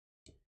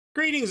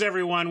Greetings,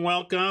 everyone.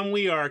 Welcome.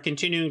 We are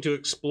continuing to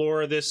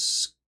explore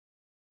this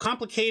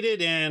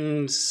complicated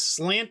and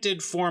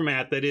slanted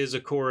format that is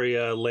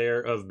Ikoria, Lair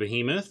of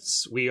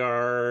Behemoths. We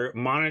are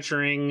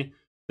monitoring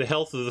the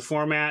health of the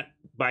format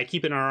by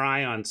keeping our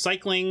eye on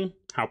cycling.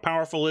 How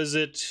powerful is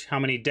it? How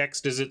many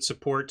decks does it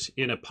support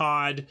in a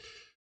pod?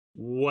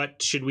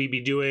 What should we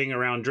be doing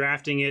around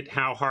drafting it?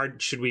 How hard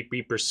should we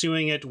be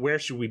pursuing it? Where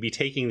should we be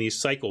taking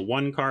these Cycle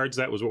 1 cards?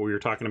 That was what we were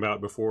talking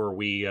about before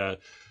we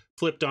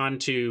flipped on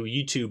to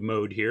YouTube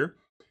mode here.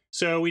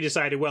 So we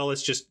decided, well,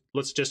 let's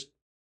just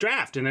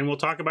draft, and then we'll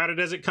talk about it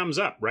as it comes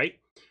up, right?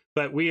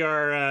 But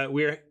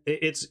we're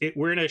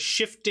in a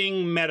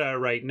shifting meta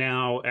right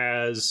now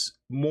as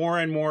more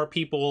and more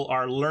people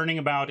are learning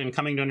about and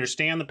coming to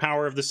understand the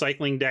power of the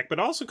cycling deck, but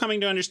also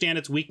coming to understand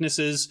its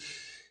weaknesses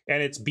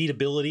and its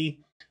beatability.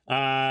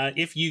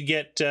 If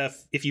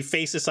you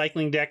face a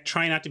cycling deck,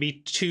 try not to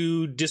be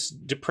too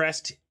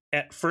depressed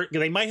at first.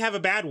 They might have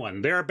a bad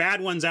one. There are bad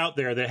ones out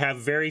there that have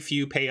very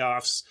few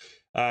payoffs.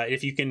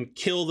 If you can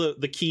kill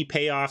the key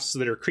payoffs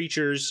that are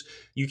creatures,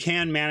 you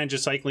can manage a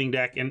cycling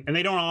deck. And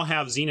they don't all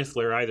have Zenith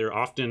Lair either.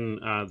 Often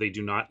they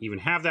do not even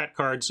have that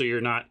card, so you're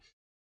not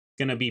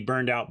going to be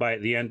burned out by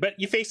the end. But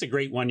you face a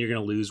great one, you're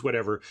going to lose,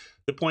 whatever.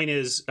 The point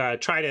is, we're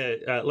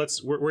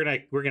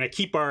going to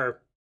keep our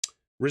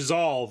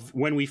resolve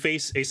when we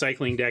face a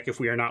cycling deck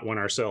if we are not one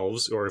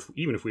ourselves, or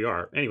even if we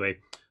are. Anyway,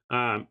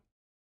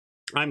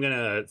 I'm going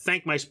to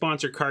thank my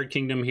sponsor, Card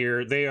Kingdom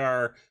here. They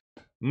are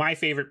my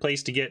favorite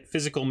place to get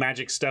physical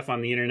Magic stuff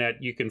on the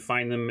internet. You can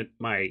find them at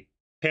my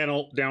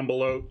panel down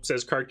below. It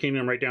says Card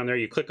Kingdom right down there.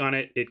 You click on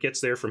it, it gets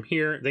there from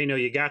here. They know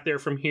you got there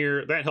from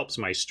here. That helps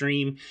my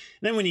stream. And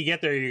then when you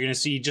get there, you're going to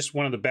see just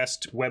one of the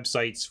best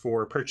websites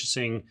for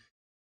purchasing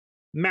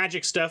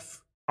Magic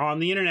stuff on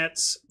the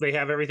internets. They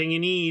have everything you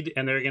need,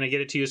 and they're going to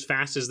get it to you as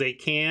fast as they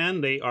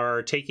can. They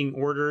are taking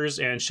orders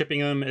and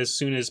shipping them as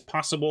soon as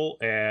possible,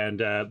 and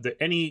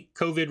any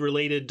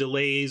COVID-related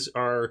delays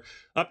are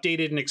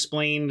updated and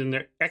explained, and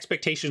their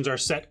expectations are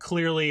set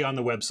clearly on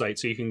the website,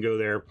 so you can go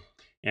there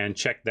and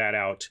check that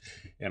out,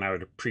 and I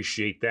would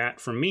appreciate that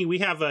from me. We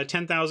have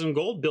 10,000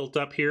 gold built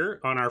up here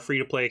on our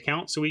free-to-play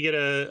account, so we get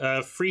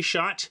a free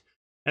shot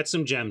at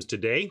some gems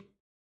today.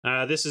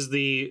 This is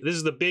the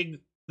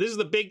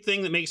big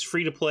thing that makes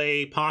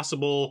free-to-play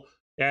possible,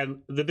 and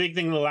the big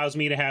thing that allows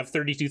me to have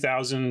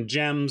 32,000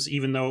 gems,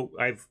 even though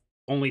I've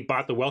only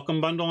bought the welcome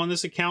bundle on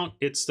this account.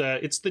 It's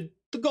the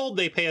gold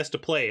they pay us to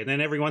play, and then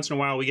every once in a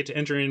while we get to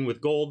enter in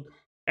with gold.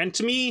 And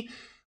to me,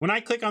 when I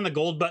click on the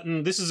gold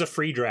button, this is a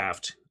free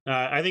draft.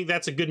 I think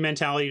that's a good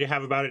mentality to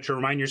have about it, to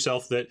remind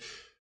yourself that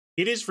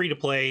it is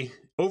free-to-play.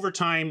 Over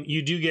time,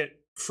 you do get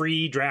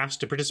free drafts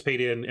to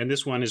participate in, and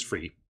this one is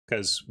free,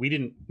 because we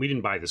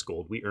didn't buy this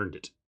gold. We earned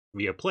it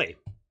via play.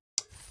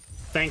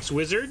 Thanks,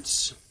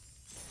 Wizards,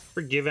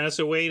 for giving us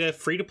a way to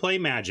free-to-play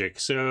Magic.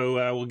 So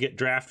we'll get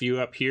draft view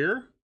up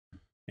here,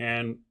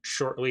 and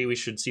shortly we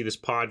should see this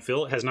pod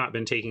fill. It has not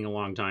been taking a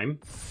long time.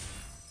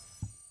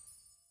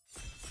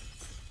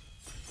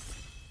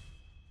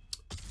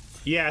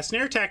 Yeah,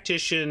 Snare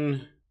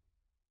Tactician,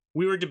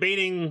 we were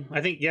debating,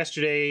 I think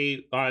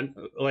yesterday, on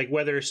like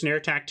whether Snare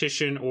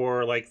Tactician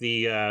or like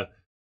the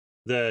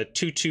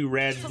 2/2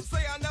 red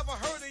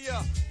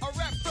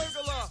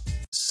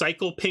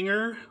Cycle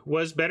Pinger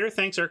was better.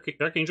 Thanks,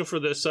 Archangel, for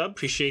the sub.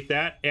 Appreciate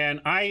that. And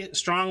I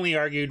strongly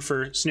argued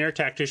for Snare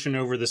Tactician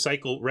over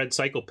the red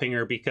Cycle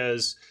Pinger,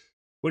 because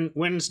when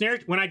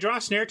I draw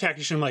Snare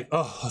Tactician, I'm like,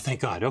 oh, thank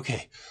God.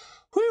 Okay,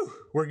 whew,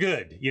 we're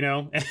good. You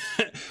know,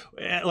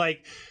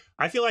 like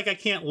I feel like I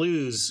can't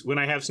lose when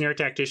I have Snare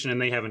Tactician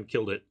and they haven't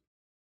killed it.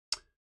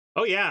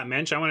 Oh yeah,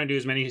 Mensch, I want to do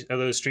as many of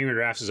those streamer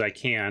drafts as I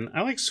can.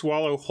 I like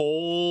Swallow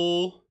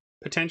Whole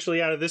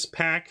potentially out of this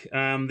pack.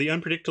 The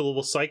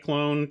Unpredictable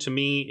Cyclone to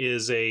me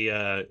is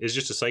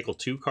just a Cycle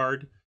 2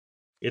 card.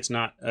 It's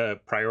not a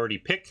priority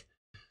pick.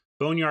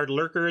 Boneyard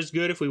Lurker is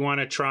good if we want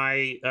to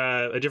try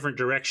a different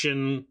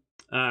direction.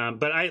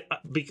 But I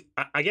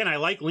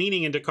like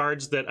leaning into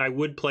cards that I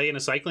would play in a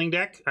cycling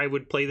deck. I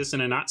would play this in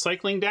a not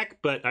cycling deck,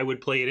 but I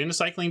would play it in a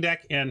cycling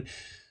deck. And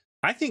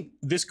I think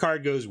this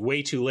card goes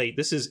way too late.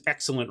 This is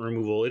excellent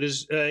removal. It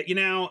is, the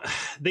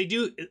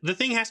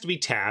thing has to be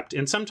tapped,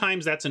 and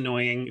sometimes that's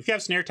annoying. If you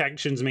have Snare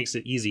Tacticians, it makes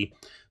it easy.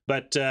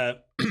 But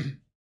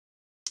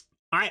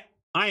I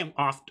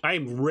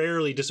am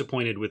rarely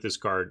disappointed with this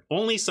card.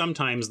 Only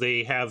sometimes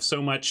they have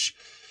so much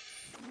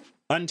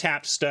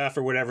untapped stuff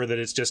or whatever that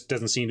it just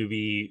doesn't seem to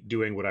be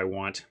doing what I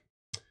want.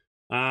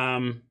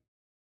 And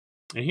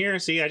here,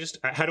 see,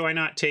 how do I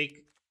not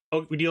take?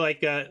 Oh, would you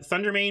like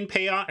Thundermane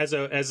payoff as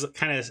a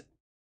kind of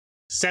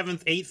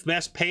 7th, 8th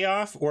best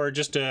payoff, or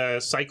just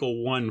a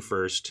Cycle 1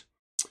 first?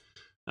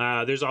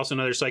 There's also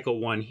another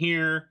Cycle 1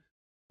 here.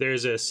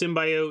 There's a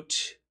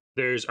Symbiote.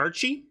 There's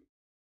Archie.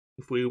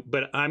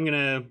 But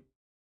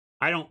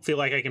I don't feel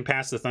like I can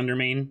pass the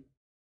Thundermane.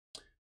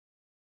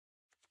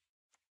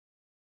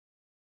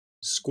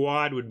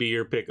 Squad would be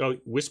your pick. Oh,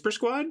 Whisper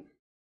Squad?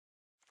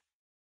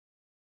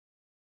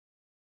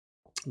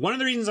 One of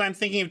the reasons I'm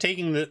thinking of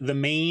taking the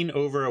main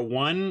over a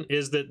 1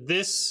 is that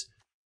this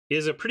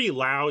is a pretty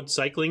loud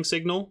cycling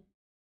signal.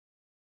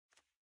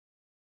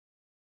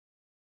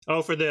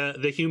 Oh, for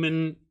the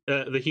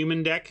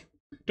human deck.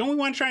 Don't we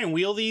want to try and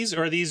wheel these,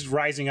 or are these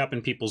rising up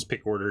in people's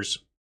pick orders?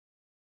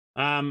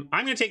 I'm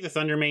going to take the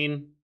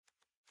Thundermane.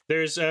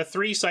 There's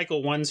 3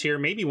 cycle 1s here.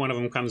 Maybe one of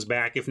them comes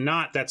back. If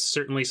not, that's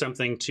certainly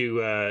something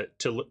to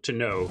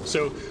know.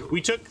 So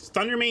we took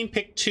Thundermane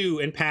pick 2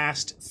 and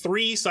passed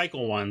 3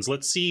 cycle 1s.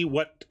 Let's see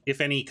what,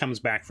 if any, comes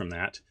back from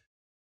that.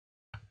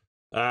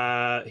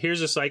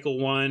 Here's a cycle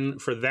 1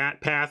 for that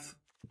path.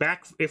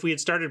 Back, if we had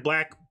started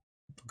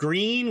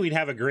black-green, we'd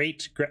have a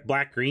great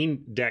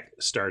black-green deck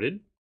started.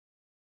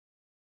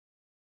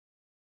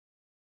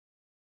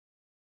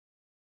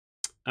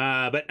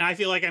 But I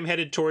feel like I'm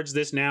headed towards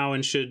this now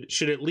and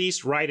should at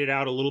least ride it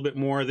out a little bit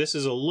more. This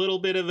is a little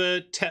bit of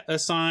a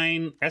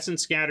sign.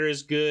 Essence Scatter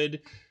is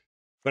good,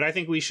 but I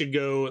think we should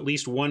go at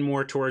least one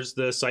more towards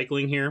the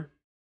cycling here.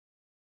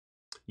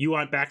 You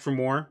want back for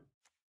more?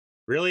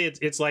 Really?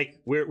 It's like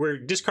we're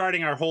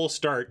discarding our whole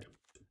start.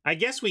 I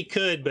guess we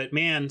could, but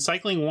man,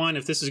 cycling 1,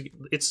 if this is,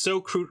 it's so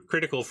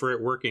critical for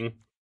it working.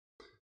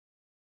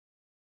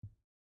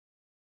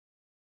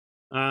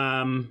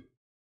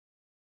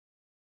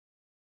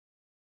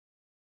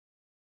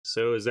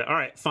 So is that all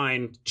right?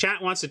 Fine.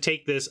 Chat wants to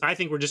take this. I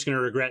think we're just going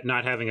to regret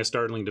not having a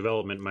Startling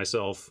Development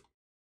myself.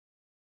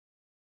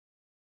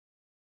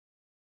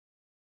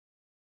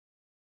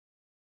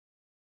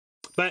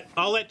 But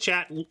I'll let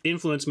chat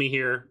influence me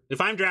here.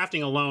 If I'm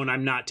drafting alone,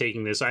 I'm not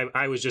taking this.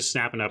 I was just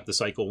snapping up the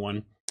cycle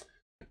 1.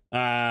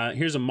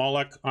 Here's a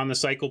Moloch on the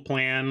cycle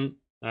plan.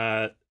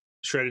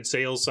 Shredded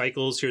Sails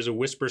cycles. Here's a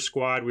Whisper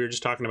Squad. We were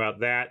just talking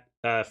about that.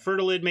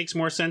 Fertilid makes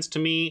more sense to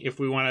me if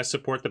we want to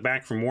support the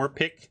back for more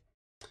pick.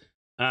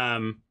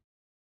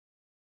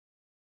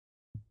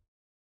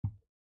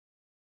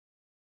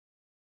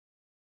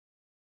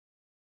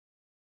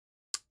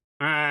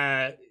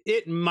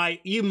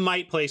 You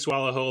might play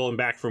Swallow Hole and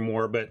back for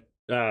more, but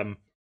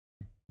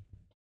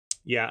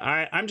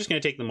yeah, I'm just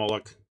gonna take the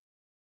Moloch.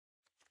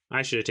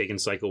 I should have taken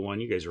cycle 1.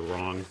 You guys are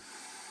wrong.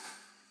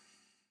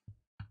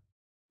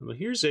 Well,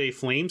 here's a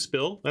Flame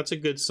Spill. That's a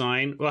good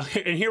sign. Well,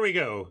 and here we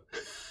go.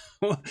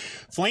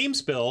 Flame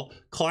Spill,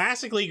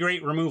 classically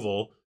great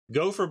removal.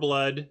 Go for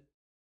blood.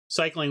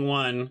 Cycling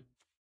 1,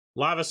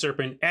 Lava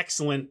Serpent,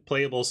 excellent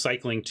playable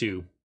cycling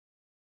 2.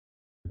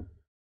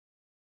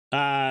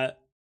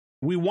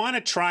 We want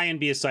to try and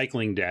be a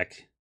cycling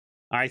deck,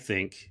 I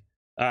think.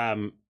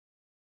 But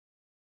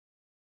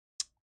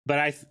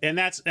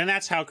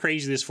that's how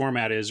crazy this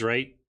format is,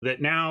 right?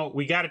 That now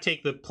we got to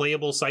take the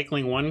playable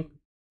cycling 1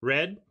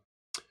 red.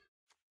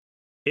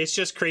 It's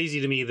just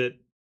crazy to me that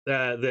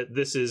that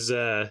this is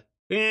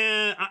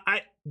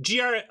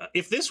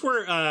if this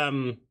were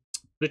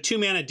the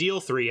 2-mana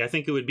deal 3, I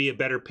think it would be a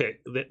better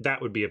pick.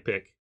 That would be a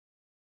pick.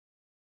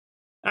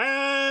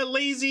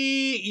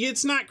 Lazy.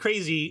 It's not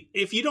crazy.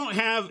 If you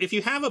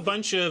have a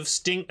bunch of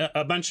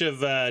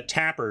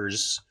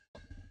tappers,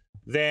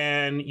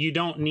 then you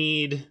don't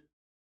need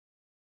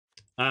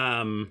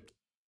the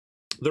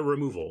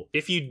removal.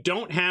 If you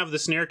don't have the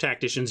Snare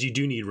Tacticians, you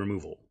do need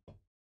removal.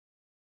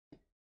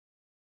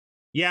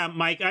 Yeah,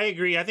 Mike, I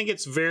agree. I think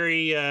it's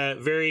very,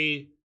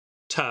 very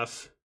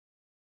tough.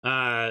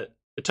 A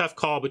tough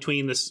call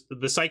between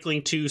the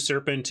cycling 2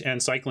 Serpent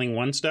and cycling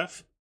 1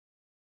 stuff.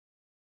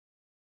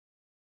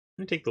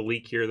 I'm gonna take the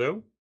leak here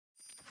though.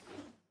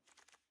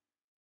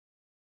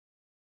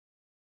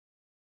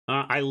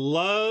 I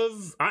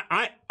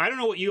don't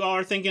know what you all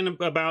are thinking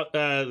about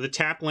the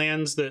tap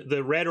lands,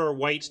 the red or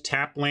white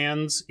tap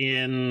lands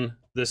in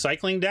the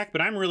cycling deck,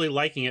 but I'm really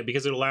liking it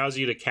because it allows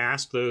you to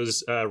cast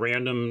those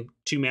random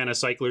 2-mana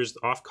cyclers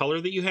off color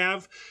that you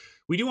have.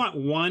 We do want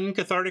 1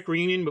 Cathartic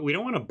Reunion, but we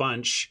don't want a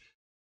bunch.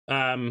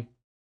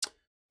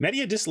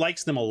 Media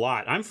dislikes them a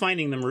lot. I'm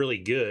finding them really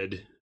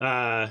good.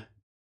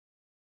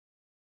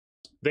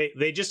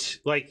 They just,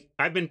 like,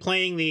 I've been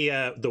playing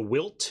the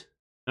Wilt.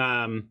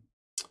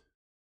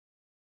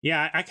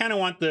 Yeah, I kind of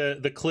want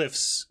the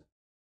Cliffs.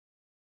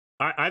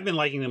 I've been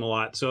liking them a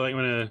lot, so I'm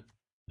gonna,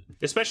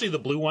 especially the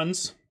blue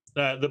ones.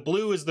 The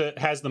blue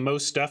has the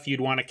most stuff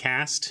you'd want to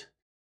cast.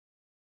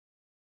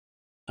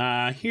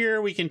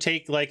 Here we can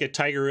take like a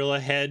Tigerilla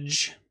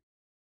Hedge.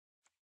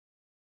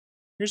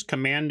 Here's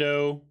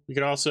Commando. We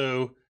could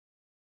also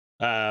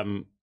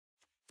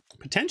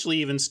potentially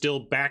even still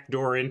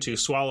backdoor into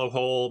Swallow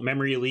Hole,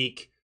 Memory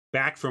Leak,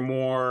 back for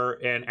more,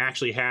 and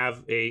actually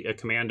have a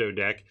Commando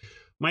deck.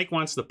 Mike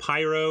wants the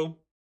Pyro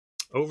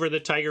over the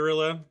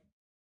Tigerilla.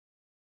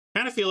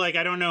 Kind of feel like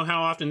I don't know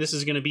how often this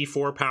is going to be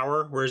 4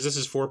 power, whereas this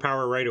is 4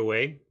 power right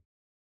away.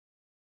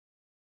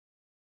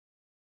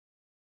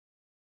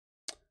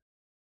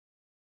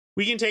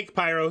 We can take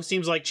Pyro.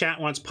 Seems like chat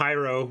wants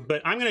Pyro,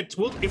 but I'm going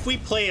to, if we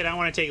play it, I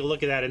want to take a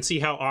look at that and see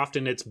how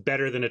often it's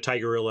better than a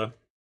Tigerilla.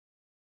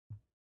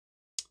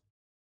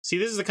 See,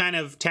 this is the kind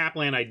of tap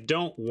land I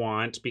don't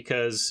want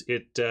because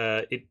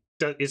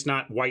it's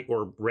not white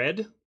or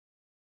red.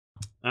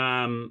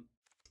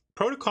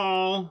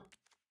 Protocol.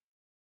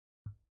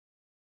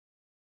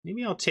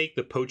 Maybe I'll take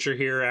the Poacher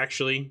here,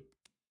 actually.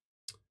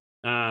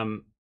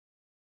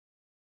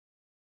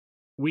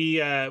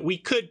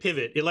 we could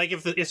pivot. Like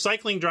if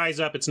cycling dries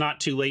up, it's not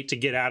too late to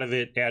get out of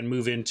it and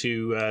move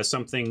into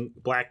something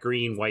black,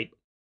 green, white.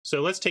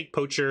 So let's take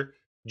Poacher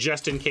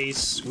just in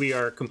case we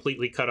are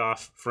completely cut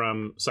off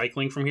from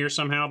cycling from here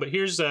somehow. But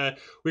here's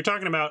we're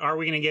talking about, are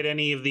we going to get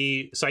any of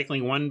the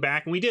cycling 1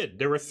 back? And we did.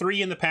 There were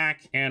 3 in the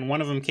pack, and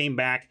 1 of them came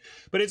back,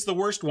 but it's the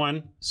worst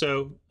one.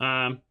 So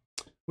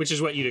which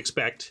is what you'd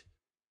expect.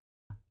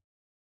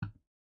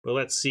 But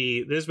let's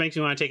see. This makes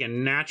me want to take a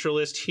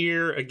naturalist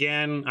here.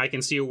 Again, I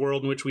can see a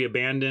world in which we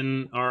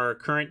abandon our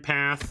current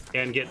path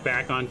and get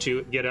back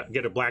onto get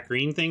a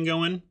black-green thing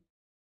going.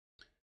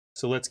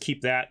 So let's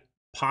keep that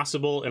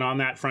possible. And on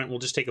that front, we'll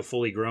just take a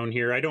fully grown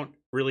here. I don't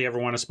really ever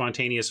want a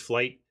spontaneous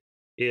flight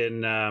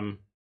in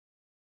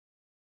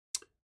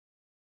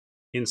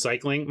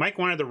cycling. Mike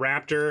wanted the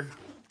Raptor.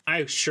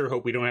 I sure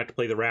hope we don't have to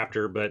play the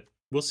Raptor, but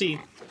we'll see.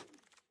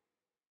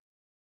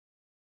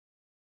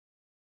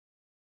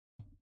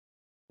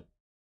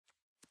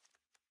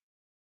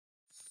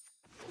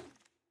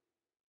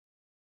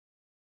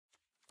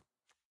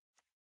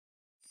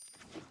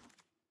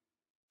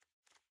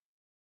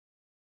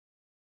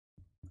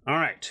 All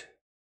right.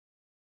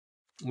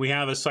 We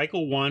have a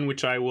cycle 1,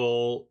 which I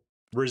will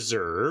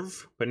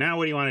reserve. But now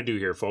what do you want to do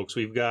here, folks?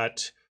 We've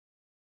got,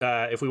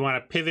 if we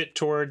want to pivot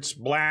towards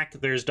black,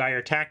 there's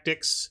Dire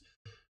Tactics.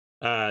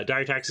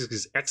 Dire Tactics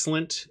is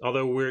excellent,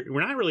 although we're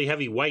not really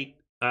heavy white.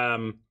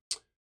 Yeah,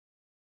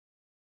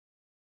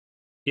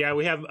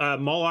 we have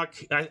Moloch.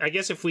 I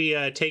guess if we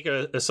take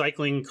a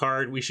cycling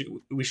card, we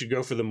should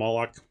go for the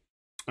Moloch.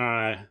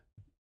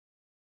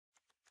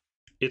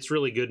 It's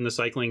really good in the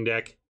cycling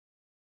deck.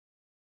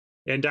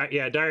 And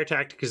yeah, Dire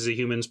Tactics is a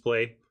humans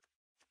play.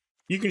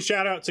 You can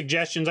shout out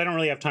suggestions. I don't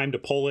really have time to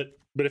poll it,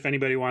 but if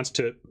anybody wants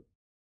to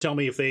tell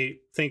me if they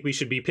think we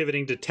should be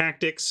pivoting to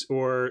Tactics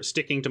or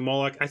sticking to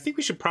Moloch, I think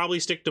we should probably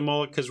stick to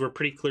Moloch because we're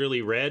pretty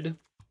clearly red.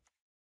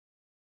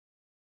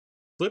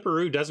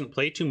 Flipperoo doesn't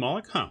play 2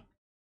 Moloch? Huh.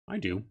 I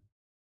do.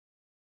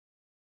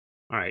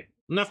 All right.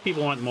 Enough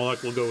people want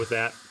Moloch. We'll go with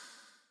that.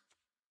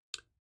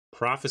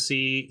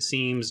 Prophecy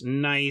seems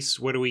nice.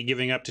 What are we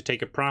giving up to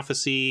take a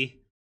Prophecy?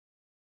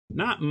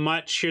 Not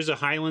much. Here's a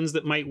Highlands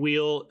that might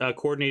wheel, a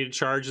coordinated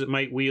charge that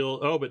might wheel.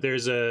 Oh, but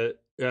there's a,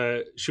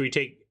 should we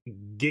take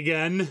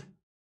Gigan?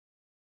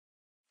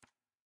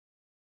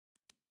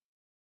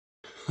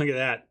 Look at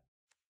that.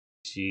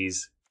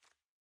 Jeez.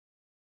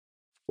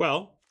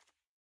 Well,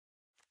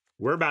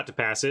 we're about to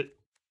pass it.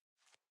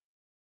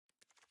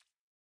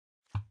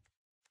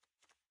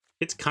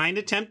 It's kind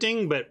of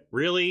tempting, but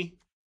really?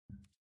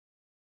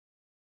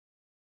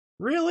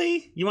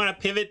 Really? You want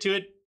to pivot to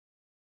it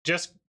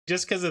just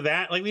because of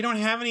that? Like, we don't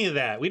have any of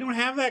that. We don't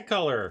have that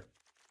color.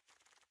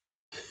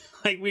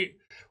 Like, we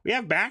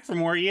have back for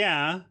more,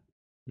 yeah.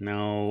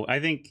 No, I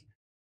think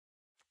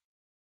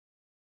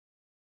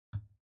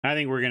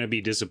we're gonna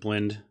be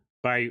disciplined.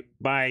 Bye.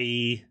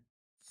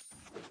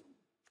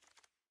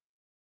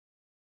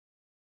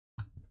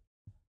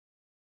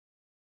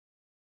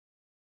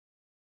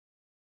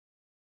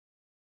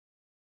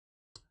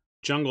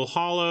 Jungle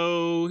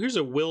Hollow. Here's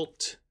a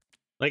Wilt.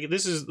 Like,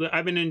 this is,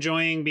 I've been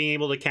enjoying being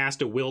able to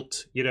cast a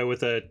Wilt, you know,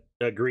 with a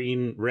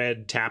green,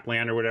 red tap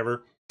land or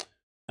whatever.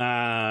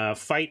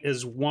 Fight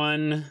is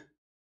 1.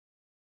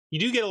 You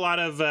do get a lot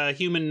of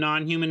human,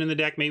 non-human in the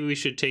deck. Maybe we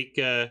should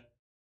take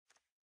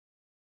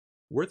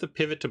worth a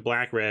pivot to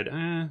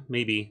black-red.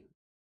 Maybe.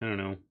 I don't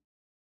know.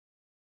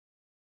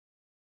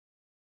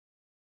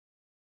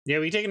 Yeah,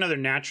 we take another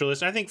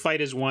naturalist. I think fight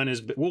is 1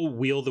 is, we'll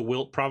wheel the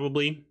Wilt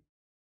probably.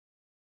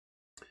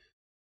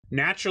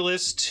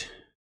 Naturalist.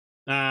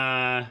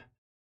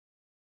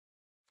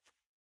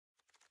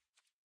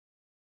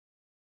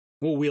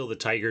 We'll wheel the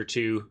Tiger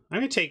too. I'm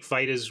gonna take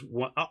fight as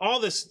 1. All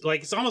this,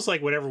 like, it's almost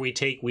like whatever we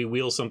take, we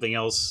wheel something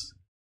else.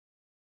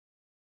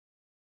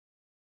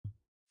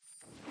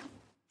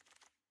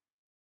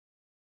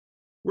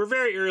 We're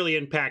very early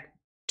in pack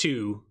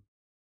 2.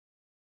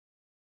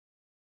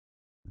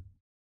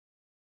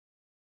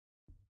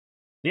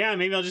 Yeah,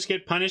 maybe I'll just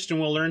get punished and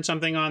we'll learn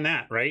something on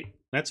that, right?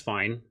 That's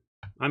fine.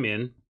 I'm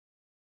in.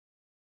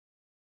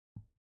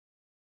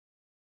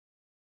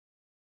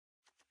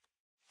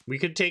 We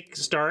could take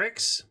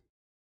Starix.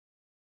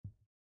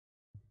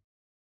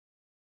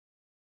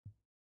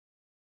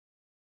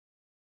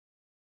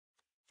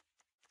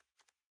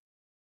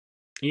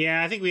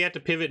 Yeah, I think we have to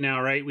pivot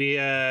now, right?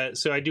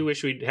 So I do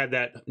wish we'd had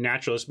that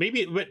naturalist.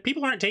 Maybe, but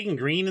people aren't taking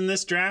green in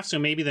this draft, so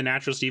maybe the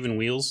naturalist even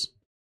wheels.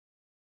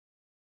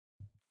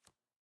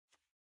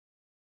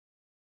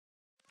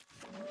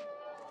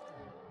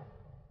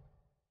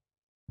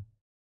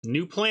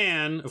 New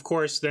plan. Of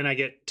course, then I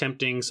get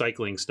tempting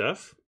cycling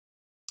stuff.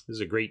 This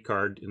is a great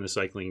card in the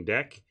cycling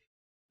deck.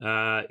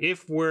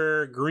 If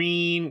we're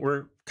green,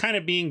 we're kind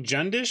of being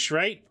Jundish,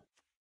 right?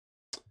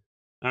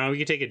 We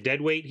could take a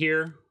deadweight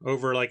here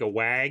over like a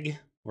Wag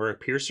or a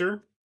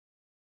Piercer.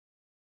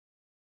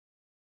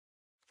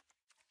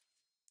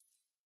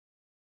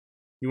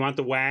 You want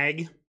the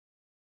Wag?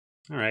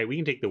 All right, we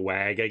can take the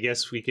Wag. I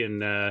guess we can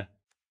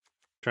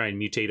try and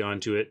mutate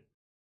onto it.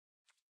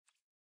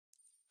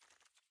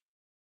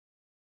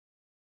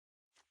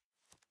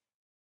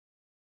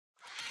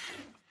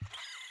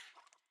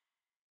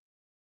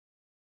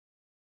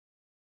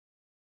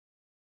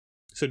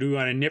 So do we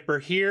want a Nipper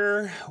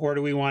here, or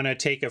do we want to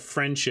take a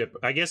Friendship?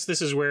 I guess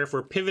this is where if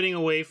we're pivoting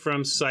away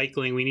from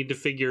cycling, we need to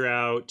figure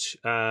out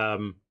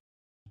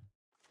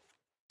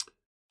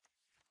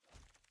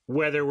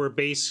whether we're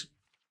base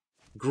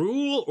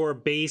Gruul or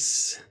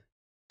base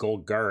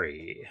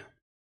Golgari.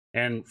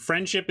 And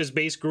Friendship is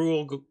base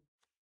Gruul,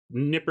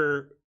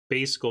 Nipper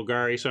base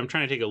Golgari, so I'm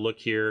trying to take a look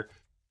here.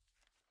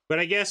 But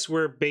I guess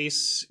we're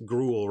base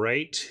Gruul,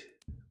 right?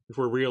 If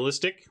we're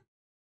realistic.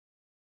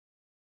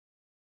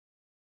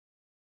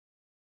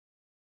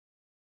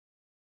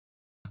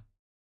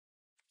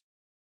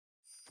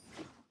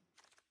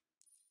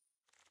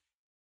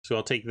 So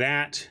I'll take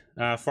that.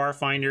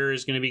 Farfinder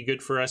is going to be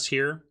good for us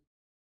here.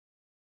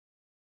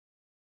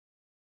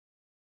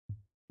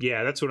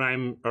 Yeah, that's what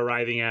I'm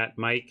arriving at,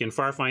 Mike. And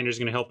Farfinder is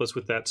going to help us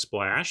with that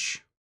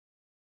splash.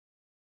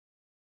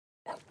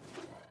 What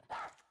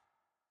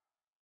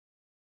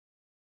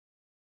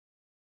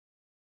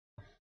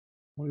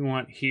we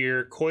want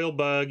here,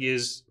 Coilbug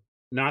is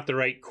not the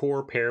right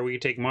core pair. We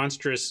could take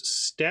Monstrous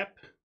Step.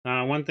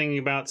 One thing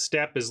about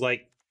Step is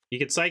like you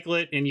could cycle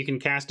it and you can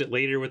cast it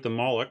later with the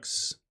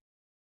Molochs.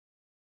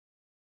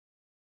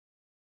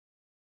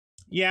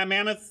 Yeah,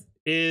 Mammoth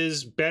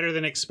is better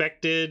than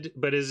expected,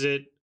 but is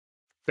it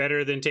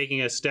better than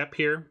taking a Step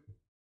here?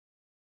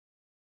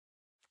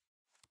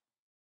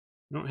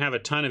 I don't have a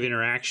ton of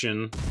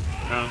interaction.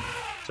 Oh,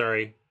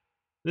 sorry.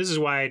 This is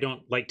why I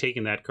don't like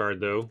taking that card,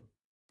 though.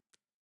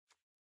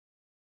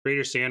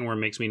 Greater Sandworm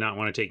makes me not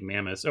want to take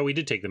Mammoth. Oh, we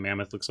did take the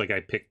Mammoth. Looks like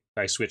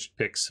I switched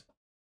picks.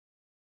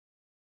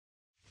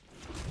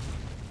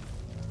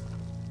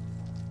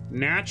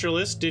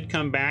 Naturalist did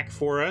come back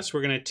for us.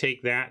 We're going to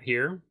take that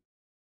here.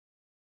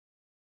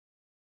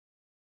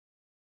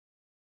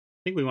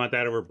 I think we want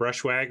that over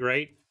Brushwag,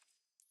 right?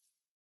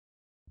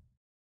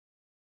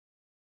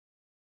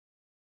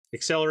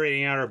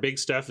 Accelerating out our big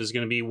stuff is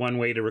going to be one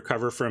way to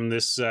recover from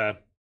this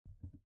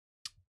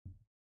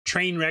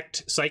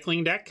train-wrecked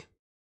cycling deck.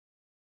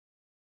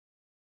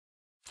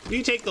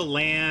 We take the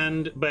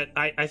land, but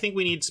I think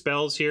we need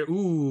spells here.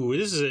 Ooh,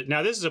 this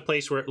is a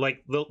place where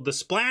like the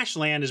splash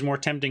land is more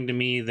tempting to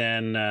me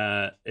than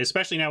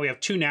especially now we have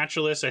two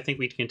naturalists. I think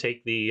we can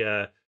take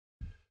the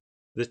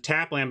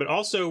tap land, but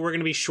also we're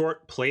going to be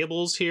short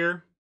playables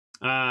here,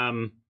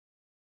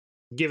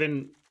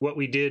 given what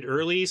we did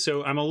early.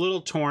 So I'm a little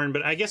torn,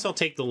 but I guess I'll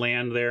take the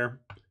land there.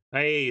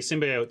 Hey,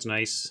 Symbiote's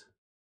nice.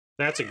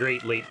 That's a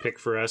great late pick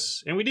for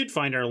us, and we did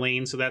find our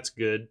lane, so that's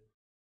good.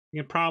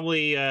 You can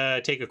probably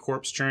take a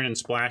Corpse Churn and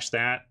splash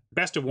that.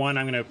 Best of one,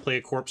 I'm going to play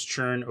a Corpse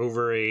Churn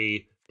over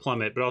a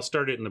Plummet, but I'll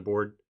start it in the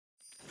board.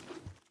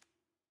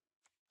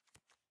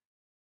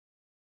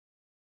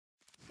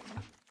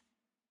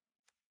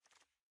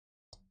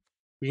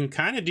 We can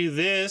kind of do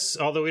this,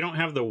 although we don't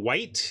have the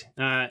white.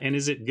 And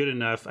is it good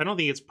enough? I don't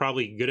think it's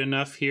probably good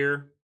enough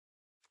here.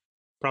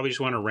 Probably just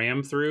want to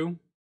ram through.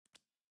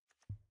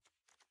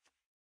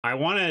 I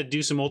want to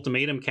do some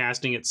ultimatum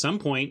casting at some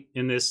point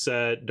in this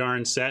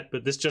darn set,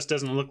 but this just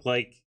doesn't look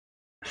like...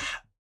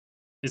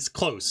 It's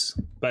close,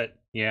 but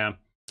yeah.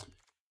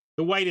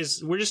 The white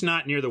is... We're just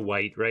not near the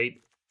white, right?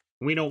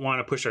 We don't want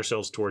to push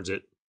ourselves towards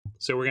it.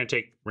 So we're going to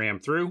take ram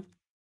through.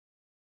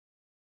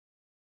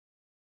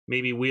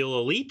 Maybe wheel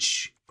a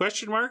leech?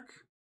 Question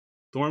mark?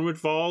 Thornwood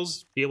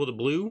Falls, be able to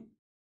blue?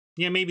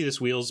 Yeah, maybe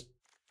this wheels.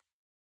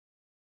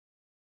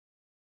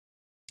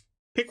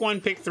 Pick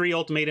one, pick three.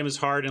 Ultimatum is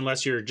hard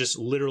unless you're just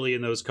literally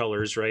in those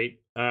colors, right?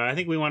 I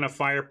think we want a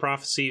Fire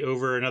Prophecy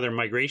over another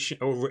migration,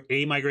 over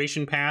a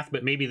migration path,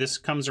 but maybe this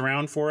comes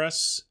around for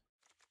us.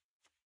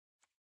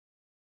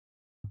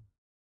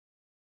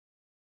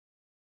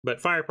 But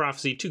Fire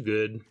Prophecy, too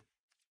good.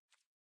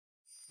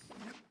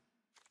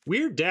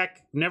 Weird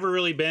deck, never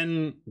really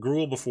been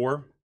Gruul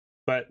before,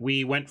 but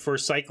we went for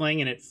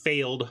cycling and it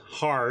failed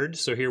hard,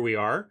 so here we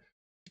are.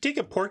 Take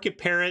a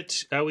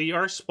Porcuparrot. We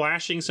are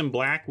splashing some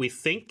black, we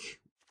think.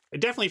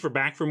 Definitely for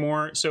back for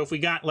more. So if we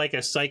got like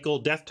a cycle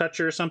Death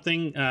Toucher or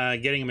something,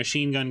 getting a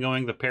machine gun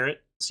going, the parrot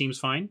seems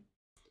fine.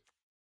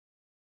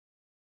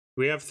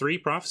 We have 3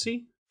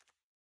 Prophecy?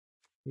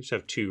 We just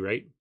have 2,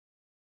 right?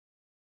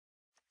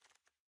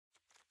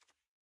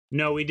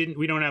 No, we didn't.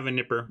 We don't have a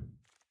Nipper.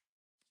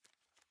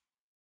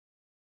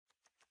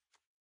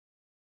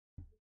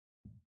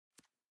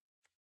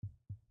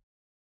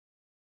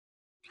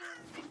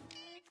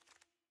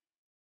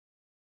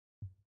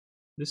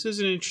 This is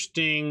an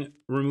interesting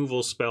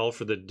removal spell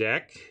for the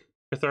deck.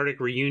 Cathartic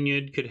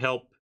Reunion could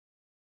help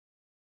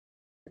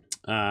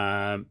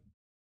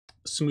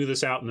smooth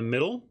us out in the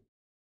middle.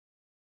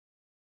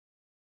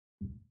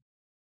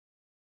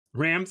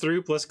 Ram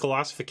through plus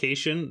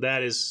Colossification.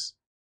 That is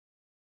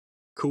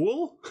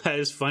cool. That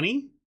is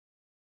funny.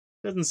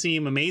 Doesn't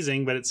seem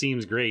amazing, but it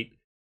seems great.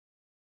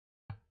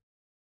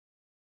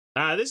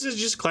 This is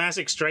just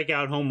classic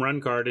strikeout home run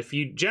card. If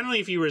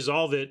you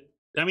resolve it,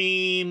 I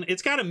mean,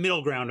 it's got a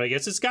middle ground, I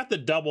guess. It's got the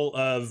double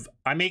of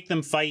I make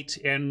them fight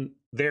and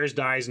theirs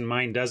dies and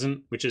mine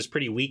doesn't, which is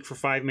pretty weak for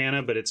 5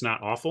 mana, but it's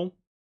not awful.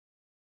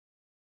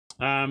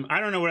 I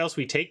don't know what else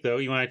we take, though.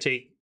 You want to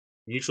take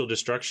Mutual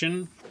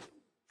Destruction?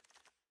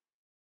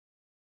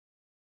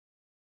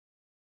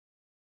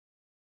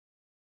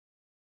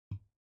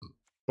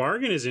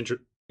 Bargain is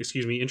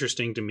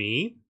interesting to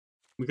me.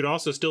 We could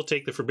also still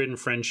take the Forbidden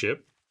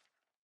Friendship.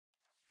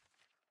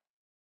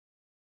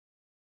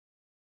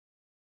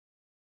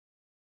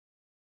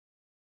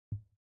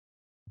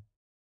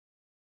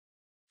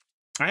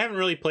 I haven't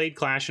really played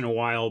Clash in a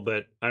while,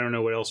 but I don't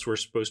know what else we're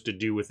supposed to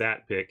do with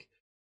that pick.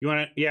 You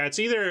want to? Yeah, it's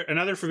either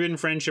another Forbidden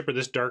Friendship or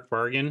this Dark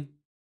Bargain.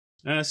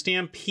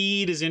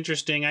 Stampede is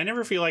interesting. I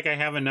never feel like I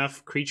have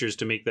enough creatures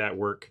to make that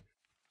work.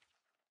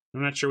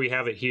 I'm not sure we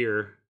have it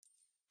here.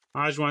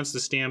 Aj wants the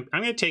Stamp.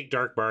 I'm going to take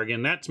Dark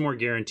Bargain. That's more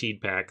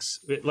guaranteed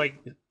packs. Like,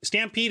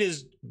 Stampede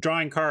is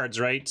drawing cards,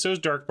 right? So is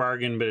Dark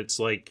Bargain, but it's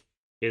like,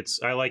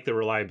 I like the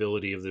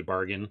reliability of the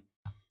bargain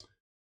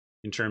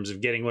in terms of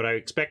getting what I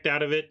expect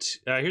out of it.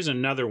 Here's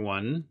another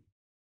one.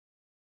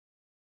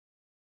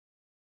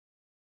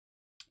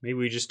 Maybe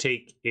we just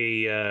take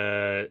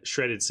a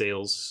Shredded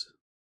Sails.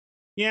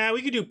 Yeah,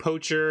 we could do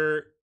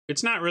Poacher.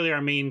 It's not really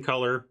our main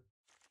color,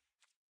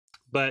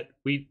 but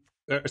we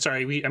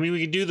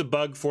could do the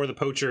bug for the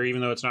Poacher,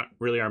 even though it's not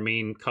really our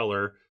main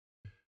color.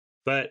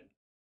 But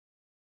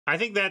I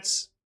think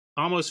that's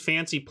almost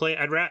fancy play.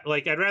 I'd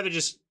rather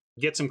just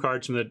get some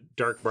cards from the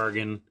Dark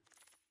Bargain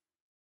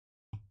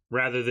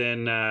rather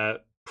than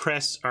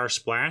press our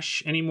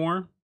splash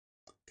anymore.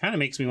 Kind of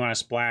makes me want to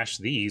splash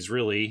these,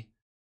 really.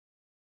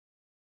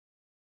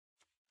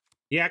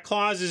 Yeah,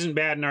 Claws isn't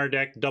bad in our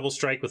deck. Double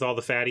strike with all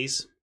the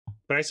fatties.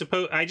 But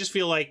I just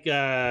feel like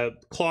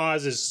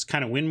Claws is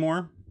kind of win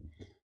more.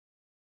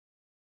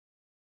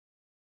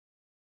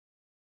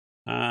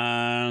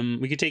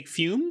 We could take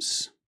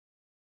Fumes.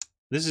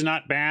 This is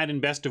not bad in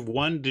best of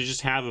one to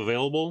just have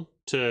available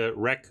to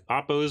wreck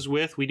oppos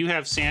with. We do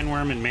have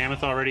Sandworm and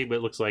Mammoth already, but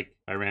it looks like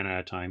I ran out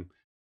of time.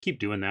 Keep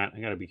doing that.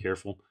 I gotta be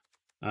careful.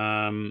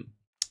 I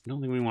don't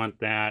think we want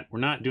that. We're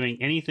not doing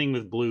anything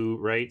with blue,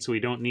 right? So we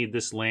don't need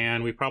this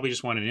land. We probably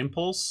just want an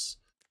Impulse.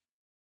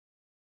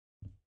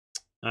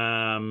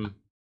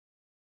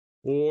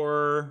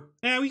 Or,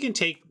 yeah, we can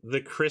take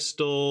the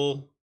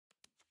Crystal.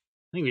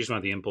 I think we just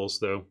want the Impulse,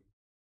 though.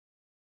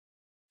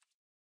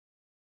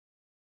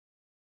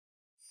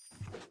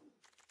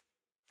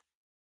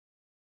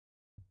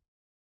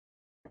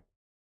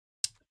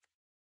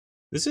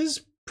 This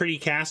is pretty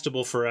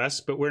castable for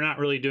us, but we're not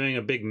really doing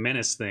a big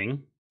menace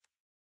thing.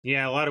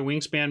 Yeah, a lot of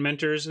Wingspan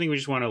Mentors. I think we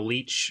just want to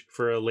leech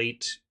for a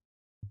late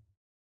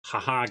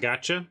haha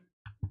gotcha.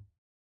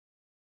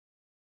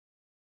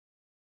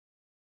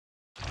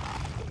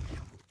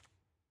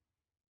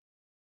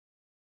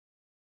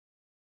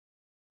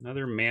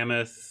 Another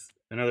Mammoth,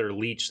 another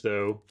leech,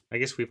 though. I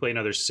guess if we play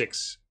another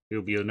 6,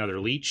 it'll be another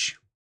leech.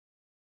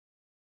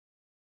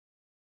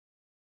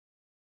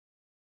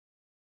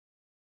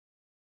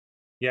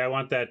 Yeah, I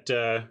want that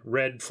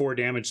red 4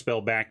 damage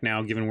spell back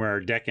now, given where our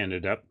deck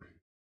ended up.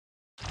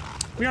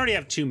 We already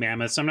have 2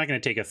 Mammoths. I'm not going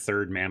to take a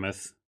 3rd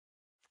Mammoth.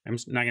 I'm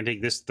not going to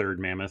take this 3rd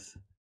Mammoth.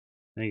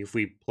 I think if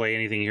we play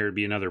anything here, it'd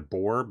be another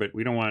Boar, but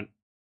we don't want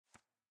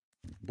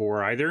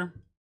Boar either.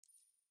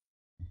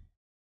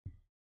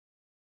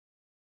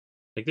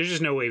 Like, there's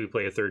just no way we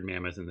play a 3rd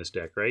Mammoth in this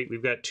deck, right?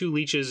 We've got 2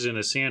 Leeches and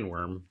a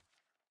Sandworm.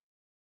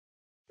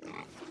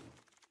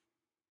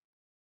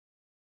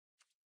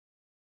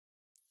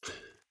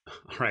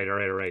 All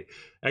right.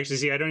 Actually,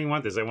 see, I don't even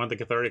want this. I want the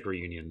Cathartic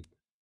Reunion.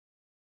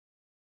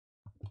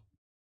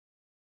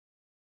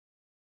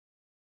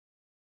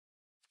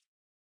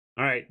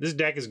 All right, this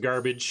deck is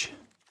garbage.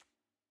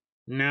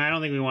 No, I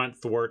don't think we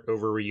want Thwart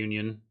over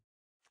Reunion.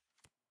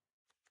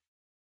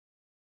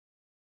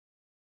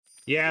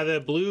 Yeah, the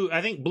blue,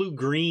 I think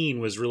blue-green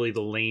was really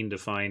the lane to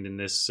find in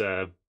this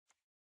one.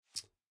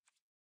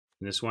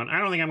 I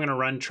don't think I'm going to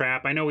run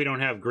Trap. I know we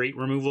don't have great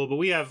removal, but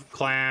we have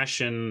Clash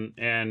and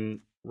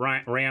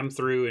Ram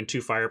Through and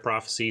 2 Fire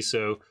Prophecy,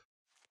 so...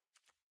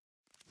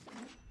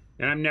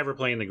 And I'm never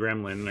playing the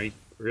Gremlin.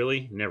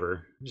 Really?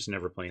 Never. I'm just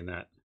never playing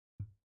that.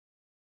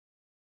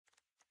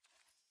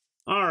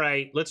 All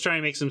right, let's try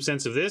and make some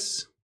sense of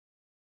this.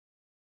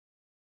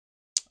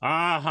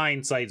 Ah,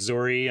 hindsight,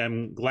 Zori.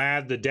 I'm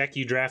glad the deck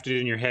you drafted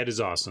in your head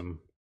is awesome.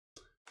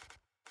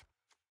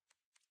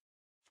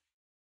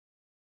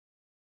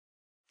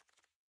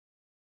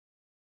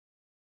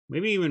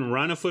 Maybe even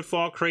run a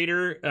Footfall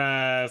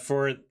Crater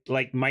for,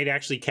 like, might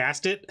actually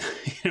cast it.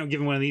 You know,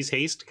 given one of these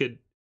haste could...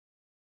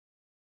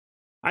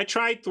 I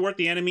tried Thwart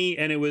the Enemy,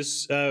 and it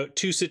was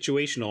too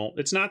situational.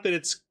 It's not that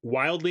it's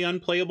wildly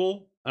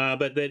unplayable,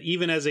 but that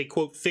even as a,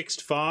 quote,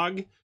 fixed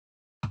fog,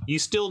 you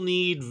still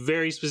need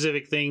very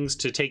specific things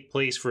to take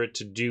place for it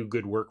to do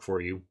good work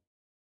for you.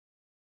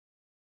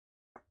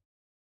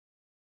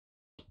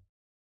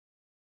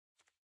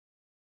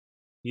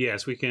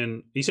 Yes, we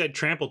can. You said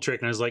Trample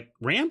Trick, and I was like,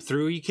 Ram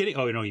Through? Are you kidding?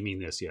 Oh, no, you mean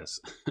this, yes.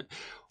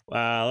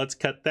 Let's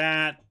cut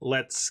that.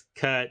 Let's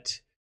cut...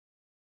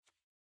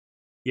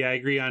 Yeah, I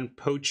agree on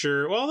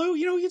Poacher. Although,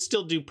 you know, we can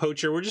still do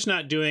Poacher. We're just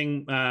not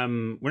doing...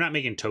 we're not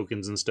making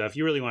tokens and stuff.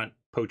 You really want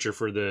Poacher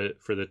for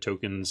the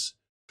tokens.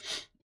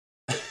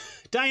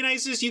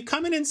 Dionysus, you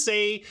come in and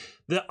say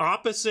the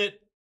opposite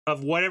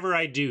of whatever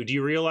I do. Do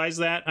you realize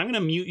that? I'm going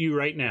to mute you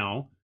right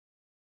now,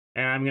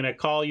 and I'm going to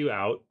call you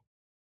out.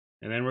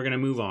 and then we're going to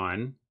move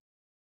on.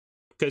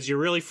 Because you're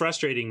really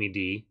frustrating me,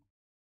 D.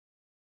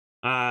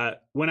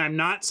 When I'm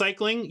not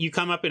cycling, you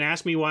come up and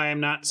ask me why I'm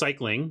not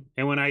cycling.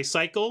 And when I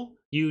cycle,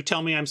 you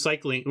tell me I'm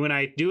cycling. When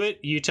I do it,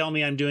 you tell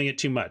me I'm doing it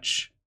too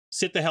much.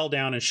 Sit the hell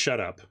down and shut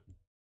up.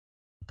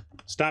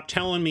 Stop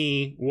telling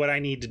me what I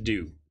need to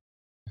do.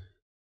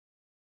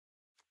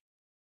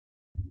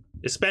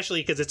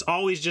 Especially because it's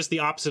always just the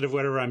opposite of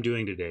whatever I'm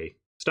doing today.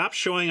 Stop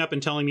showing up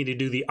and telling me to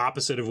do the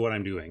opposite of what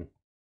I'm doing.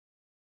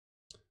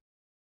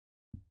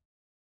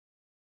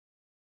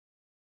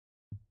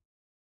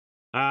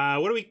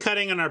 What are we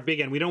cutting on our big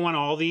end? We don't want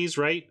all these,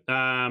 right?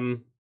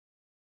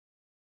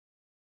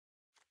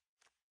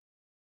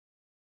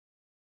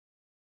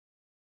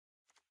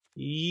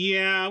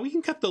 Yeah, we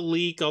can cut the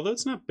leak, although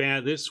it's not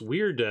bad. This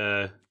weird, we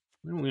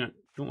don't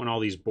want all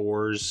these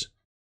bores.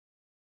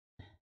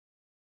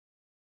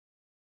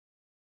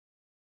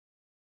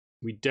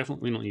 We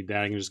definitely don't need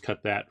that. I can just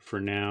cut that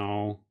for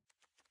now.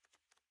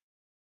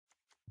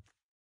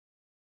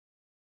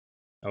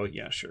 Oh,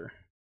 yeah, sure.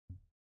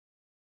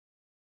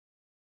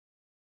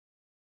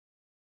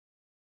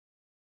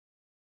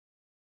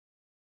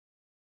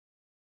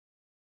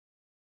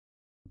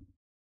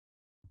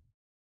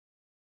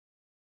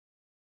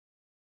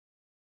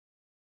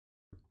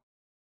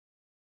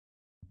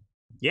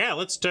 Yeah,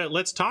 let's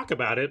talk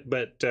about it.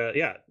 But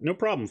yeah, no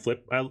problem,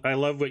 Flip. I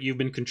love what you've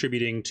been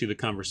contributing to the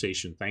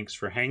conversation. Thanks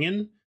for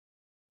hanging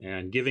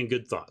and giving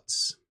good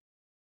thoughts.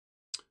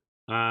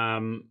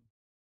 One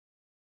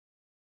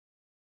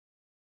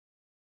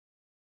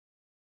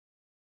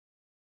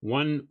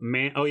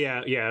man. Oh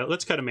yeah.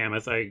 Let's cut a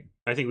mammoth. I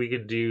think we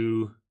could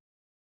do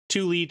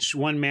 2 leech,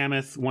 1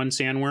 mammoth, 1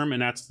 sandworm,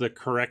 and that's the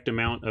correct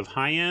amount of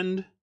high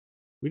end.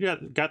 We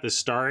got the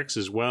Starix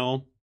as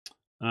well.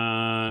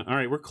 All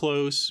right, we're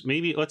close.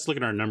 Maybe let's look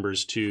at our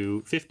numbers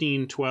too.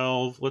 15,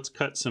 12. Let's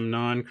cut some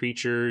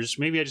non-creatures.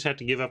 Maybe I just have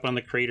to give up on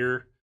the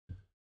crater.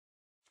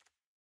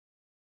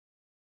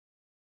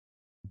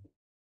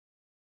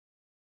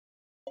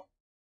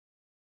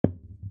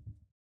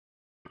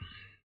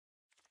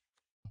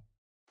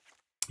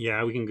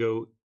 Yeah, we can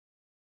go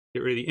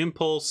get rid of the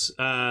impulse.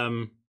 I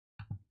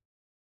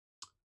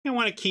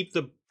want to keep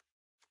the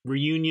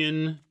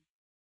reunion,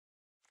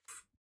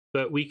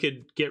 but we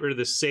could get rid of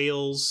the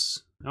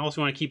sails. I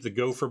also want to keep the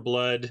gopher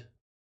blood.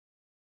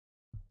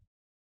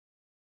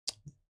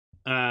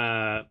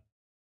 We're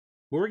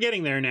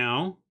getting there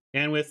now,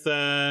 and with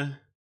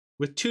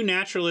 2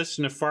 naturalists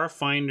and a far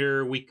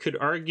finder, we could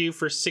argue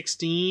for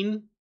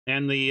 16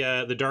 and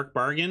the dark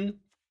bargain.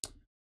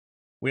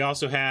 We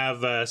also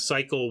have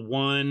cycle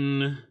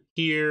 1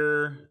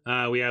 here.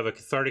 We have a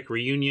cathartic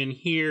reunion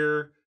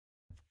here,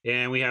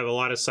 and we have a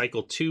lot of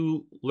cycle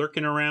 2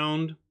 lurking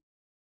around.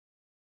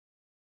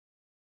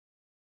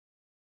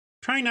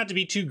 Trying not to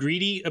be too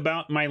greedy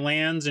about my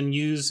lands and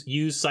use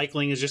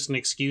cycling as just an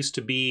excuse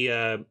to be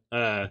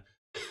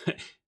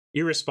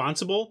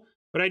irresponsible.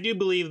 But I do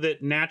believe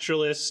that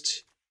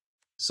naturalist,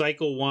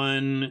 cycle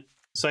 1,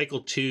 cycle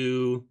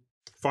 2,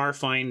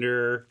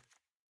 farfinder,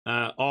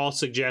 all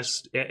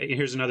suggest.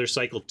 Here's another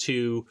cycle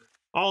 2.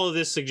 All of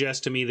this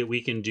suggests to me that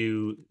we can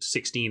do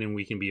 16 and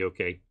we can be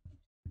okay.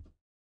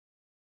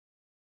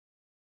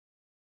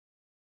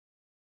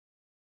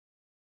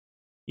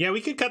 Yeah,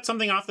 we could cut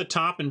something off the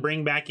top and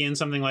bring back in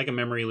something like a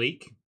memory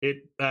leak.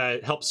 It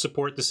helps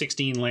support the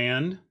 16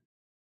 land.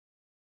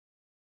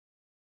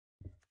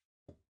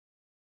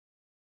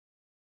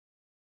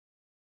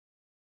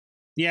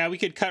 Yeah, we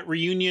could cut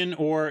reunion,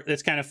 or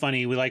it's kind of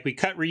funny. We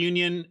cut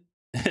reunion.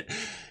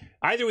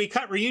 Either we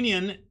cut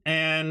reunion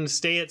and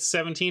stay at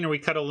 17, or we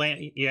cut a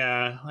land.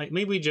 Yeah, like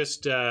maybe we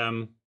just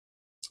have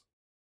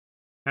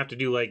to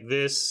do like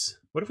this.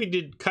 What if we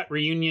did cut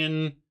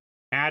reunion,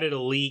 added a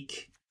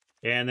leak,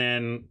 and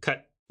then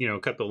cut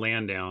the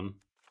land down?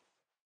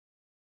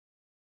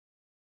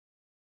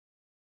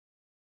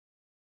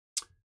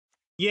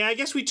 Yeah, I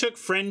guess we took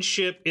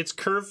friendship. It's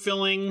curve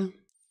filling,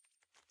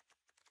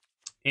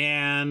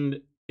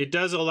 and it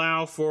does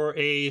allow for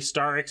a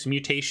Starix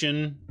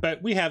mutation,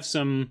 but we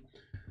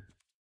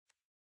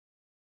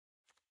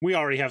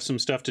already have some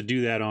stuff to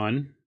do that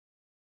on.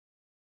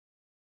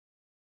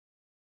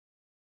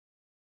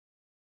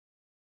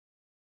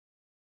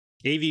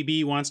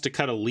 AVB wants to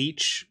cut a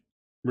leech,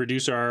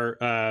 reduce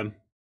our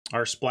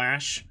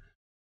splash,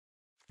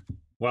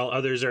 while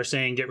others are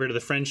saying get rid of the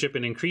friendship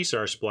and increase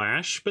our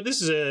splash. But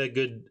this is a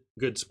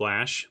good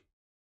splash.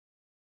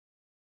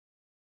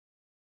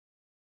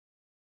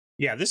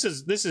 Yeah, this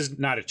is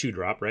not a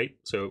 2-drop, right?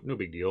 So no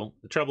big deal.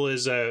 The trouble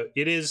is it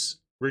is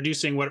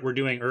reducing what we're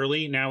doing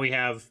early. Now we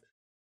have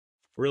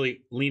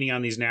really leaning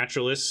on these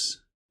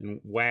naturalists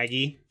and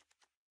waggy.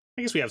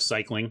 I guess we have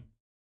cycling.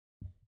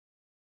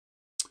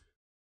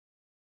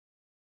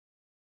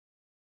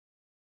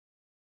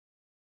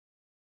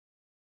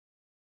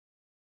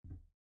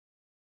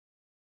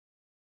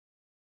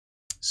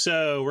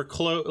 So we're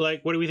close.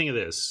 Like, what do we think of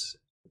this?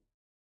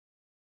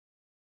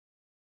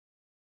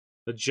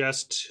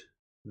 Adjust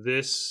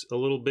this a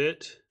little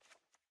bit.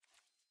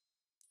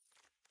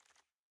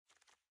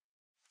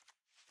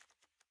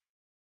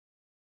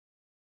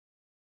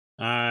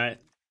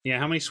 Yeah,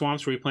 how many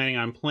swamps were we planning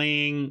on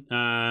playing?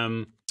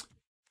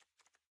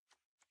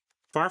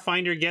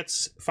 Farfinder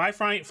gets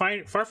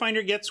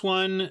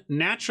one.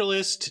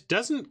 Naturalist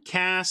doesn't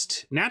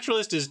cast.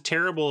 Naturalist is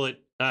terrible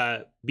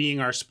at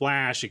being our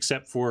splash,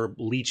 except for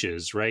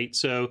leeches, right?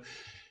 So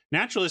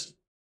Naturalist.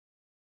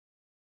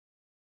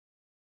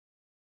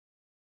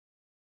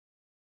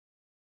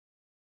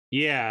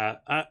 Yeah.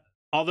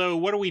 Although,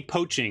 what are we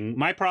poaching?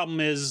 My problem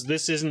is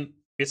this isn't.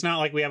 It's not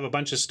like we have a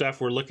bunch of stuff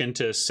we're looking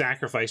to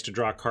sacrifice to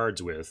draw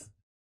cards with.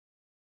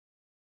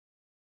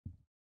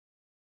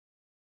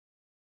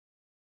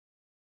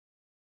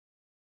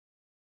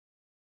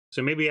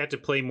 So maybe we have to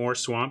play more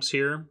swamps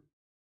here.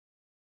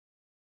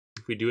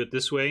 If we do it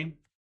this way.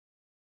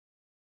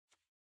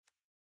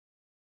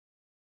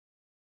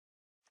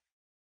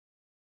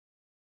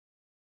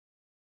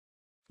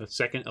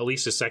 At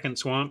least a second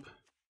swamp.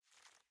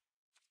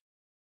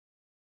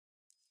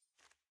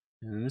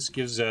 And this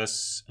gives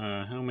us,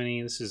 how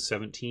many? This is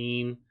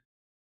 17.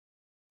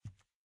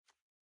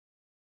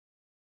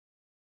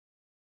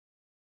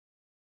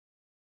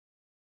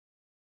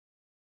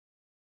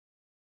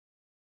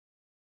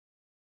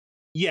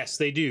 Yes,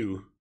 they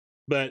do.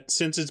 But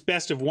since it's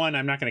best of one,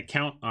 I'm not going to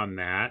count on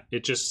that.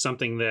 It's just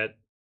something that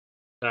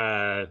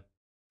can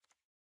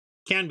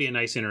be a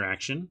nice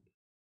interaction.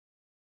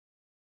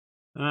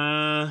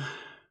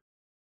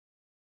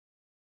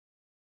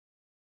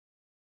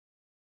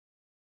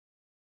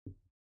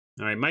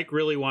 All right, Mike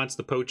really wants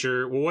the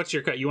poacher. Well, what's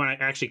your cut? You want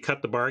to actually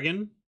cut the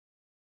bargain?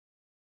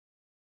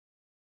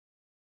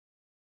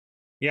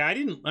 Yeah, I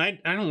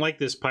don't like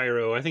this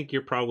pyro. I think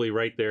you're probably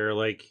right there.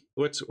 Like,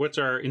 what's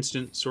our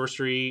instant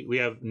sorcery? We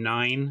have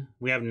 9.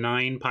 We have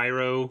 9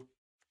 pyro,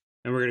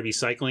 and we're going to be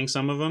cycling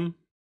some of them.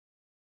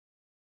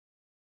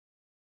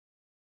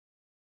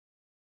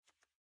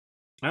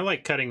 I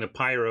like cutting the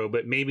pyro,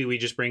 but maybe we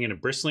just bring in a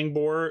bristling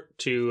boar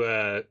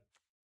to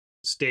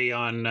stay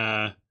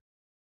on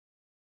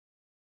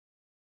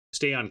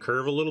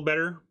curve a little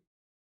better.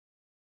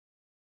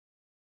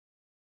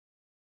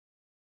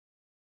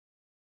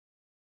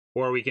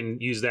 Or we can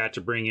use that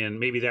to bring in,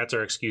 maybe that's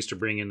our excuse to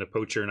bring in the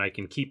poacher, and I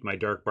can keep my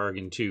dark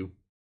bargain too.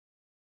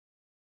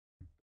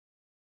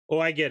 Oh,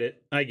 I get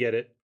it. I get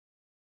it.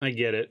 I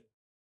get it.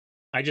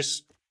 I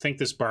just think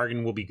this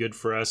bargain will be good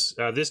for us.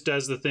 This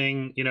does the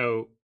thing, you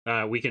know,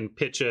 we can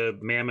pitch a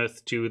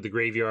mammoth to the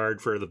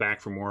graveyard for the back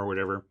for more or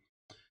whatever.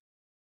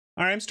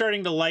 All right, I'm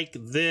starting to like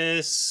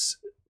this.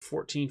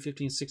 14,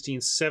 15,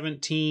 16,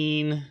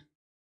 17.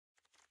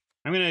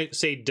 I'm going to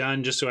say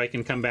done just so I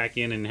can come back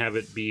in and have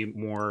it be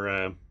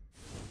more...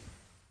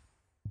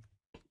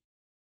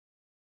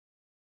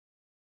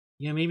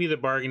 Yeah, maybe the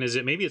bargain is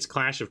it. Maybe it's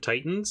Clash of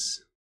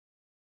Titans.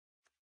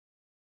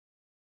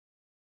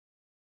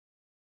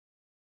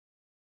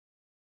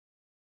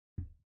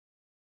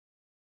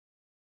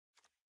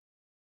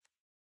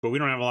 But we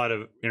don't have a lot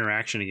of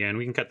interaction again.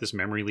 We can cut this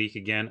memory leak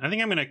again. I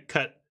think I'm going to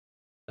cut...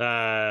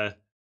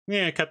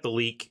 cut the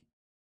leak.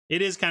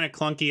 It is kind of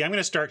clunky. I'm going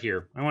to start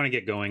here. I want to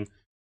get going.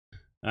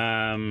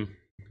 Now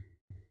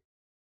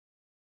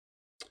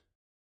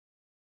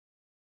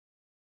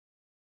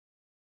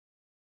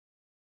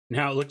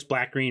it looks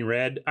black, green,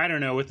 red. I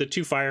don't know. With the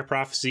 2 fire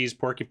prophecies,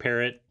 Porky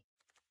Parrot,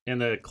 and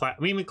the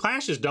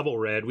Clash is double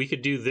red. We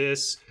could do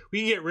this. We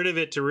can get rid of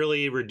it to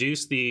really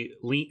reduce the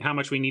how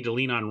much we need to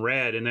lean on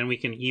red, and then we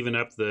can even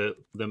up the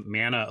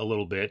mana a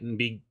little bit and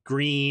be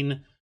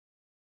green.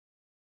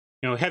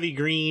 You know, heavy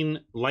green,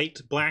 light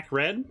black,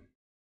 red.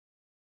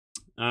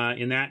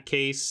 In that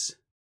case,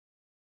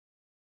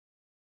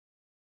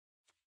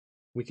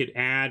 we could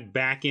add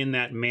back in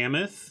that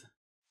mammoth.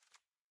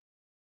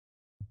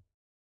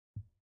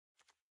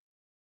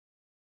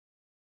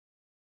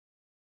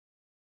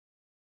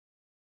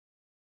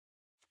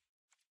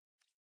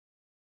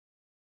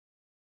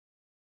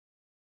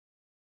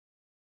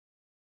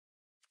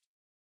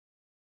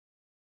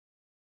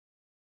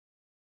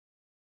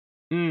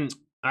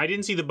 I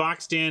didn't see the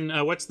boxed in.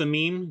 What's the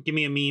meme? Give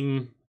me a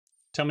meme.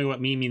 Tell me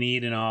what meme you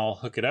need, and I'll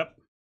hook it up.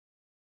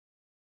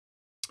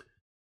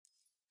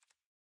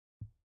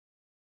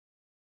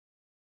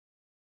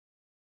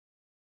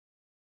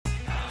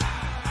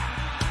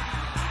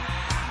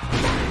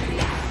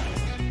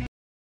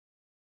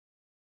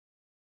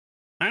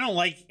 I don't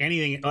like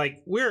anything.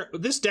 Like,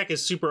 this deck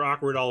is super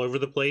awkward all over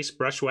the place.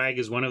 Brushwag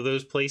is one of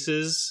those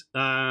places.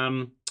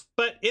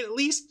 But it at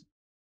least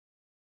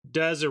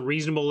does a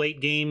reasonable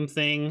late game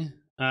thing.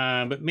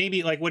 But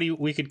maybe, like,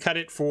 we could cut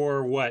it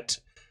for what?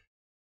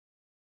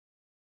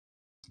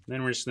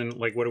 Then we're just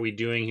like, what are we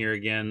doing here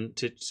again?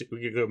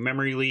 We could go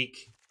memory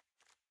leak.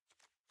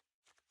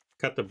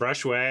 Cut the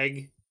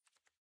Brushwag.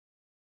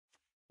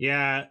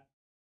 Yeah,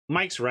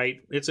 Mike's right.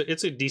 It's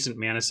a decent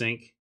mana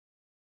sink.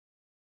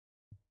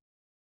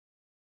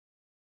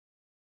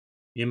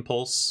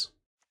 Impulse.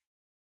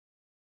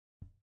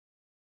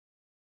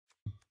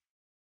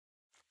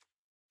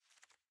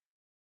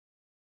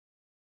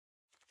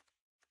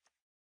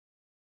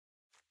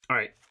 All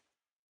right.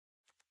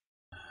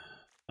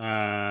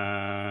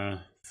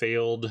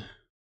 Failed.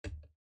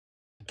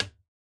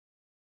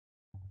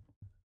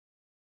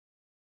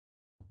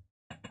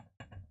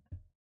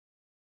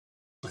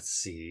 let's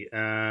see.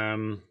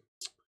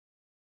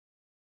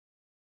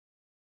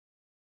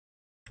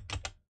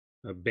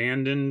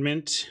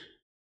 Abandonment.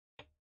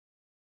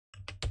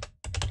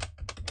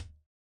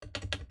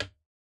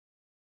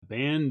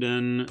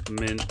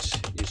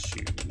 Abandonment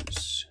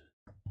issues.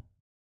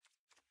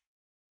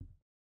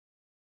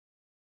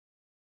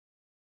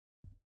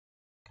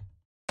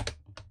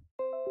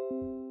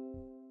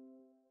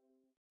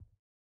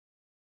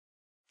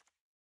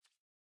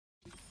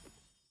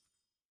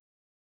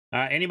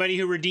 Anybody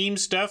who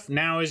redeems stuff,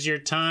 now is your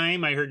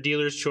time. I heard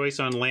dealer's choice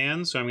on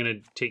land, so I'm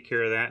going to take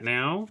care of that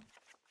now.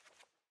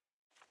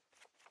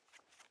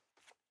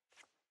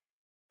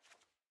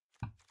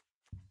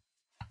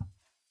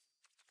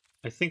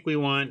 I think we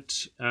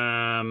want...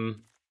 Oh,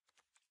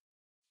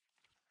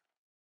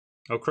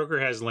 Croker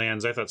has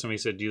lands. I thought somebody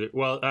said dealer.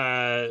 Well,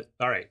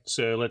 all right.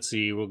 So let's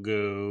see. We'll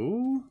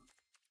go...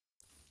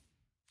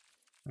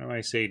 How do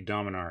I say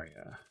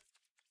Dominaria?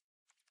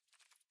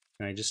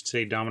 Can I just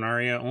say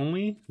Dominaria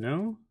only?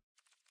 No?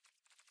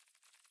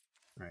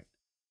 All right.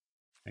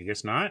 I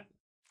guess not.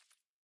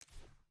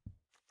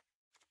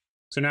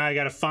 So now I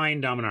gotta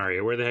find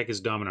Dominaria. Where the heck is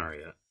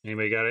Dominaria?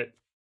 Anybody got it?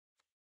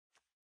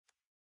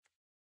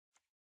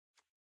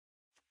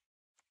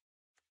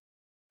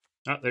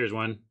 Oh, there's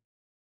one.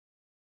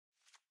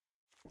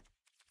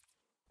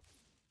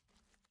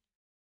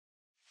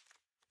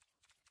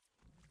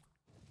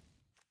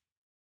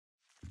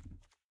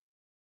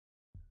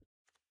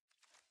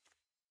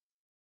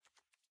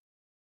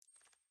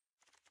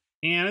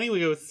 And I think we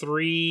go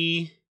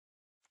 3...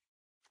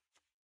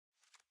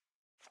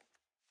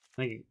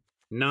 I think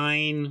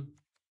 9,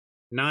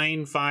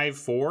 9, 5,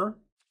 4. What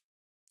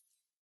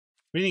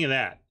do you think of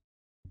that?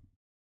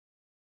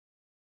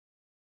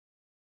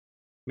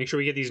 Make sure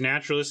we get these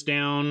naturalists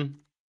down.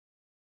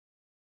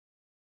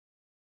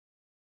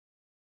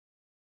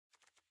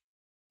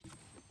 I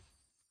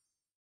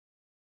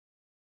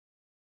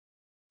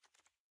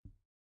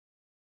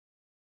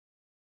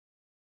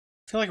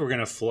feel like we're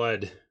gonna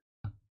flood.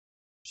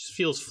 Just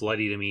feels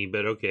floody to me,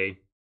 but okay.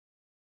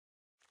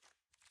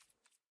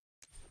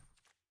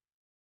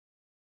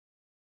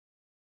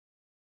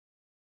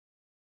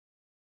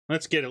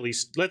 Let's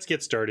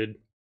get started.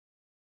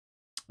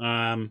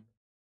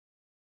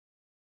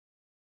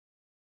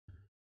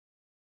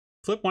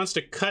 Flip wants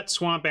to cut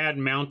swamp, add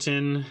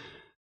mountain.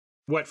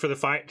 What, for the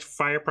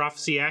fire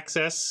prophecy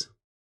access? I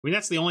mean,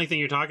 that's the only thing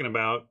you're talking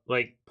about.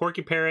 Like,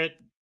 Porky Parrot,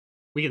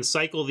 we can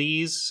cycle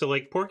these. So,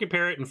 like, Porky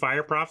Parrot and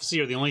fire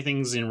prophecy are the only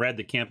things in red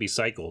that can't be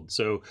cycled.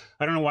 So,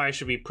 I don't know why I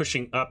should be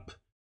pushing up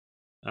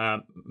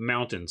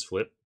mountains,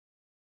 Flip.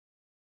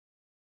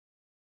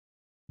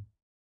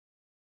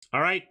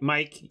 All right,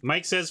 Mike.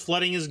 Mike says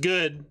flooding is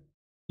good.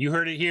 You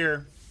heard it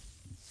here.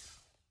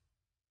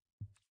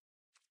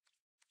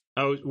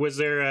 Oh, was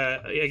there,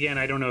 again,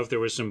 I don't know if there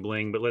was some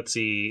bling, but let's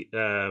see.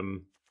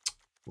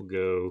 We'll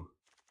go.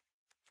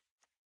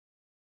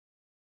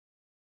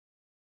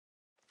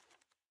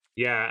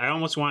 Yeah, I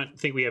almost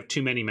think we have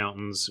too many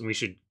mountains, and we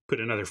should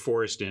put another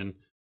forest in.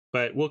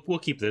 But we'll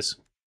keep this.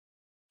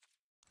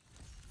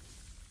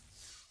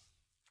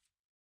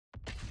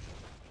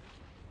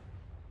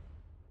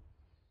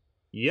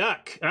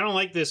 Yuck! I don't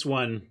like this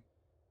one.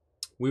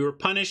 We were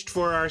punished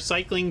for our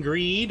cycling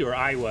greed, or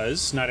I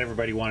was. Not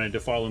everybody wanted to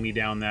follow me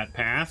down that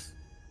path.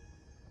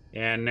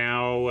 And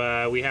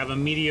now we have a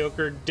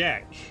mediocre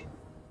deck.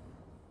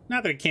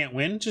 Not that it can't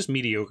win, just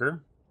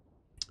mediocre.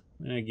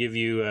 I'm gonna give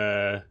you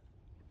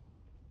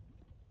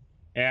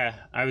yeah,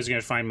 I was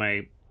gonna find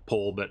my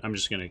poll, but I'm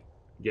just gonna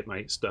get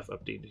my stuff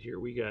updated here.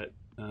 We got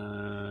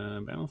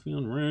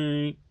battlefield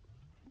rank.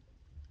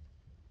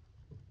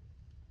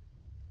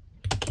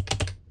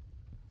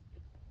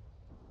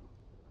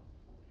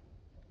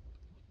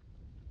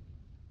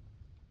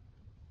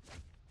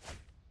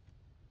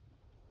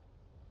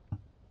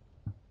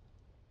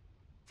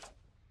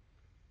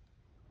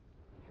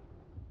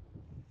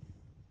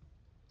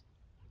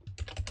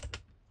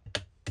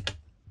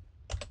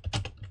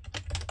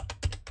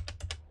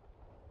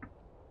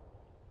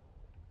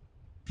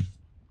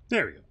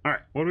 There we go. All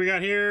right, what do we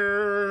got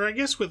here? I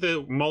guess with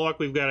the Moloch,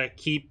 we've got to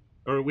keep,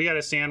 or we got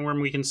a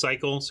sandworm we can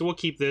cycle, so we'll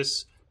keep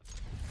this.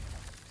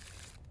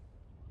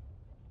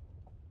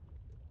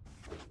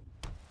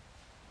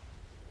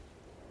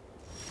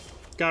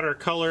 Got our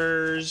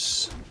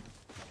colors.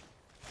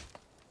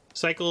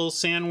 Cycle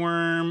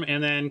sandworm,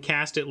 and then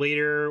cast it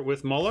later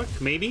with Moloch,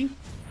 maybe?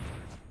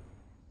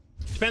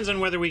 Depends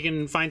on whether we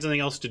can find something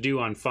else to do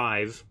on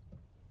 5.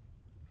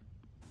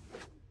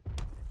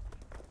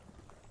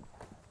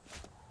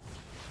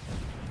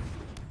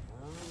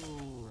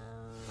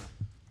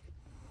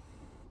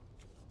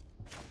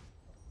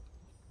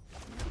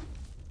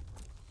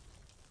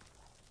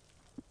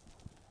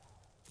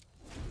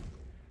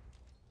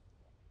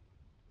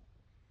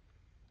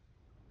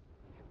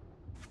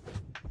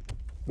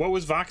 What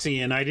was Voxy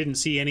in? I didn't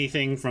see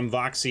anything from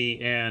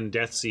Voxy and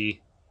Deathsea.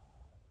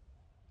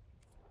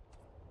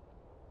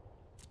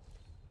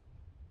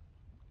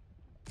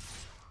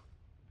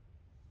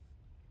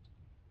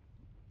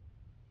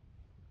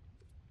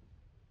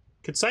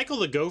 Could cycle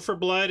the Gopher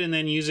Blood and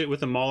then use it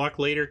with a Moloch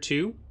later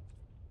too.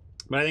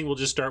 But I think we'll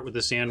just start with the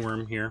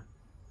Sandworm here.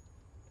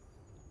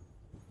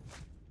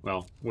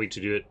 Well, wait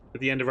to do it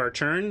at the end of our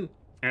turn,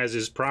 as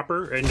is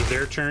proper, end of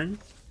their turn.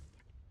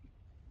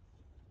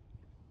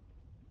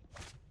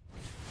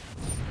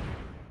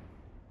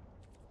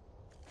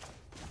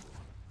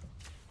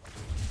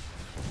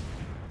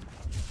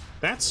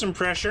 That's some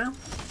pressure.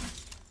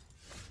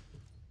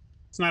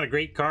 It's not a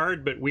great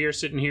card, but we are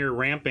sitting here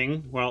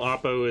ramping while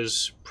Oppo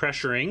is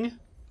pressuring.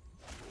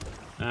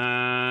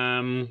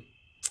 I'm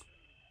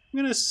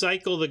going to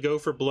cycle the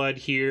Gopher Blood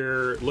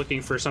here,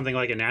 looking for something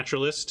like a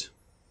Naturalist.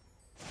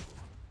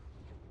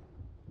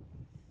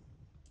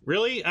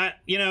 Really?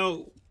 You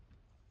know,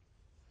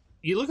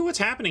 you look at what's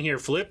happening here,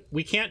 Flip.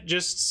 We can't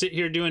just sit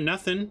here doing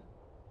nothing.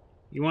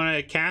 You want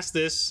to cast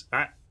this.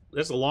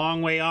 That's a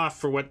long way off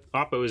for what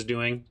Oppo is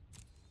doing.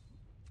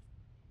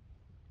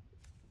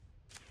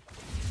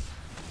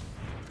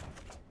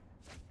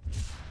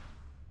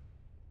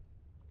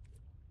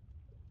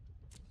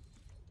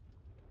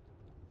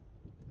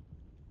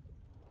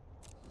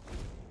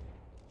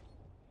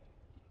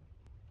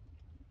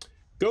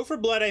 Gopher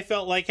Blood, I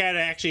felt like had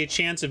actually a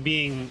chance of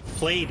being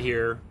played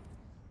here.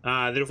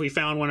 That if we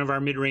found one of our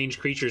mid-range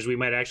creatures, we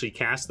might actually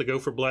cast the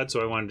Gopher Blood,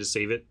 so I wanted to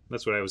save it.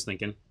 That's what I was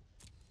thinking.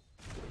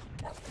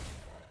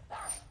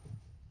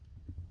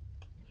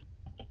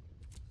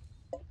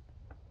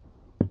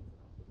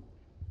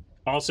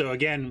 Also,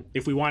 again,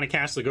 if we want to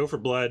cast the Gopher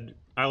Blood,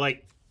 I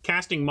like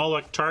casting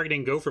Moloch,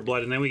 targeting Gopher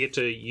Blood, and then we get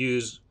to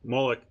use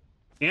Moloch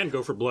and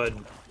Gopher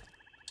Blood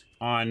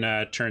on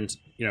turn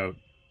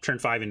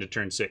 5 into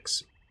turn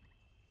 6.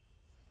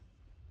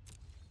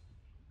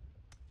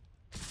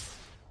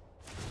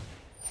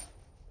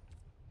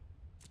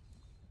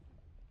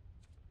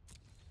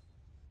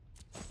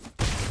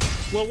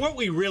 Well, what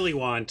we really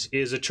want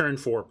is a turn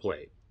 4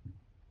 play.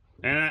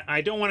 And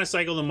I don't want to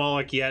cycle the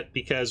Moloch yet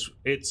because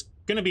it's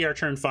going to be our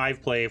turn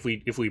 5 play if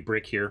we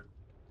brick here.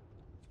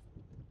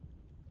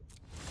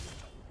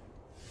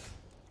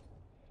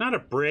 Not a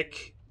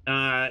brick.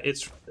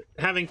 It's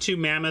having 2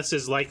 Mammoths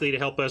is likely to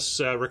help us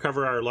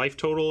recover our life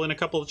total in a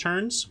couple of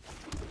turns.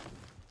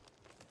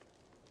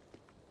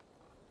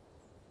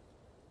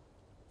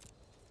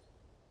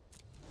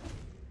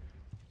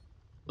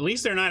 At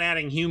least they're not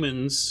adding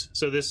humans,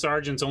 so this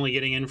Sergeant's only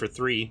getting in for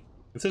 3.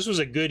 If this was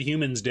a good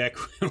humans deck,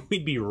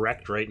 we'd be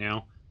wrecked right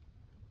now.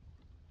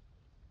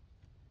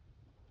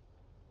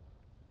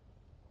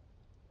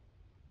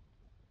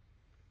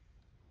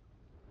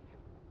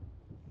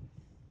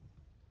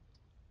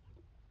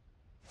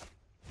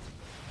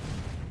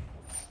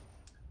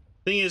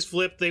 Thing is,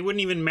 Flip, they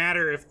wouldn't even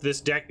matter if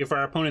this deck, if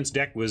our opponent's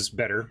deck was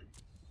better.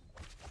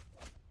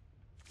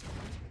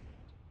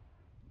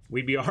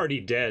 We'd be already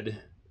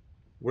dead.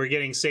 We're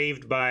getting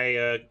saved by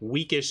a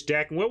weakish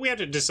deck. And what we have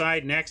to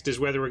decide next is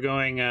whether we're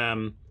going,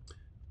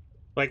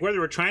 like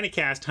whether we're trying to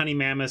cast Honey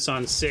Mammoths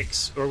on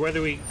 6, or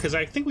whether we, because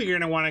I think we're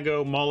going to want to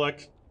go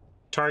Moloch,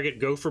 target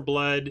Gopher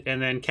Blood,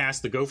 and then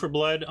cast the Gopher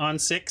Blood on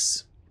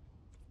 6.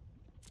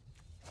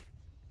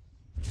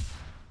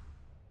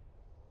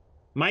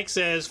 Mike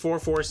says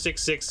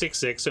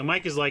 4-4-6-6-6-6, so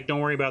Mike is like,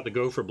 don't worry about the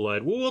Gopher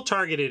Blood. We'll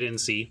target it and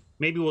see.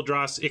 Maybe we'll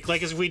draw,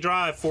 like if we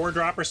draw a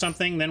 4-drop or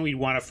something, then we'd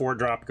want a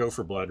 4-drop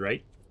Gopher Blood,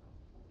 right?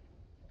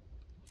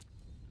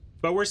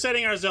 But we're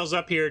setting ourselves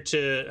up here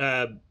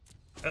to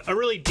a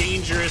really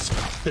dangerous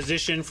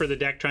position for the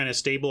deck trying to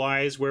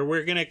stabilize, where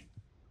we're going to,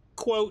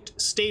 quote,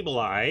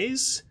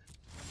 stabilize,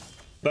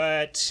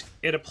 but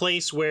at a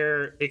place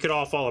where it could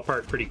all fall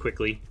apart pretty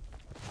quickly.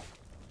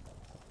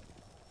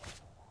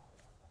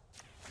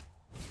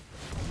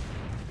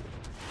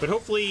 But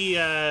hopefully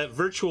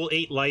Virtual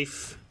 8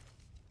 life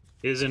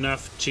is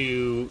enough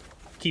to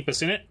keep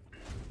us in it.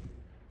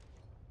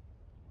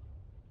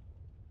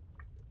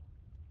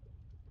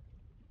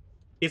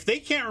 If they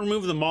can't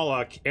remove the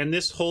Moloch and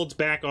this holds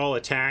back all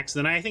attacks,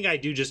 then I think I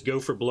do just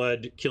Gopher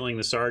Blood killing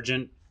the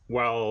Sergeant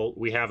while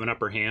we have an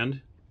upper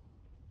hand.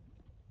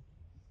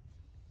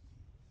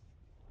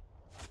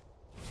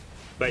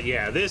 But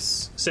yeah,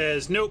 this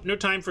says, nope, no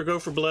time for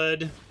Gopher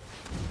Blood.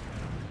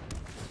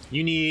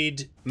 You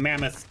need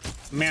Mammoths.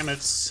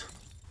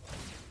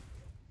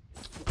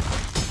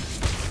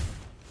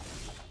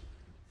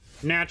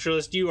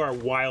 Naturalist, you are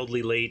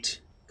wildly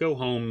late. Go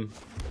home.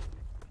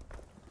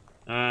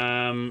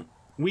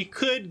 We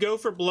could go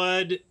for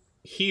blood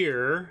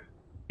here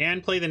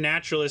and play the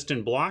Naturalist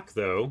and block,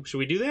 though. Should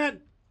we do that?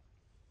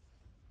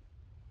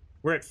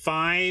 We're at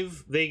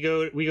 5. We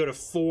go to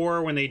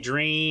 4 when they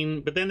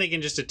drain, but then they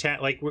can just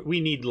attack. Like,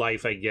 we need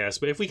life, I guess.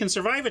 But if we can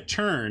survive a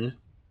turn,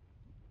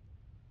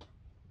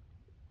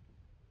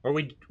 or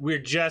we're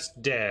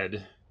just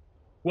dead.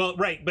 Well,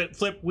 right, but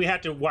Flip, we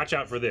have to watch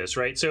out for this,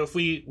 right? So if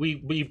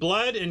we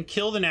blood and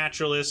kill the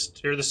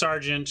Naturalist or the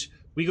Sergeant,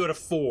 we go to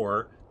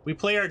 4. We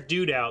play our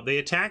dude out. They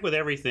attack with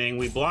everything.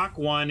 We block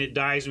 1. It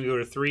dies. And we go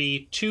to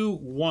 3, 2,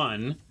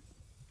 1.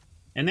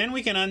 And then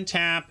we can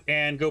untap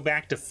and go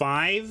back to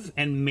 5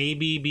 and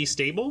maybe be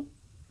stable.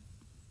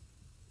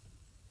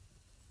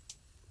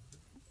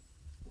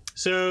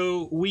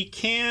 So we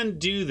can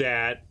do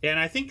that, and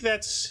I think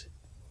that's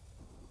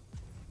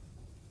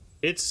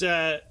it's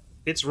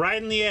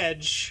right on the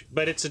edge,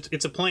 but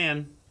it's a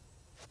plan.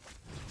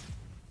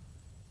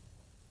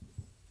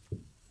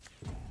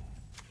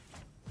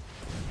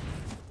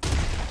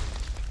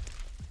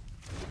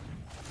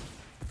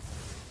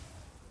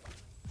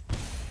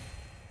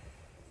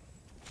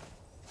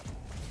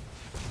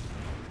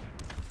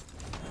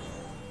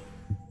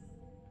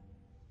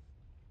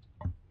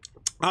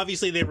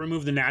 Obviously, they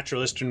removed the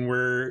naturalist and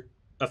we're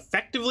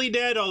effectively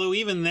dead, although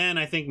even then,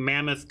 I think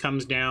Mammoth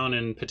comes down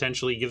and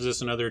potentially gives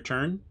us another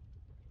turn.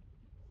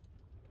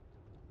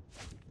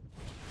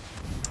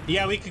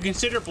 Yeah, we could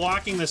consider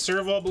blocking the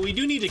serval, but we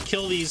do need to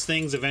kill these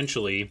things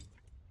eventually.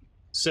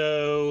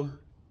 So...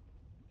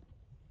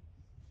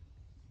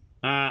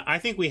 I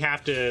think we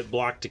have to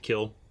block to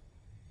kill.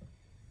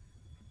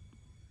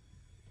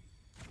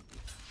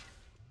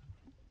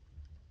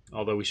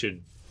 Although we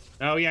should...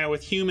 Oh yeah,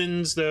 with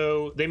humans,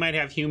 though, they might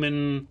have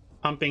human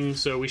pumping,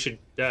 so we should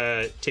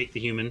take the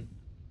human.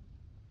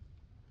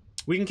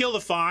 We can kill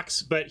the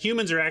fox, but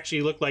humans are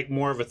actually look like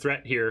more of a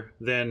threat here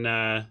than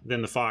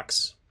the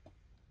fox.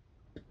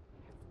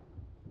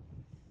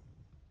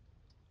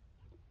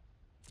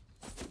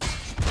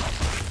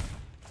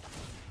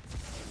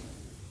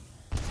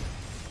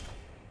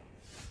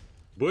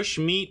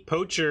 Bushmeat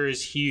poacher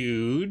is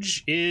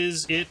huge.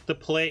 Is it the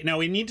play? Now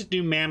we need to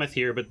do mammoth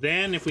here, but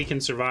then if we can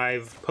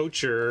survive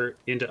poacher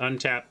into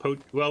untapped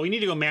well, we need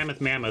to go mammoth,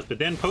 but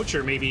then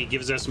poacher maybe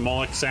gives us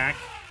Moloch sack.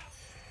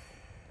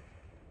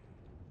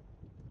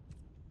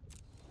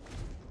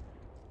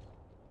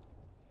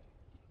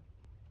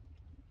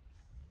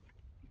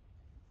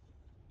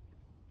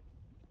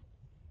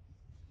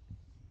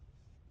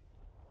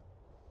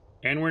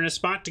 And we're in a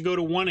spot to go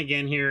to 1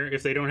 again here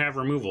if they don't have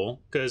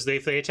removal. Because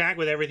if they attack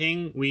with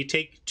everything, we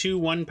take 2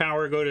 1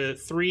 power, go to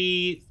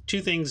 3,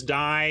 2 things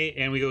die,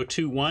 and we go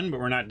 2 1,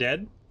 but we're not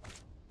dead.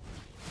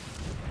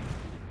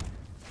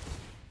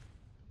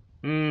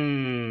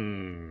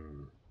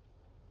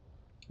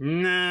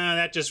 Nah,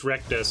 that just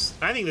wrecked us.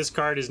 I think this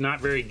card is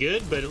not very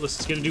good, but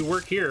it's going to do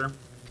work here.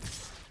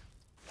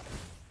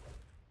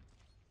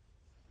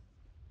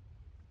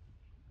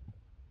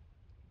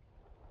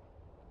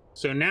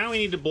 So now we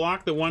need to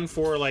block the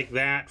 1/4 like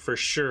that for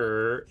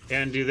sure,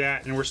 and do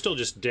that, and we're still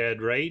just dead,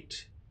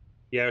 right?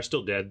 Yeah, we're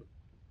still dead.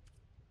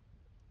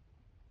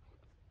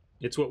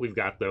 It's what we've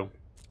got, though.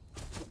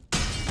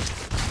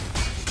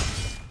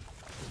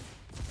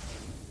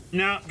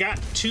 No,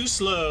 got too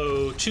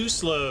slow, too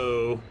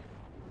slow.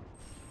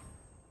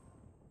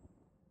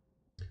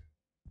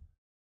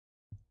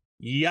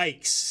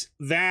 Yikes.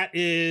 That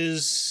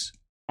is...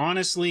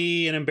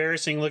 honestly, an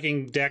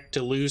embarrassing-looking deck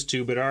to lose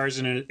to, but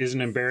ours is an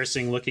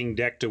embarrassing-looking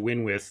deck to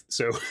win with.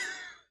 So,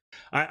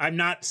 I'm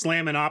not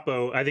slamming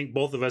Oppo. I think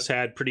both of us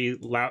had pretty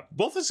loud...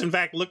 Both of us, in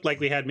fact, looked like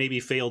we had maybe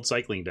failed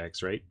cycling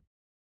decks, right?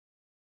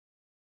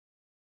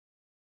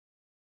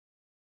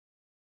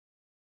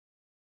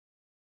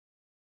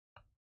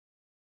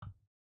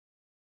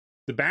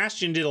 The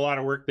Bastion did a lot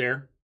of work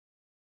there.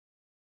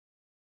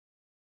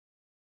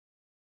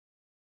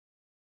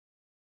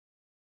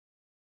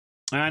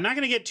 I'm not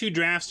going to get 2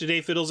 drafts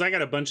today, Fiddles. I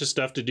got a bunch of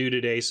stuff to do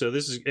today, so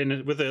this is,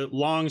 and with a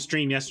long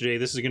stream yesterday,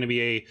 this is going to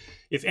be a,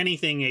 if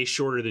anything, a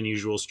shorter than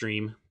usual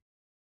stream.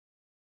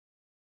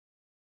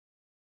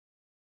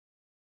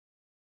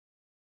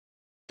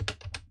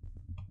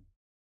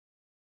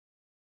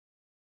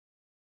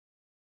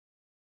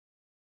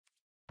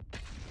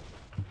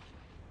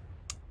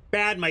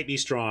 Bad might be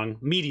strong.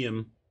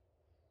 Medium.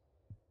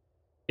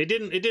 It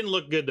didn't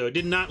look good, though. It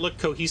did not look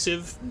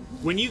cohesive.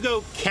 When you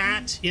go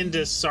cat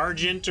into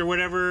sergeant or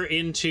whatever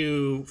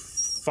into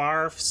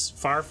Farfinder,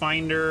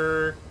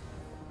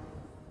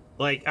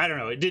 like, I don't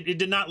know. It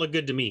did not look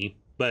good to me,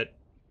 but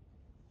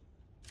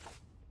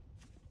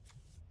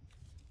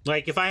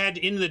like if I had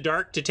In the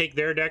Dark to take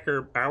their deck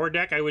or our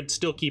deck, I would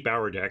still keep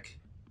our deck.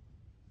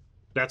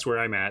 That's where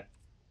I'm at.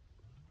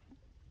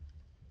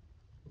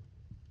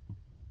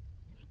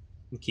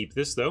 Keep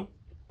this, though.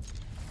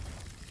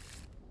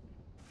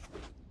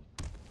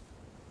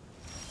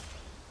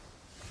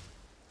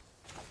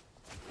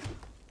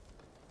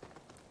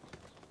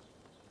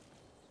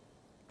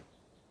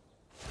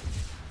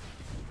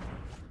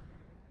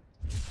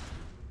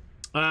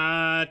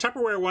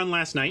 Tupperware won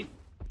last night.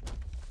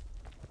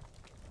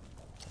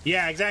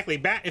 Yeah, exactly.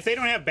 If they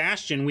don't have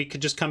Bastion, we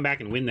could just come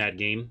back and win that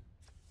game.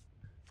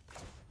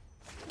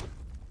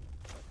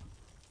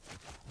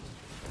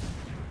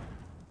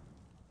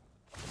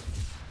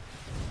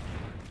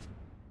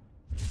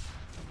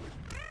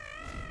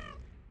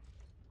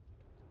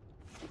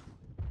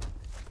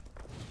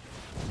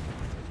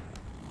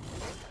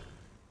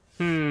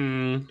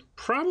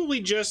 Probably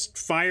just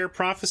Fire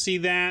Prophecy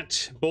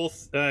that.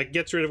 Both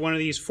gets rid of one of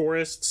these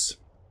forests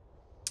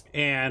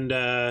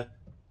and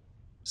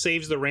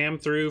saves the ram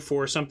through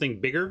for something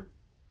bigger.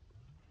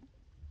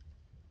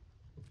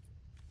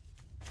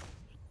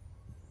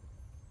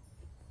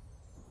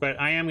 But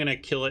I am going to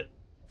kill it.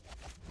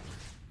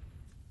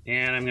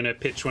 And I'm going to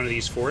pitch one of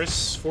these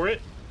forests for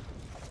it.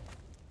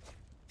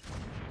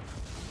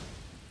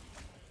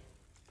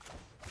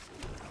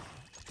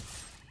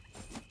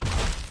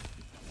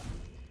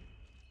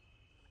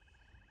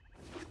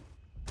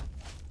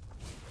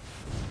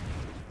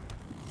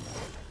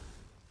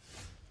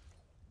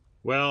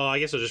 Well, I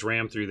guess I'll just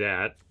ram through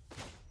that.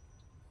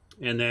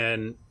 And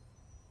then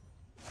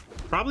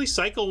probably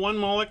cycle one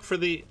Moloch for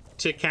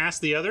to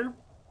cast the other.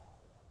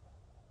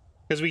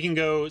 Because we can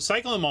go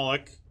cycle a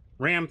Moloch,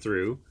 ram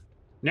through.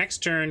 Next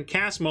turn,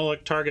 cast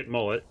Moloch, target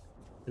Moloch,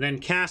 and then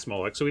cast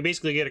Moloch. So we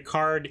basically get a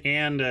card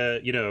and,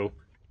 you know...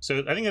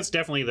 So I think that's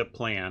definitely the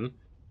plan.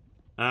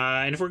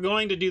 And if we're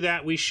going to do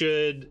that, we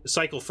should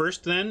cycle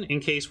first then, in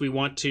case we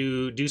want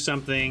to do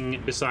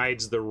something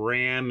besides the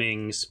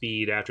ramming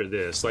speed after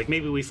this. Like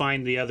maybe we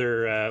find the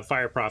other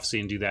Fire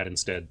Prophecy and do that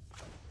instead.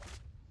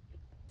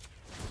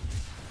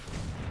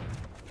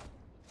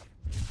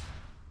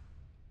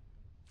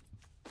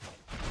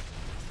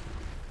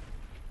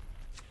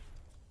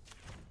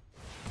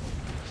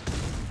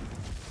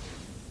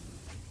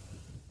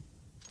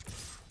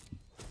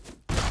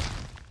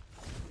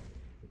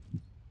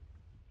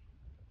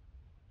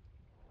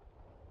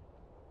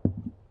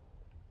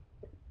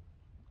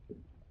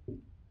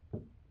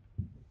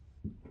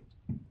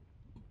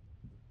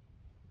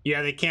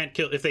 Yeah, they can't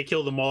kill... If they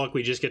kill the Moloch,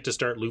 we just get to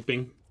start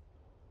looping.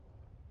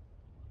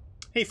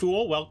 Hey,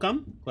 Fool,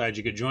 welcome. Glad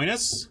you could join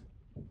us.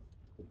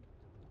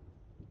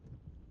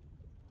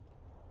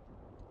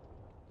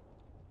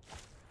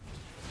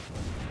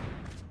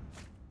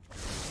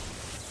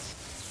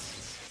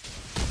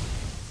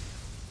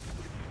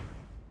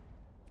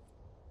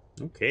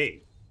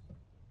 Okay.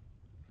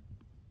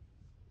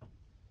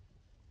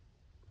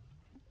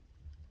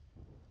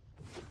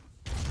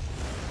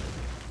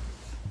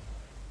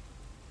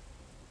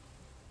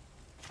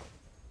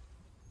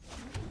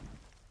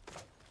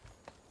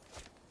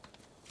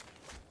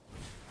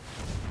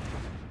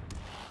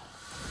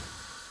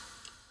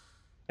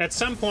 At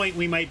some point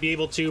we might be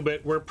able to,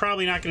 but we're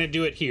probably not going to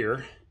do it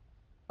here.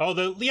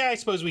 Although, yeah, I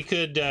suppose we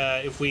could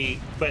if we...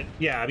 But,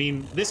 yeah, I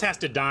mean, this has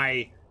to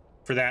die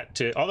for that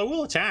to... Although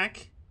we'll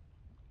attack.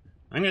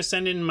 I'm going to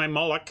send in my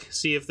Moloch,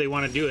 see if they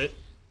want to do it.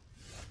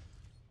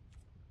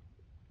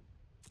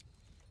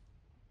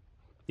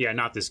 Yeah,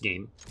 not this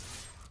game.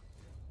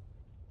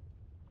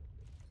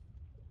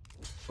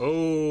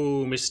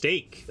 Oh,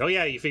 mistake. Oh,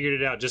 yeah, you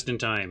figured it out just in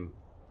time.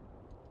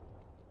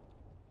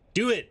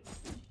 Do it!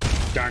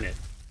 Darn it.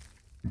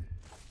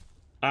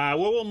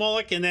 We'll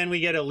Moloch, and then we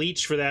get a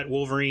leech for that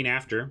Wolverine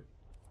after.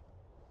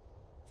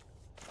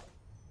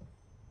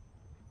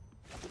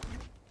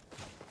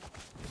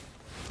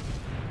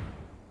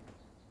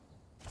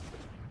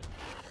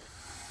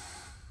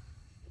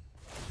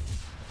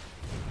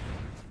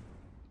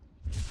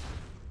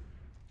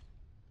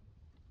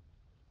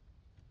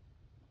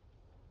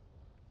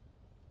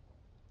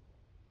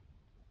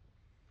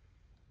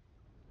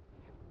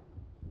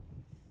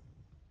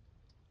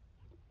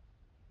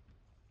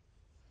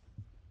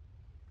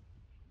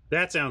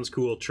 That sounds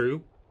cool,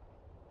 True.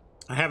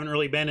 I haven't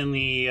really been in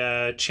the...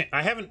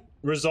 I haven't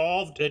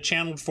resolved a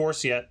Channeled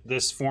Force yet,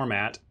 this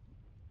format.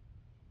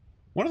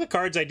 One of the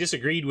cards I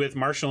disagreed with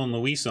Marshall and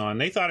Luis on.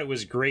 They thought it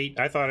was great.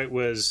 I thought it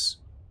was...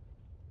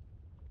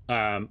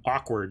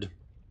 awkward.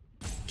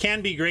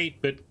 Can be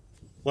great, but,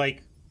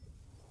 like...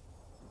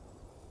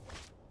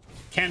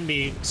 can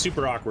be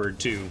super awkward,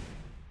 too.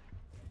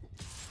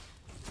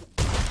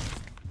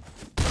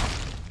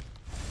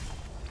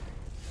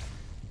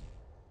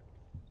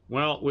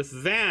 Well,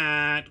 with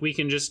that, we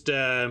can just,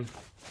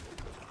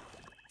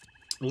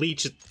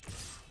 leech it.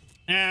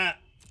 I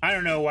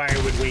don't know why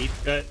I would wait.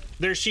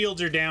 Their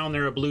shields are down,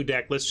 they're a blue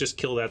deck. Let's just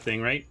kill that thing,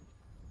 right?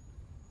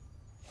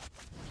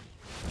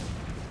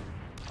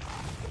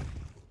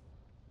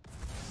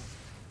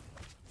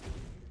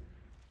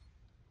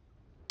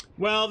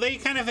 Well, they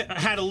kind of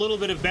had a little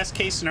bit of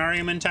best-case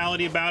scenario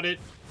mentality about it,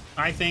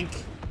 I think.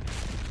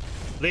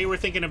 They were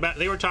talking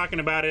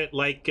about it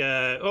like,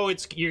 oh,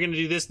 you're gonna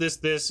do this, this,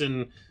 this,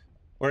 and...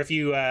 Or if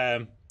you,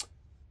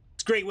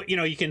 it's great, you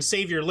know, you can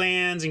save your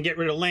lands and get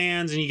rid of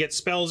lands and you get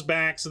spells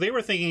back. So they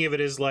were thinking of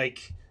it as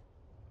like,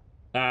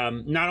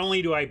 not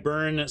only do I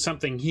burn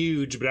something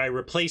huge, but I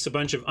replace a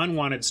bunch of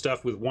unwanted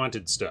stuff with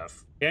wanted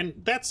stuff. And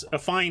that's a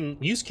fine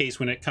use case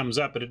when it comes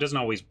up, but it doesn't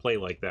always play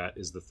like that,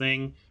 is the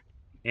thing.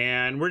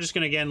 And we're just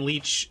going to, again,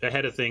 leech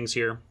ahead of things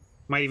here.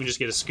 Might even just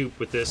get a scoop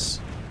with this.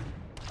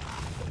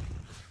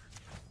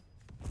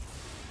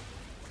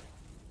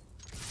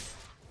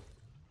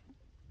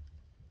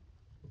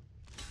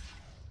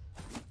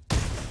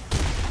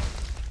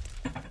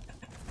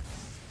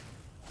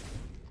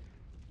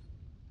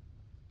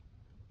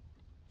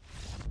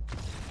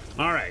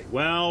 Alright,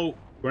 well,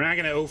 we're not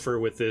going to offer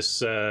with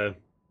this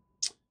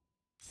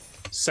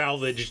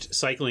salvaged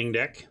cycling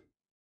deck.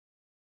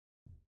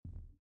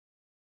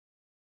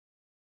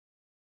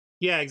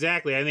 Yeah,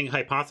 exactly. I think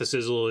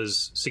Hypothesizzle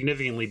is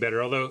significantly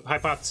better, although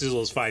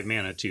Hypothesizzle is 5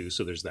 mana too,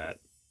 so there's that.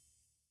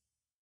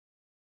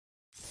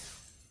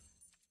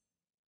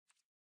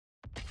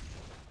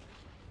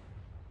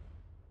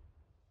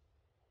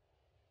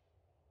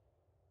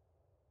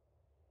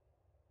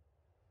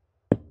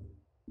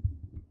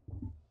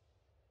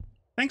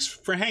 Thanks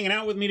for hanging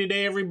out with me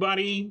today,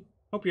 everybody.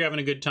 Hope you're having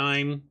a good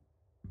time.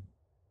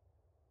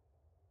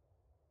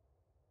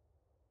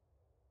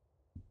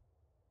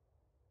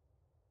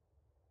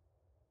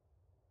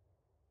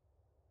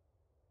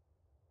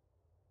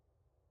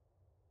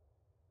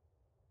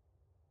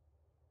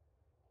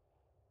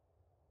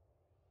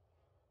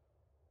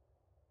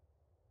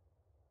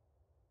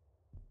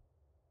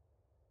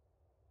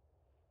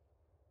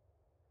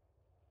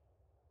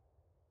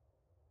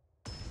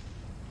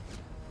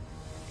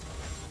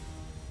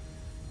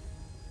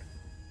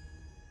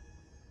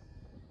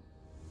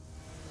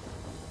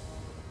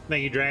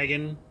 Thank you,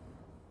 Dragon.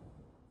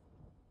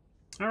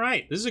 All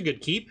right, this is a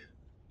good keep.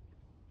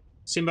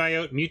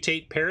 Symbiote,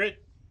 Mutate, Parrot,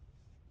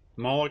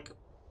 Moloch,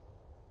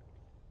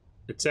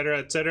 etc.,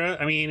 etc.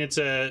 I mean, it's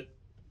a...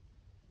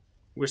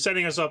 We're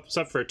setting ourselves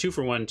up for a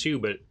 2-for-1 too,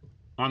 but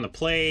on the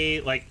play,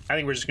 like, I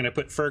think we're just going to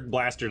put Ferg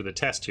Blaster to the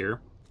test here.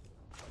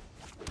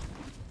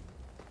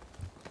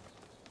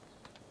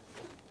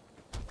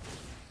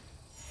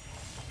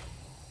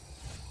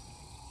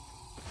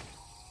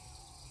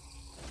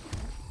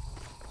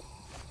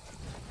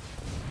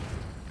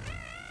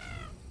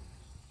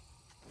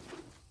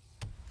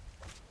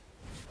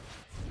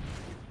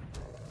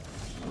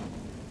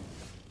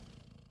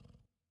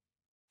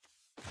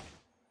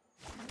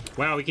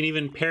 Wow, we can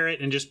even parrot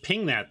and just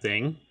ping that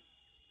thing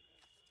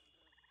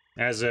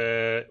as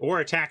a... or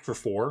attack for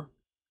 4.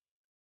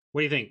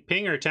 What do you think?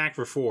 Ping or attack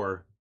for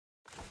 4?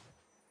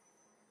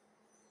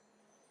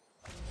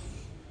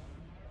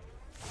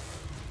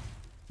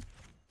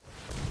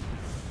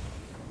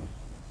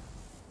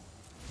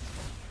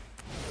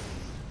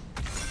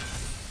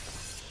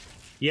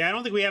 Yeah, I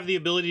don't think we have the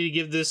ability to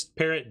give this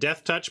parrot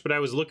Death Touch, but I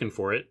was looking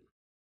for it.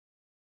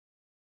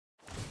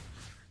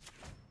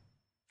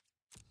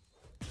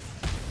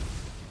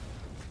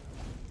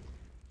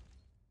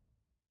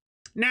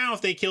 Now,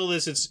 if they kill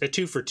this, it's a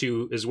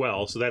 2-for-2 as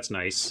well, so that's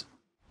nice.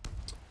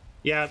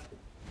 Yeah.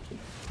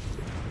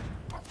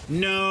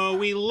 No,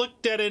 we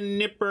looked at a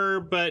Nipper,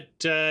 but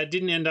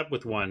didn't end up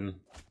with one.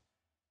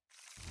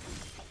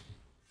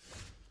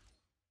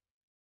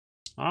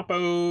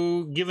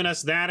 Oppo giving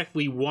us that if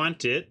we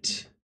want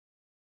it.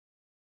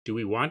 Do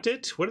we want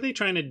it? What are they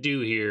trying to do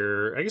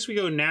here? I guess we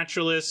go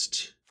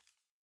Naturalist.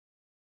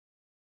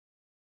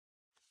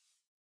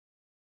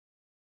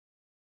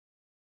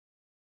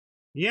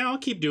 Yeah, I'll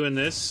keep doing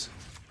this.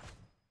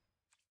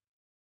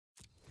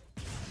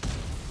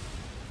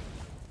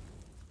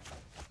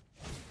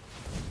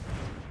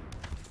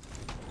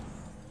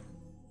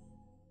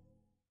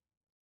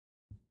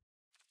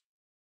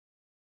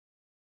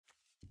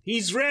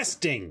 He's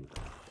resting.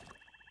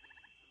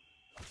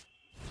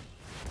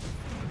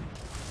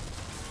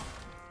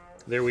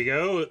 There we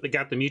go. They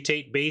got the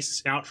Mutate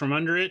base out from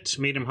under it,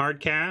 made him hard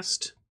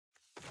cast.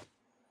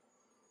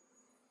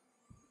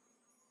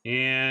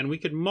 And we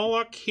could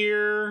Moloch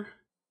here,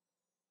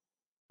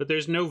 but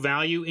there's no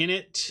value in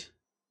it.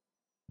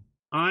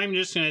 I'm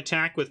just going to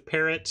attack with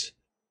Parrot.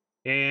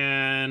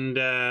 And,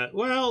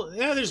 well,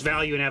 yeah, there's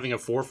value in having a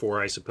 4-4,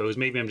 I suppose.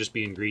 Maybe I'm just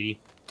being greedy.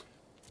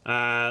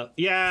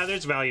 Yeah,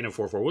 there's value in a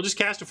 4-4. We'll just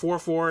cast a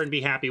 4-4 and be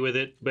happy with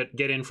it, but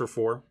get in for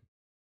 4.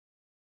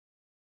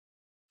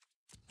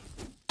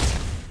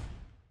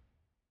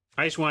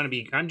 I just want to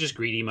be... I'm just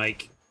greedy,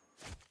 Mike.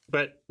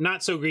 But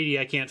not so greedy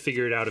I can't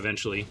figure it out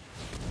eventually.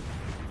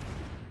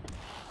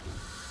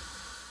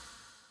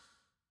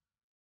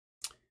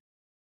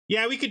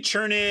 Yeah, we could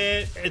churn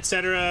it,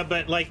 etc.,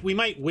 but, like, we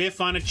might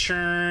whiff on a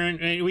churn.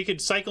 We could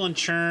cycle and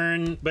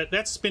churn, but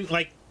that's been,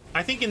 like...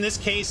 I think in this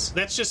case,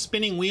 that's just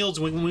spinning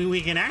wheels when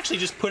we can actually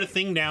just put a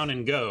thing down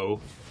and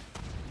go.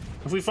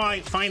 If we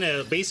find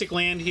a basic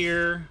land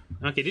here...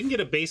 Okay, didn't get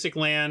a basic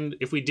land.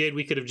 If we did,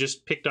 we could have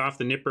just picked off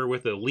the Nipper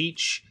with a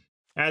Leech.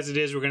 As it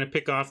is, we're going to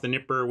pick off the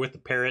Nipper with the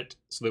Parrot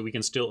so that we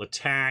can still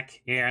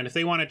attack. And if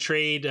they want to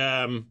trade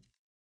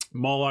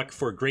Moloch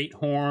for Great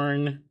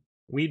Horn,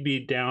 we'd be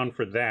down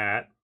for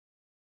that.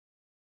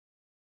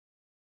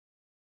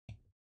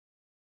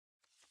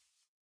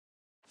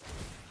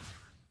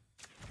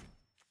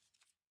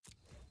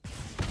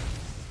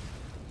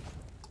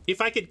 If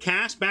I could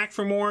cast back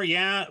for more,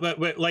 yeah,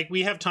 but like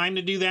we have time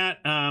to do that.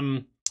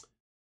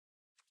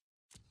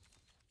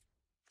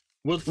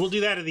 We'll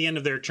do that at the end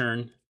of their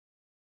turn.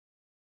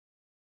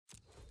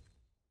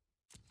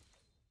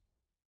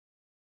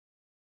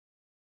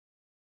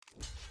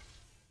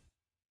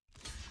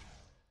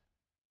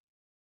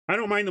 I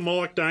don't mind the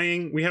Moloch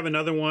dying. We have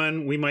another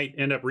one. We might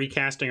end up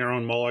recasting our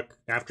own Moloch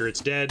after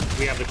it's dead.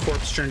 We have the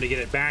corpse turn to get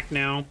it back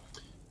now.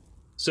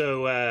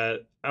 So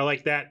I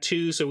like that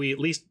too. So we at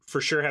least for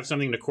sure have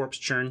something to corpse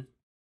churn.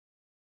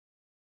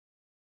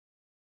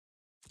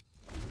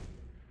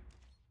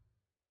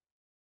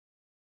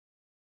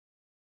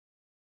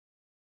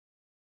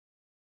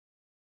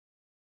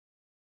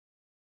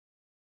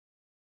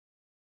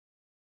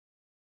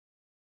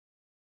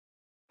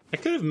 I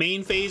could have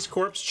main phase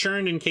corpse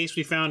churned in case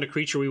we found a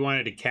creature we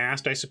wanted to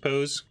cast, I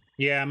suppose.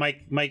 Yeah,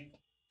 Mike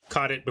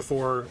caught it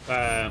before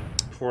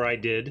before I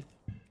did.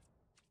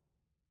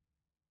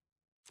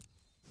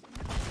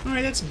 All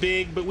right, that's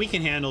big, but we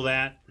can handle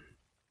that. In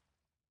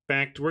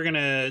fact, we're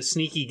gonna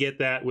sneaky get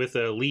that with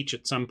a Leech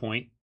at some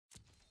point.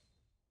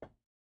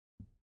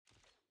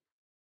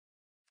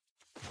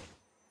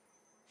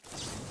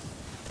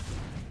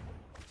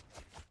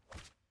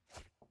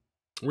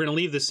 We're going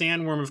to leave the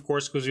Sandworm, of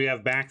course, because we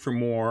have back for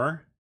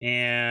more.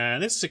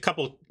 And this is a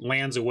couple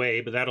lands away,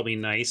 but that'll be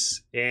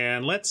nice.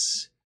 And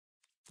let's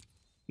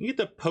get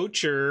the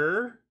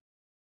Poacher.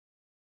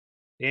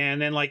 And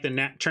then, like,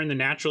 turn the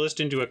Naturalist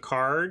into a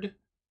card.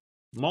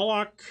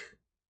 Moloch.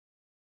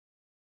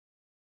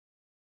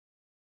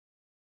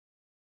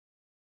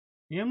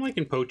 Yeah, I'm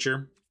liking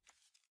Poacher.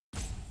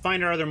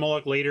 Find our other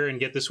Moloch later and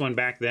get this one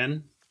back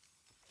then.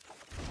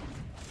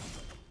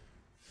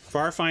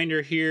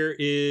 Farfinder here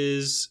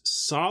is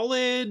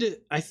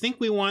solid. I think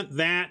we want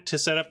that to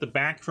set up the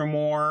back for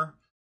more.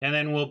 And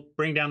then we'll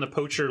bring down the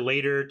Poacher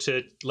later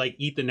to, like,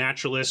 eat the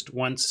Naturalist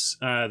once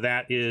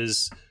that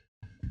is...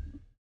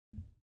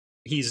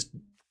 he's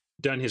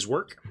done his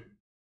work.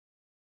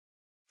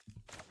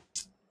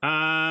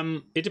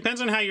 It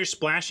depends on how you're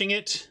splashing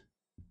it.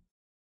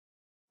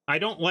 I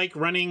don't like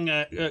running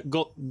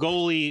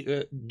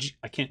goalie.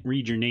 I can't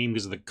read your name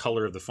because of the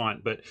color of the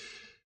font, but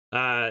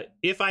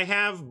if I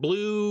have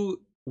blue,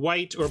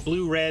 white, or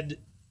blue-red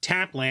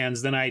tap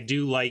lands, then I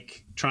do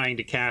like trying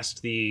to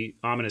cast the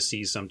Ominous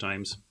Seas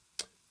sometimes.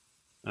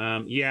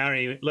 Yeah, all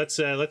right, let's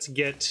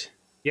get...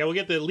 Yeah, we'll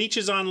get the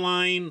leeches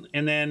online,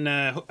 and then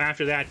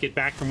after that, get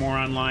back for more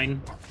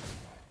online.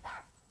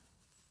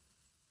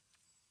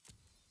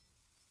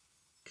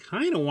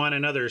 Kind of want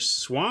another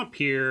swamp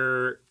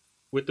here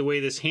with the way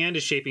this hand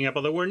is shaping up,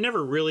 although we're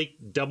never really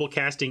double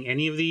casting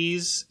any of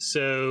these,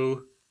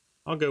 so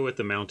I'll go with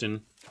the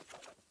mountain.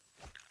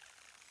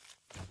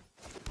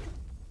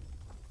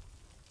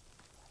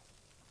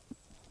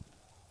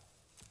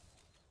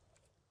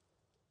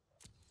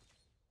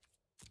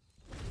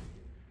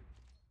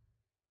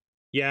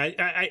 Yeah,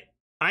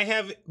 I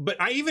have,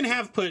 but I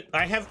have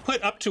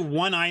put up to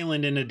one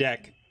island in a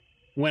deck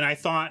when I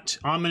thought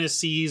Ominous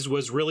Seas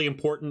was really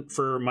important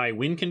for my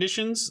win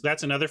conditions.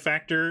 That's another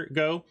factor,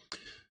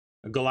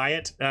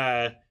 Goliath,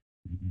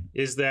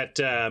 is that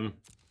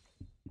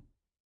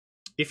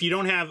if you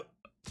don't have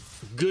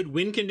good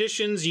win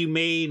conditions, you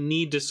may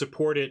need to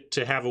support it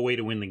to have a way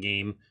to win the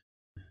game.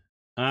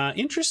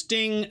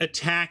 Interesting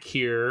attack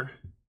here.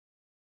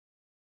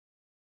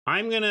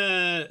 I'm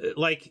gonna,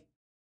 like...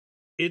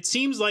 It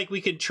seems like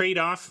we could trade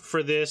off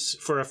for this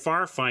for a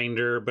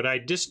Farfinder, but I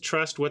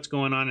distrust what's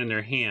going on in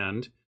their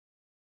hand.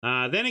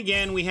 Then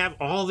again, we have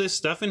all this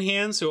stuff in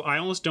hand, so I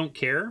almost don't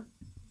care.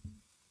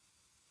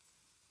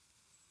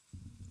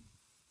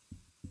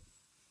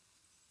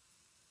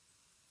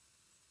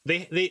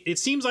 It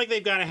seems like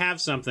they've got to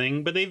have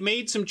something, but they've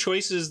made some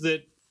choices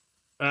that...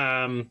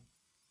 yeah,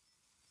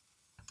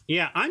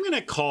 I'm going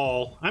to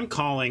call. I'm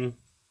calling.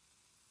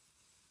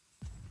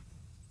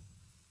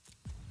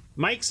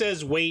 Mike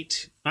says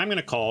wait. I'm going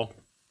to call.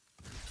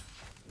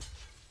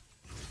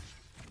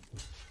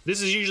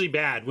 This is usually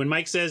bad. When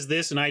Mike says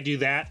this and I do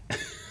that.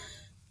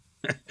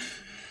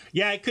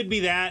 Yeah, it could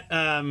be that.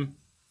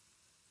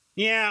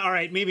 Yeah, all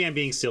right. Maybe I'm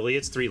being silly.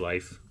 It's 3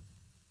 life.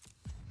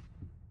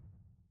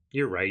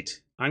 You're right.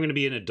 I'm going to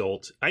be an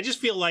adult. I just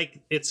feel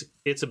like it's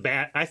a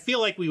bad... I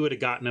feel like we would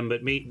have gotten him,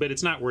 but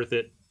it's not worth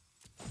it.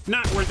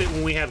 Not worth it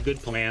when we have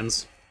good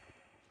plans.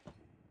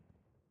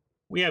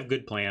 We have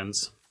good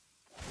plans.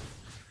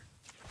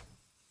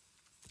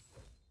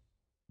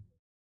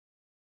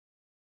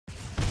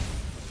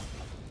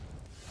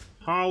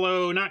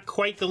 Hollow, not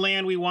quite the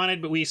land we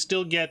wanted, but we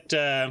still get...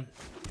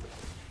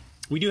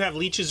 we do have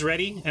leeches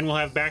ready, and we'll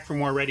have back for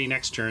more ready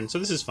next turn, so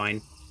this is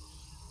fine.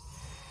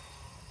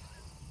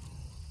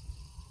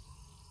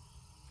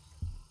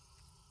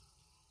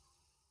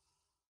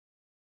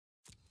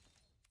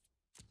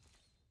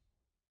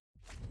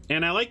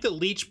 And I like the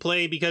leech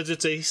play because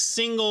it's a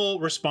single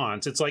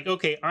response. It's like,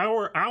 okay,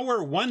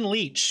 our 1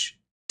 leech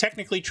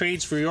technically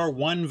trades for your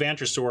 1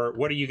 Vantrosaur.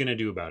 What are you going to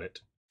do about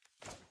it?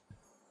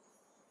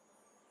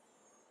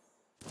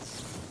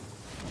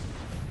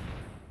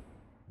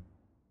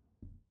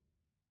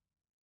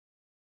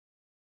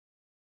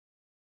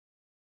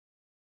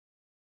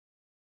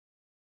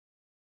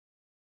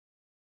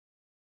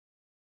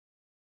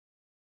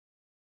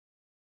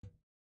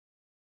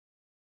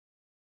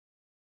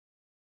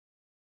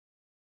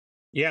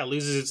 Yeah, it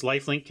loses its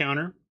lifelink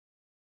counter.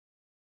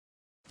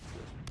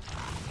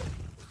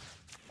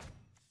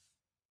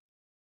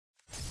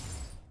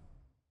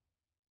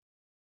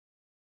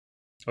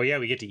 Oh yeah,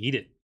 we get to eat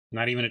it.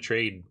 Not even a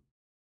trade.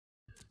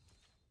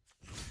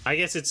 I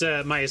guess it's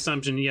my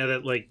assumption, yeah,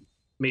 that like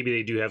maybe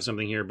they do have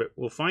something here, but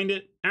we'll find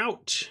it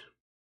out.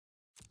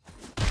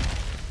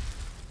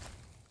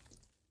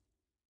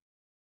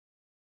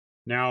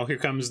 Now here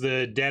comes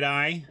the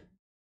Deadeye.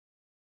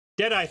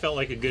 Deadeye felt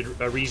like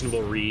a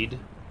reasonable read.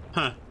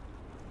 Huh.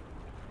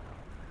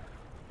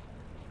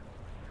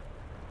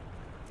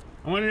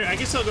 I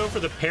guess they'll go for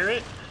the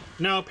Parrot.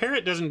 No,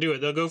 Parrot doesn't do it.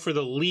 They'll go for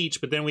the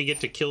Leech, but then we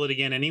get to kill it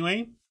again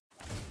anyway.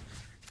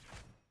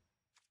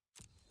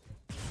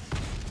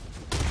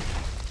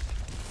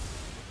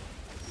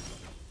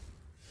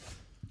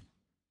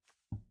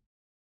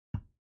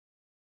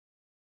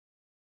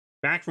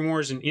 Back for more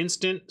is an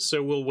instant,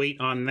 so we'll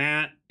wait on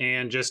that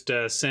and just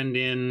send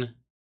in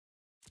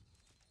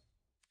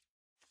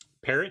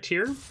Parrot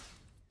here.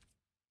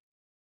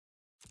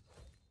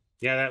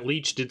 Yeah, that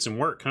Leech did some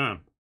work, huh?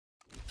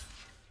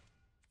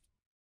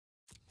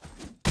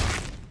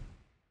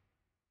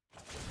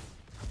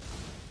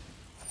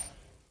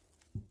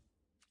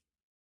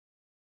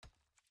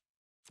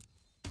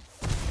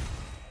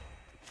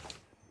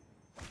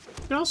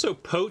 You can also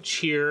poach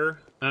here.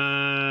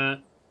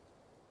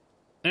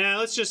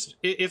 let's just...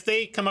 If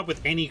they come up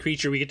with any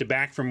creature, we get to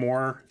back for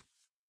more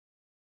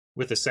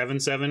with a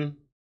 7/7.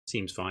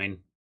 Seems fine.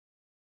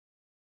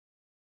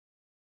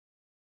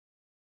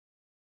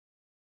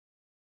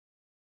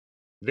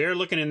 They're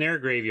looking in their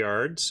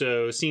graveyard,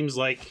 so seems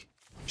like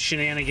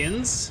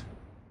shenanigans.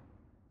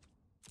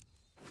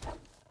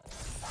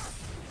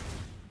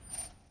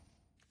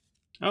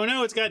 Oh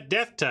no, it's got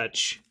Death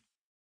Touch.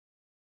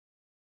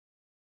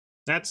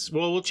 That's...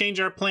 Well, we'll change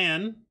our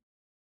plan.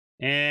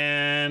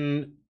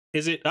 And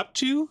is it up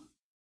to?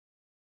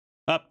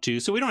 Up to.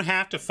 So we don't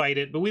have to fight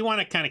it, but we want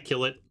to kind of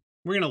kill it.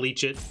 We're going to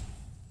leech it.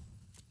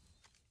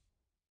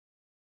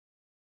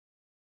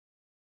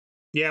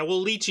 Yeah,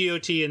 we'll leech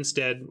EOT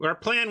instead. Our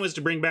plan was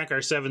to bring back our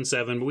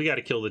 7/7, but we got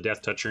to kill the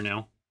Death Toucher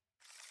now.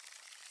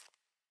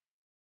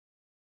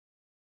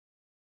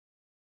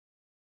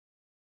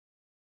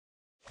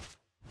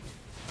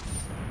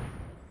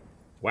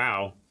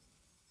 Wow.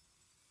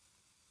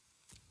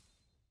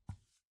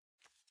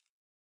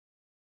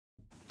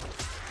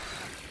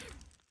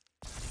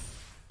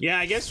 Yeah,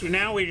 I guess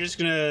now we're just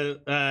gonna...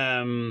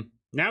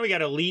 now we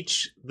gotta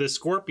leech the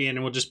Scorpion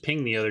and we'll just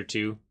ping the other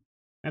two.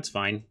 That's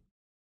fine.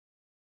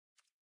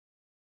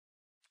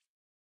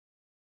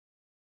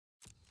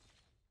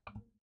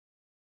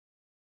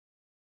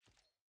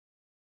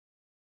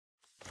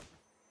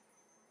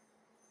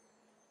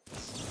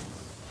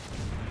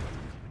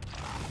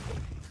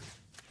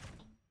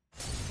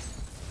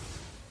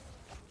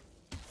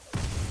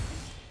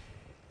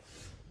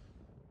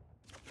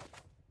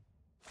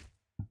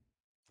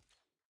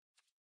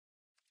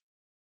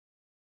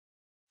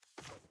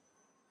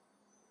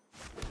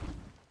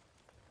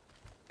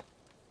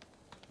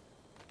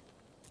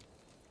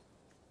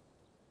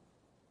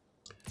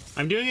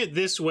 I'm doing it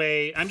this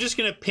way. I'm just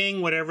going to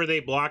ping whatever they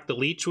block the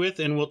leech with,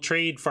 and we'll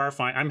trade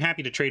Farfinder. I'm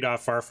happy to trade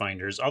off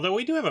Farfinders. Although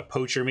we do have a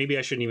Poacher. Maybe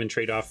I shouldn't even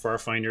trade off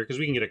Farfinder, because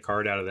we can get a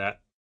card out of that.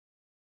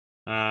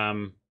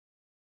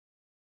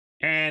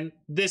 And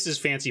this is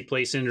Fancy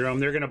Play Syndrome.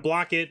 They're going to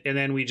block it, and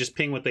then we just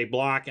ping what they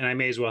block, and I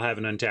may as well have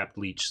an untapped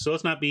leech. So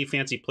let's not be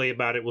fancy play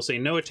about it. We'll say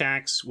no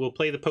attacks. We'll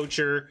play the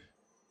Poacher.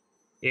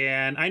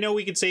 And I know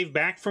we could save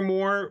back for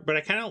more, but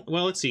I kind of...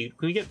 Well, let's see.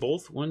 Can we get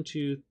both? 1,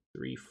 2,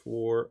 3,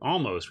 4...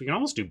 Almost. We can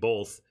almost do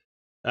both.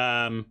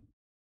 Why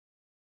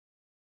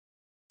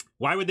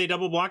would they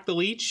double block the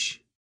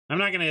leech? I'm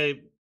not going to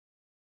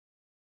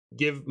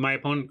give my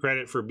opponent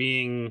credit for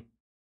being...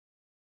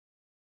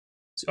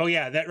 Oh,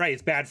 yeah, that right.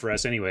 It's bad for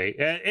us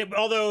anyway.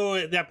 Although,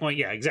 at that point,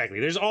 yeah, exactly.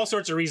 There's all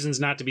sorts of reasons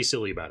not to be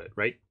silly about it,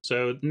 right?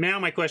 So now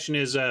my question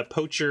is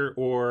Poacher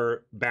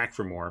or back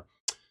for more.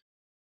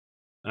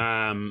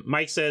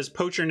 Mike says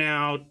Poacher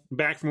now,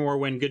 back for more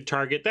when good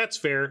target. That's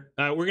fair.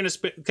 We're gonna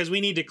because we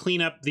need to clean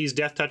up these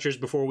Death Touchers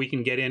before we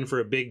can get in for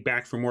a big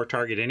back for more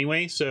target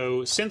anyway.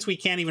 So since we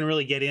can't even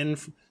really get in,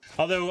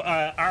 although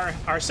our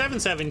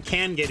 7/7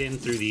 can get in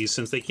through these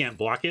since they can't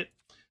block it,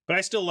 but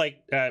I still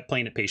like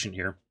playing it patient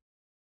here.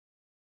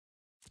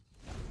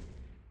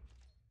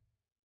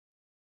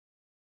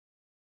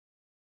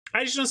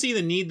 I just don't see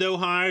the need though,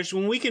 Haj.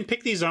 When we can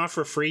pick these off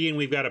for free and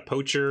we've got a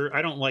Poacher,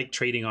 I don't like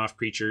trading off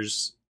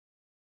creatures.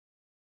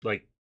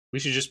 Like, we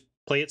should just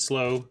play it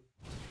slow.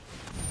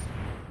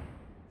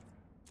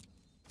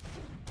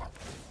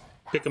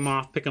 Pick them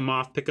off, pick them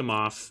off, pick them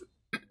off.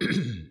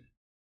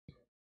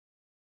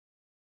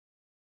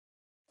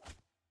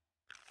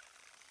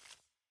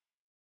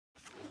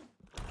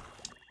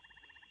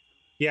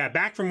 Yeah,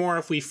 back for more.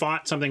 If we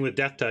fought something with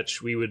Death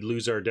Touch, we would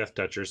lose our Death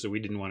Toucher, so we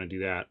didn't want to do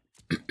that.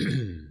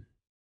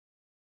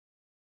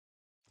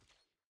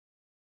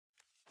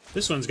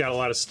 This one's got a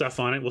lot of stuff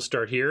on it. We'll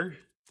start here.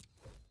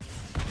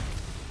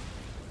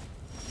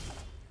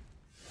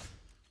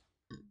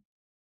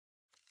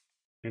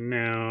 And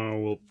now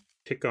we'll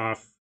pick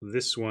off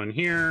this one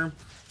here.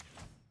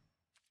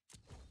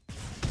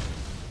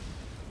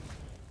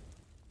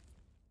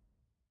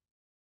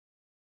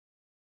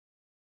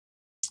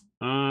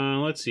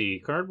 Let's see.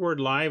 Cardboard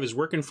Live is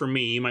working for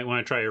me. You might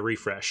want to try a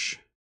refresh.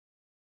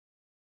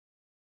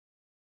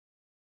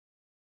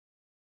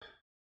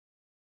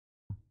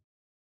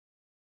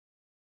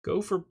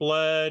 Go for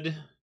blood.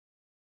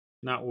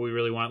 Not what we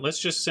really want. Let's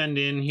just send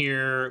in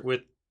here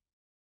with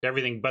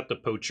everything but the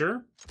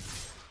Poacher.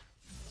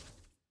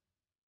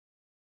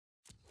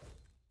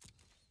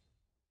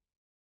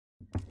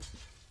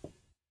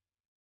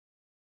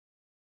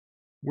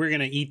 We're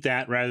going to eat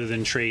that rather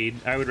than trade.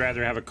 I would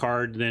rather have a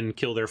card than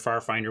kill their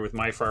Farfinder with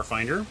my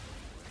Farfinder.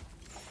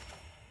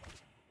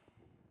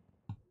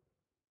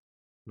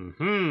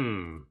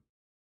 Mm-hmm.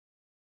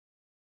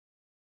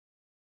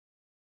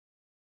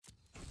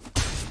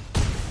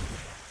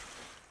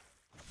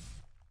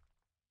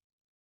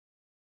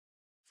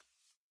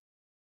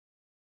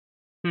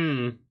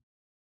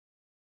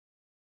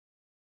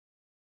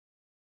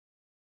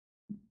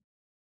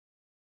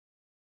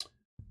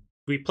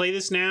 We play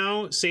this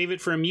now, save it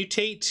for a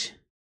mutate.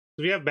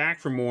 We have back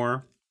for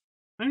more.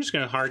 I'm just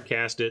going to hard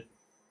cast it.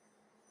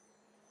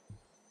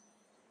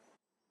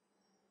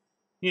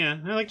 Yeah,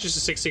 I like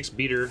just a 6/6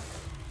 beater.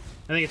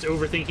 I think it's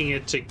overthinking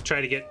it to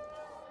try to get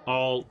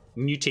all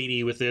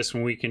mutate-y with this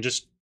when we can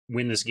just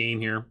win this game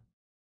here.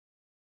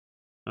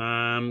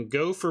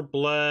 Go for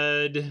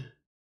blood.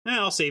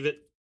 I'll save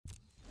it.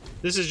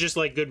 This is just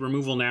like good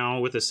removal now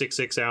with a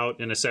 6/6 out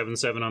and a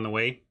 7/7 on the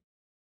way.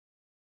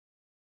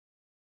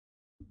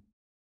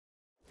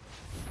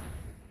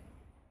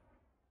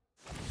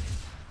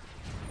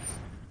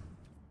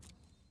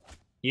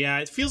 Yeah,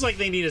 it feels like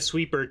they need a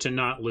sweeper to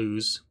not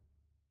lose.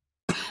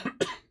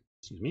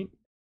 Excuse me.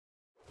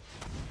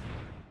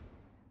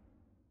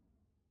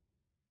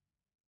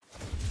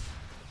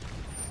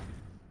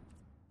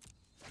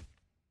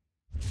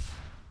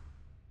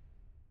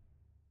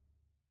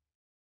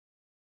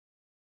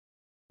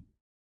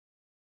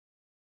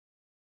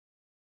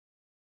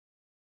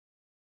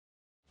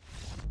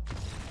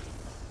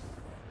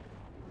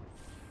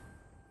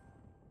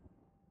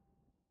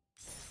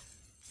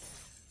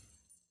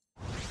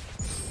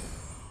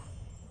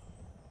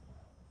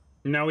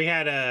 No, we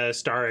had a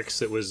Starix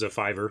that was a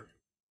 5-er.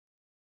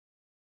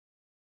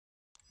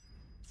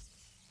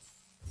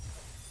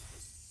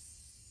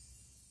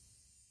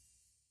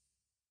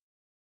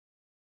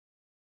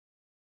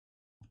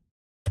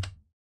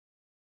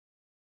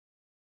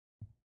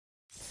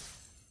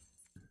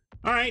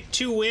 All right,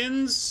 2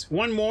 wins,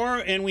 1 more,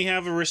 and we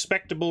have a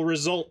respectable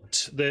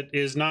result that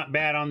is not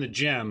bad on the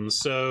gems.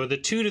 So the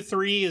 2 to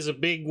 3 is a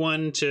big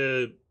one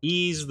to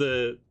ease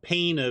the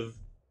pain of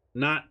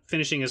not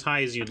finishing as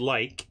high as you'd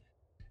like.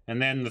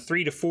 And then the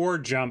 3 to 4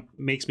 jump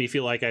makes me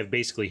feel like I've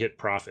basically hit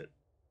profit.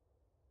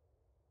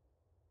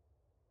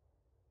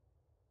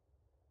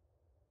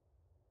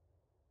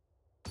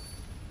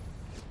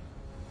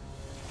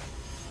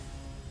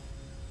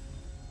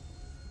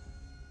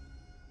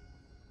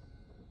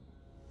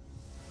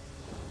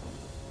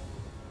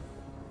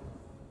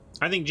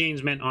 I think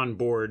James meant on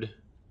board.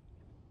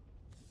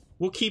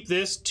 We'll keep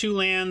this, 2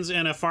 lands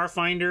and a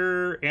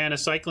Farfinder and a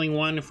cycling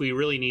 1 if we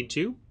really need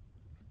to.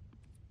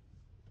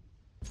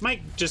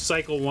 Might just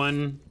cycle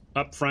 1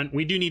 up front.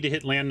 We do need to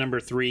hit land number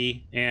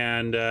 3,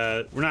 and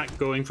we're not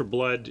going for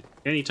blood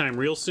anytime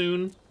real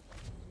soon.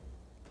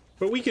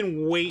 But we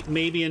can wait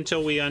maybe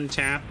until we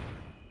untap.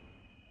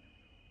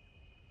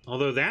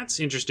 Although that's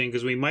interesting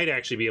because we might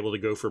actually be able to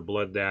go for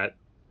blood that.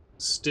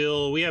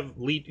 Still, we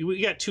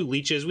got 2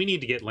 leeches. We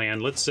need to get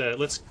land. Let's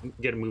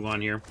get a move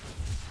on here.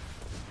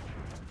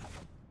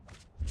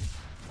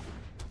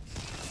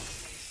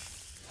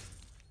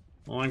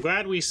 Well, I'm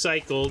glad we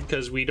cycled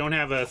because we don't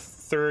have a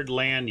 3rd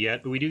land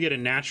yet, but we do get a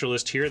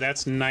naturalist here.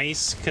 That's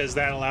nice because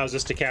that allows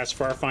us to cast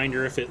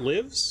Farfinder if it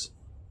lives.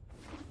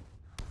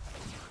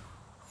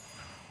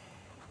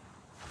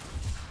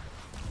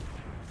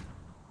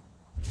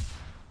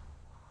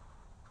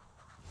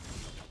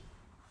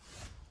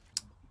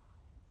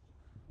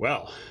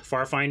 Well,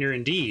 Farfinder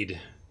indeed.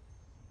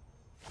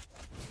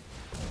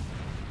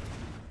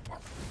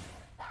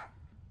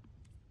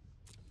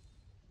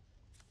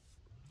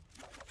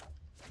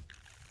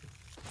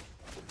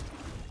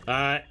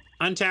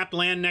 Untapped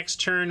land next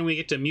turn, we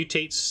get to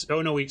mutate...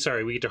 Oh, no, we get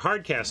to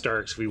hardcast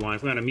Starix if we want.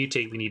 If we want to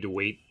mutate, we need to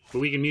wait. But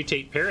we can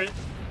mutate Parrot.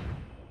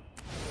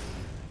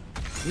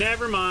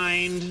 Never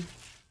mind.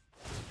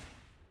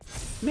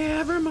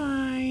 Never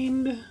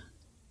mind.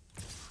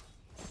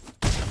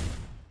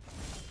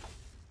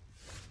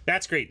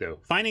 That's great, though.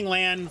 Finding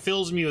land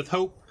fills me with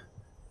hope.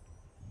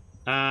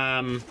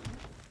 Now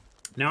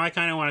I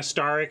kind of want to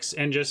Starix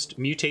and just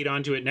mutate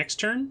onto it next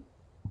turn.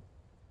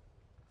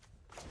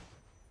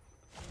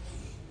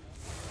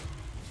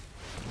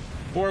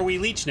 Or we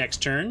leech next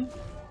turn.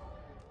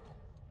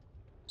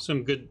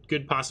 Some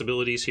good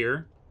possibilities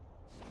here.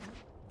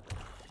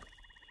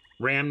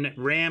 Ram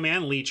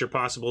and leech are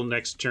possible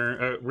next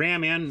turn.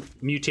 Ram and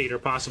mutate are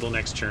possible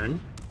next turn.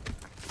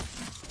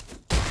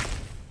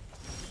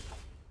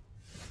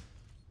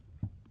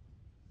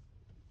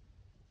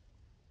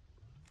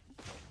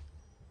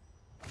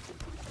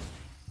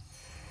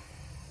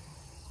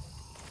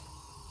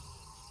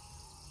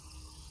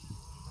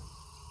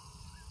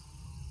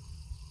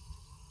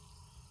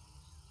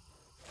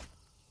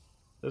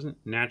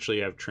 Doesn't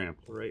naturally have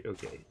trample, right?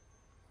 Okay.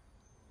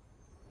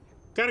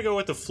 Gotta go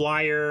with the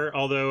flyer,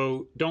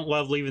 although don't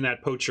love leaving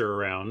that poacher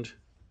around.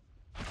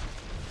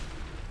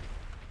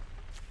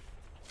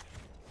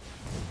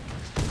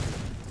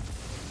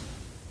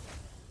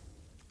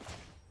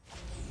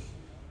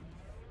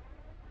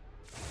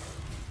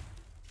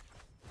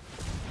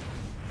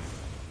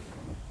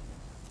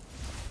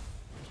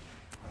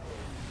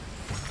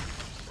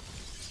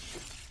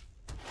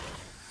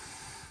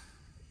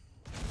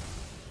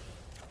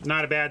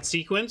 Not a bad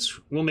sequence.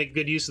 We'll make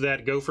good use of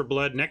that go for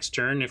blood next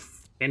turn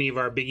if any of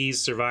our biggies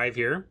survive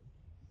here.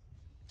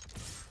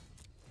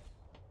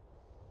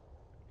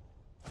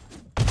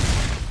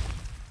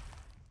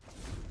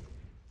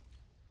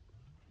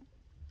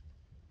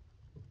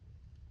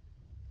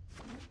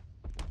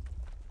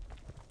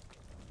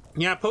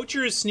 Yeah,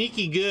 poacher is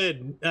sneaky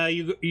good.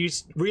 You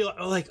realize,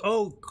 like,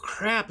 oh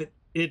crap!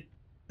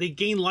 They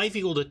gain life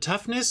equal to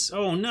toughness.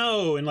 Oh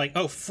no! And like,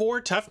 oh,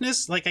 4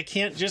 toughness. Like I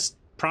can't just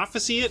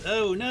prophecy it?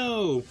 Oh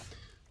no!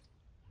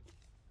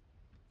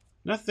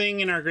 Nothing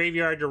in our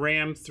graveyard to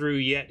ram through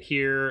yet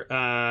here.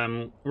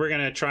 We're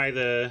going to try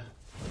the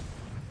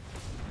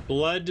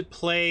blood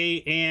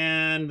play,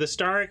 and the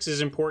Star X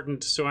is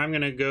important, so I'm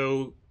going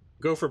to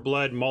go for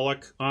blood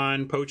Moloch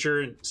on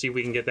Poacher and see if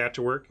we can get that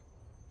to work.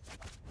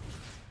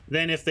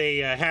 Then if they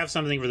have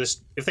something for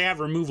this, if they have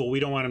removal, we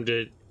don't want them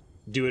to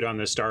do it on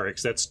the Star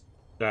X. That's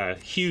a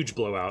huge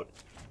blowout.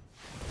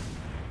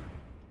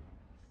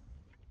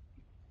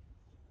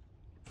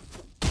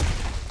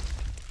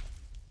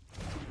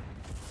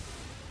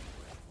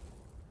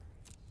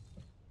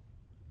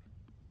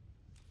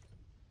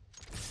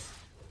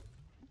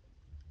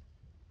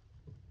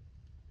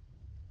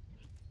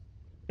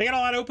 They got a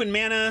lot of open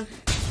mana.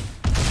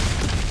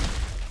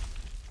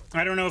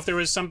 I don't know if there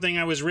was something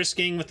I was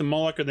risking with the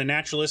Moloch or the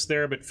Naturalist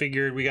there, but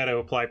figured we got to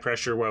apply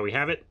pressure while we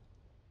have it.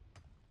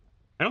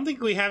 I don't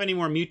think we have any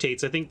more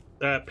mutates. I think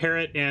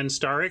Parrot and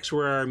Starix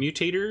were our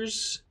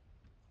mutators.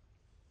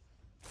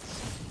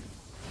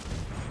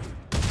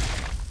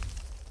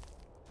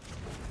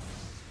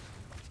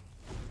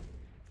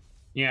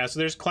 Yeah, so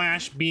there's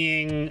Clash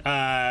being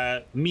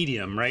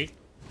medium, right?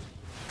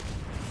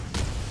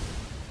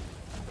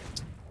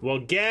 Well,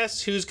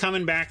 guess who's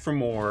coming back for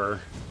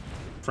more,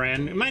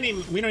 friend?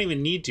 We don't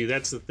even need to.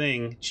 That's the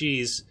thing.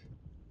 Jeez.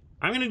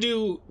 I'm going to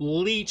do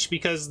Leech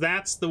because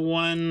that's the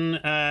one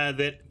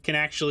that can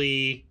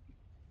actually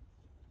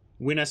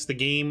win us the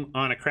game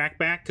on a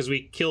crackback, because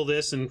we kill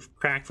this and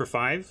crack for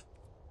 5.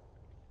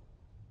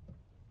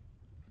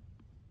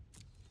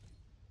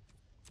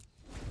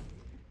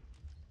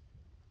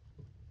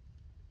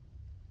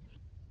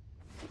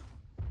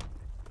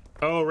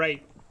 Oh,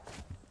 right.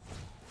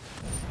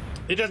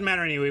 It doesn't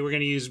matter anyway. We're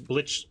going to use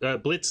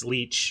Blitz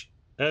Leech.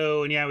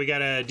 Oh, and yeah, we got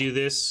to do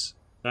this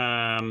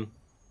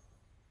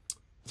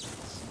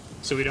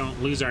so we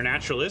don't lose our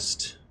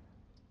Naturalist.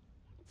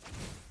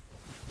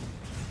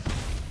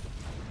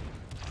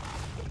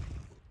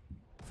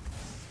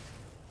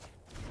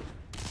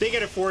 They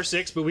get a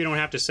 4/6, but we don't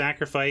have to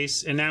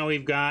sacrifice. And now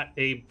we've got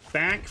a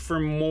back for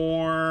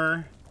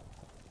more.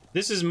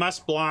 This is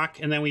must block,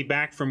 and then we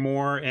back for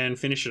more and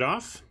finish it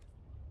off.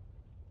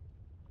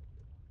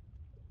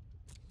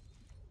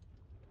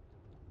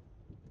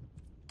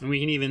 And we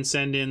can even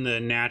send in the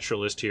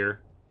Naturalist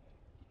here.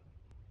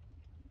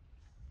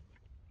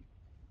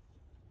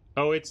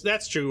 Oh,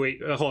 that's true.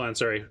 Wait, hold on,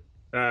 sorry.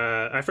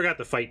 I forgot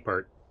the fight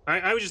part.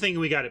 I was just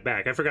thinking we got it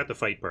back. I forgot the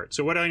fight part.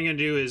 So what I'm going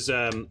to do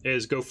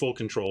is go full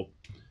control.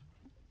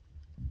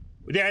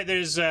 Yeah,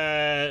 there's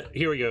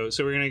here we go.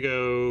 So we're going to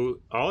go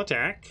all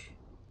attack,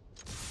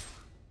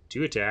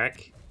 2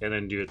 attack, and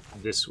then do it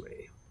this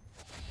way.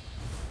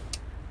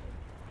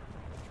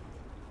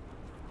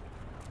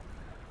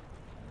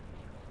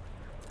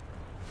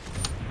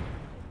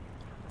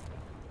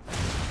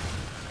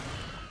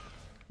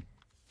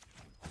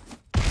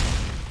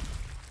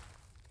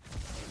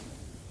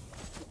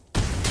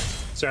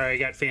 Sorry, I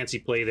got fancy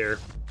play there.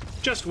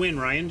 Just win,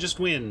 Ryan. Just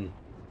win.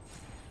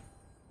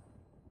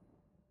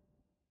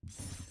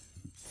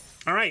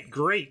 All right,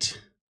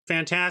 great.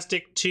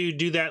 Fantastic to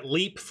do that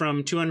leap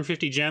from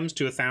 250 gems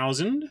to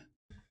 1,000.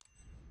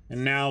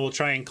 And now we'll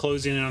try and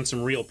close in on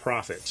some real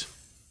profit.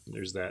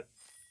 There's that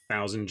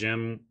 1,000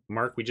 gem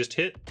mark we just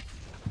hit.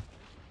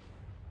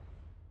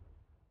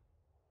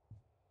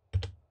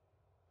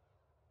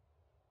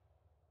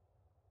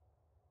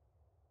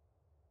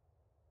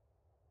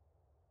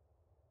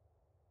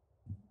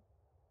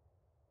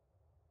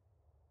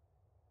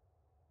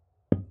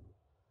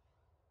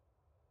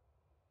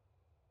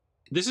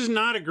 This is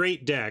not a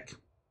great deck.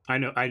 I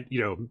know,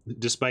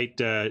 despite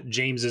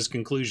James's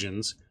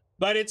conclusions,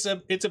 but it's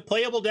a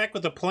playable deck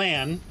with a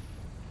plan,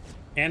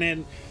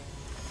 and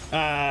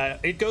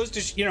it goes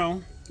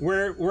to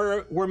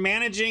we're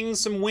managing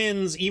some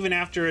wins even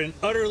after an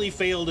utterly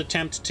failed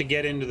attempt to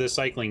get into the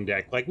cycling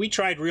deck. Like, we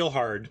tried real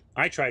hard.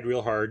 I tried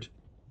real hard,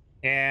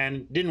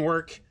 and didn't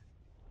work,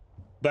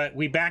 but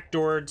we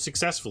backdoored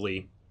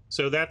successfully.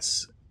 So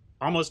that's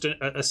almost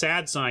a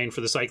sad sign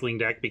for the cycling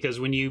deck, because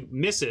when you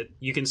miss it,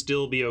 you can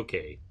still be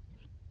okay.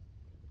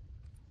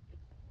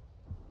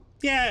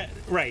 Yeah,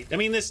 right. I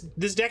mean, this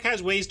deck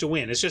has ways to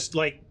win. It's just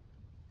like,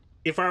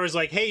 if I was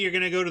like, hey, you're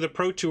going to go to the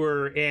Pro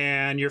Tour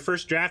and your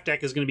first draft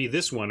deck is going to be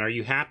this one, are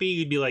you happy?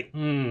 You'd be like, I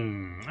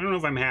don't know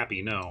if I'm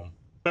happy, no.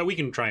 But we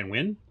can try and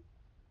win.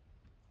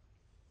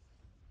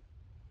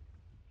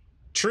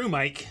 True,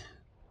 Mike.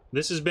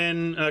 This has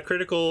been a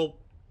critical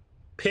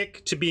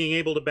pick to being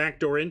able to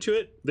backdoor into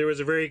it. There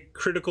was a very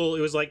critical, it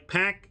was like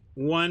pack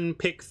 1,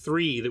 pick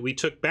 3 that we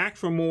took back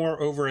for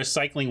more over a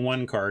cycling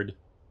 1 card.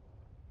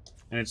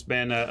 And it's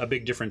been a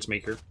big difference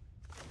maker.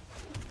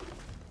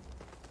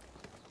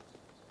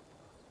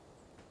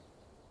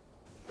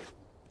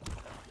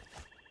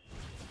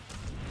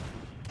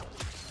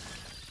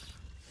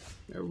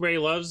 Everybody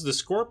loves the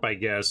Scorp, I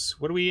guess.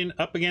 What are we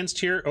up against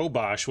here?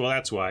 Obosh. Well,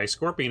 that's why.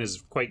 Scorpion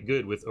is quite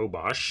good with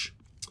Obosh.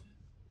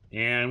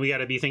 And we got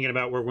to be thinking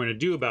about what we're going to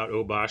do about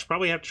Obosh.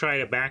 Probably have to try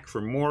to back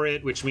for more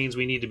it, which means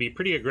we need to be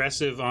pretty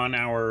aggressive on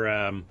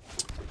our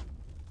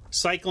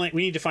Cycling,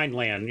 we need to find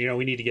land. You know,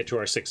 we need to get to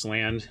our 6th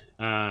land.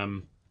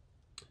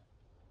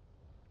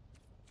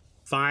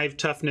 5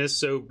 toughness,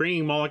 so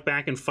bringing Moloch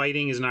back and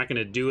fighting is not going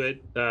to do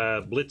it.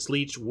 Blitz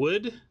Leech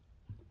would.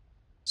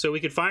 So we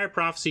could Fire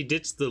Prophecy,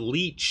 ditch the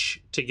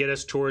Leech to get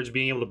us towards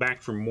being able to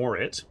back from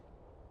Morit.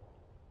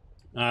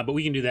 But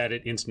we can do that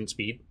at instant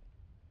speed.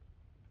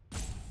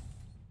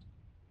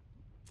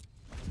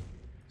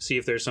 See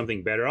if there's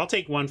something better. I'll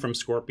take 1 from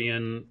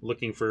Scorpion,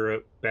 looking for a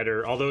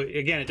better... Although,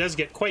 again, it does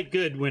get quite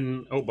good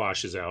when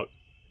Obosh is out.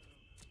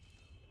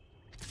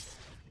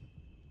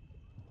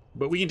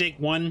 But we can take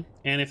 1,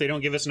 and if they don't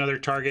give us another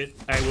target,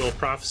 I will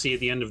Prophecy at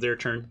the end of their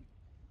turn.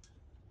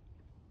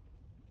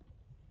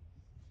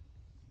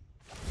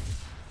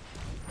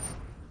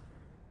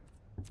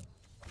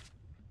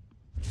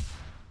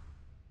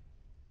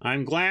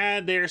 I'm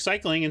glad they're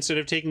cycling instead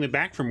of taking the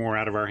back for more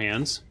out of our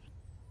hands.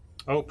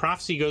 Oh,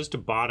 Prophecy goes to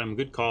bottom.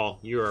 Good call.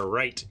 You are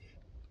right.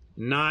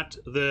 Not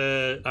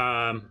the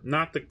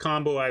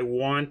combo I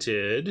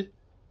wanted.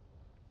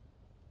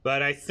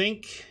 But I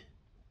think...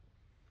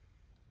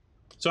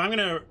 So I'm going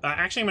to...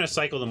 actually, I'm going to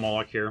cycle the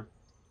Moloch here.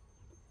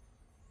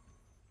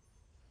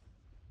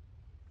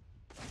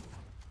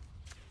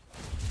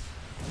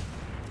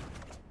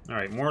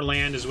 Alright, more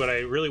land is what I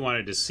really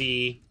wanted to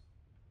see.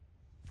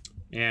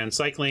 And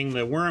cycling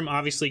the Worm,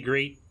 obviously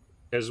great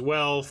as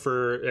well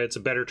for... It's a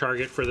better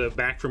target for the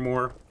back for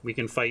more. We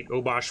can fight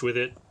Obosh with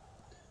it.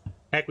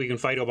 Heck, we can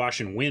fight Obosh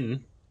and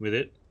win with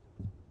it.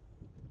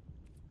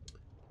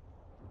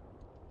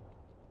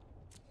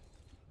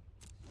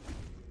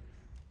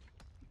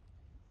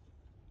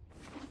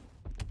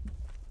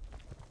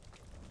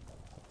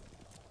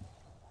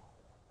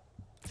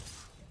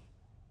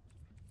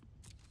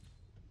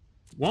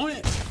 Won't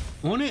it?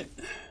 Won't it?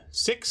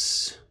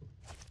 6...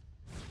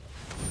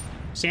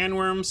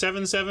 Sandworm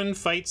 7/7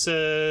 fights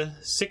a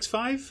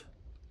 6/5?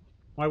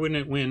 Why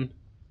wouldn't it win?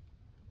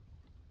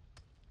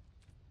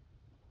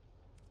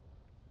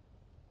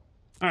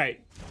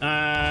 Alright.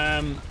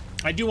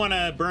 I do want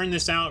to burn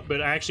this out,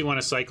 but I actually want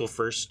to cycle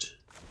first.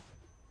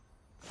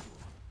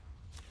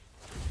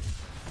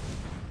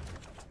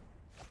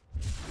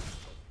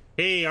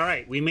 Hey,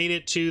 alright. We made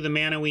it to the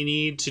mana we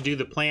need to do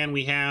the plan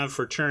we have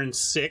for turn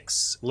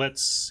 6.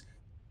 Let's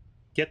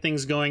get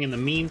things going in the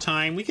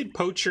meantime. We could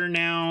Poacher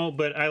now,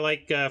 but I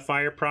like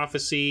Fire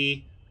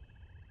Prophecy.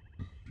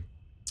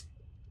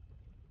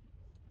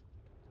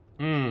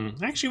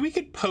 Actually, we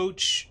could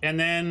Poach, and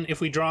then if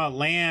we draw a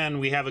land,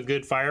 we have a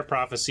good Fire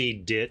Prophecy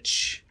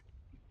ditch.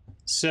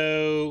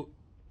 So,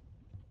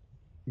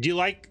 do you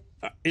like...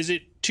 is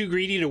it too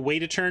greedy to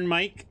wait a turn,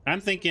 Mike? I'm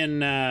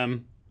thinking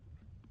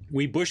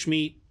we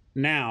Bushmeat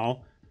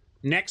now.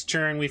 Next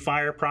turn, we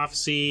Fire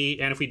Prophecy,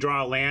 and if we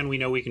draw a land, we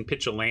know we can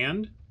pitch a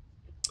land.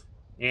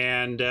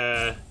 And,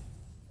 yeah,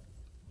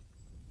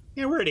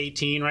 we're at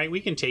 18, right? We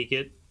can take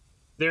it.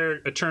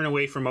 They're a turn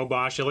away from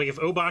Obosh. Like, if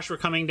Obosh were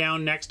coming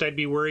down next, I'd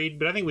be worried,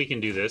 but I think we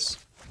can do this.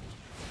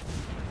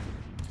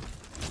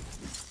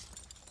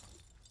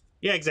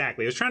 Yeah,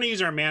 exactly. I was trying to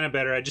use our mana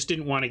better. I just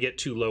didn't want to get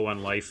too low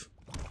on life.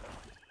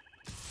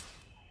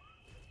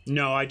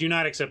 No, I do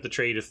not accept the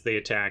trade if they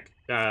attack.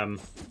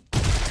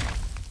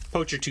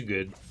 Poacher too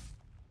good.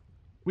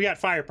 We got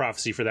Fire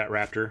Prophecy for that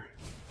Raptor.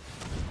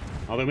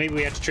 Although maybe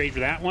we have to trade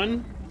for that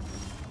one.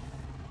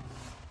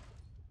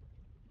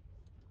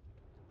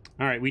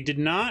 Alright, we did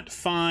not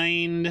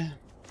find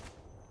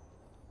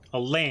a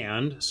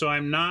land, so I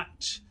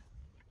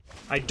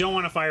don't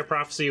want to Fire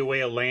Prophecy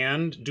away a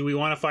land. Do we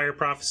want to Fire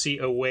Prophecy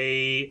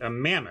away a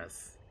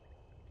Mammoth?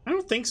 I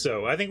don't think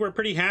so. I think we're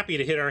pretty happy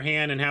to hit our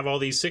hand and have all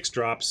these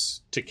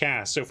 6-drops to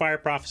cast. So Fire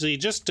Prophecy,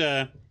 just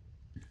an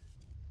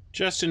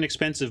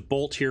expensive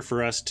bolt here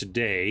for us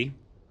today.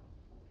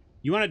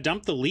 You want to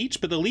dump the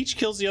Leech, but the Leech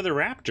kills the other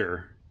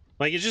Raptor.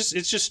 Like, it's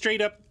just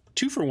straight up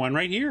 2-for-1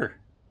 right here.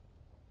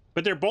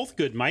 But they're both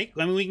good, Mike.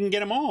 I mean, we can get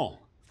them all.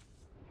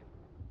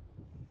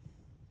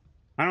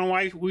 I don't know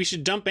why we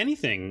should dump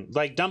anything.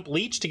 Like, dump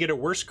Leech to get a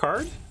worse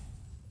card?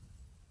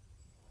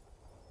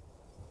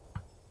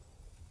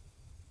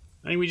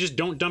 I mean, we just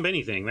don't dump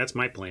anything. That's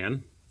my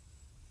plan.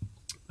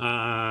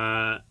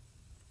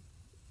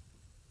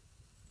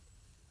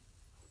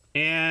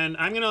 And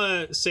I'm going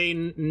to say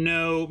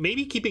no.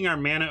 Maybe keeping our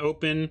mana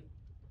open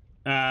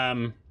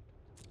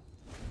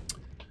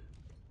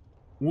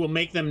will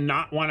make them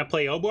not want to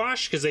play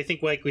Obosh, because they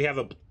think, like, we have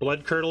a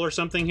Blood Curdle or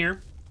something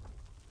here.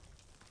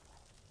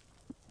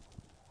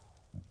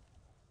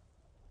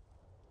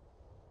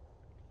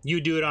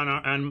 You do it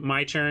on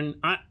my turn.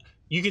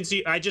 You can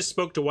see, I just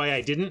spoke to why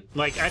I didn't.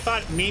 Like, I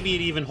thought maybe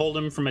it'd even hold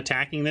him from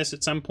attacking this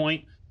at some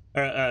point,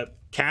 or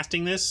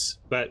casting this,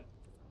 but...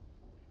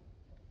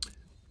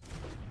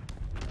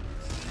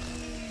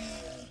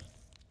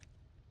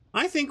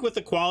 I think with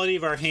the quality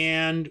of our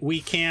hand, we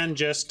can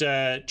just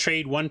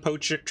trade one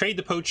Poacher, trade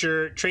the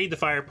Poacher, trade the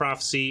Fire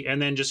Prophecy, and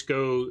then just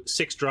go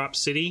 6-drop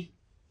City,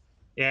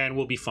 and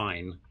we'll be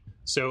fine.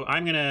 So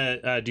I'm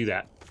gonna do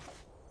that.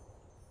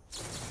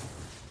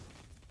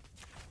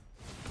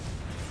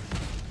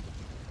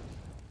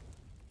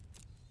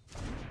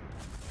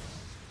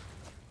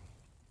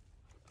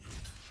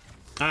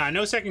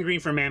 No second green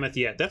for Mammoth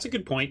yet. That's a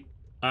good point.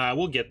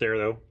 We'll get there,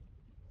 though.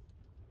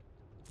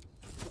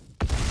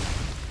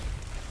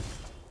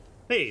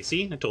 Hey,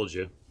 see? I told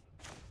you.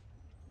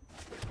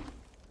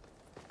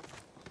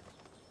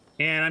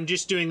 And I'm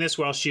just doing this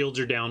while shields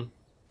are down.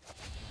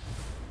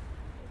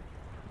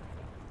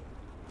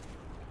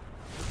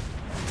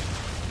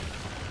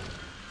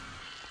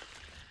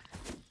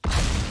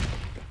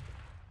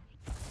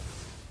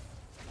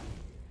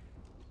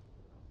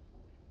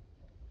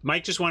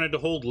 Mike just wanted to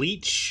hold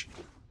leech.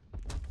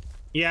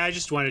 Yeah, I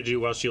just wanted to do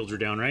while shields are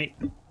down, right?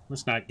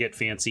 Let's not get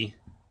fancy.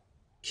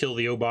 Kill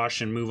the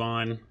Obosh and move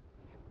on.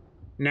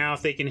 Now,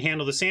 if they can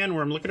handle the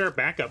sandworm, look at our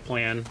backup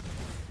plan.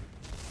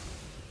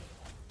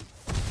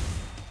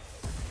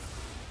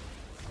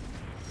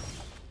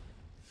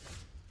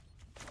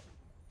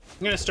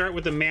 I'm gonna start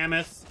with the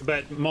Mammoth,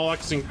 but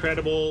Moloch's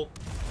incredible.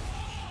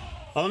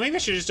 Although maybe I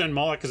should have just done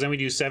Moloch, because then we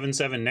do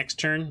 7/7 next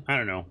turn. I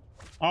don't know.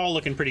 All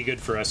looking pretty good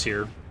for us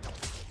here.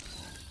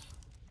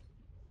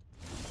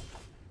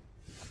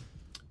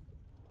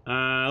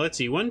 Let's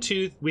see. 1,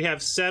 2. We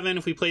have 7.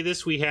 If we play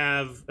this, we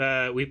have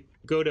we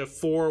go to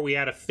 4. We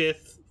add a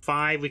 5th.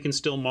 5. We can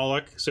still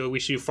Moloch. So we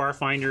should do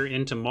Farfinder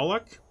into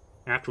Moloch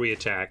after we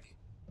attack.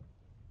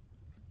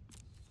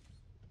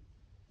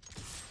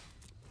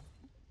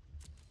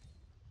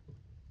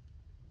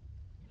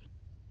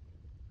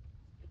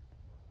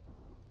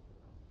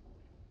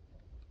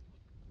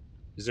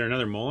 Is there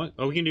another Moloch?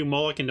 Oh, we can do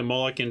Moloch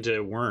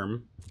into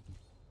Worm.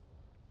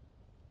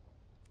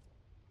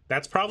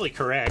 That's probably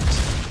correct.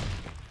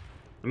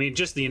 I mean,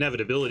 just the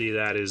inevitability of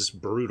that is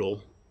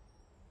brutal.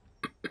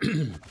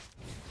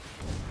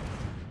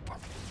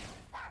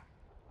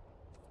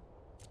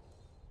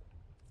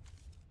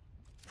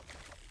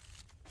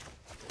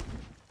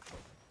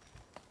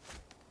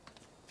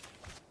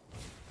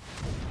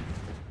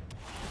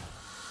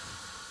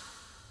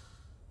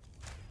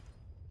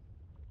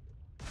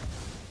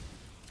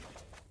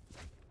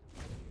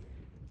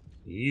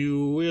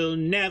 You will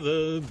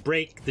never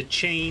break the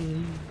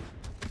chain.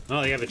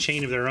 Oh, they have a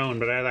chain of their own,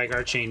 but I like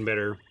our chain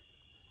better.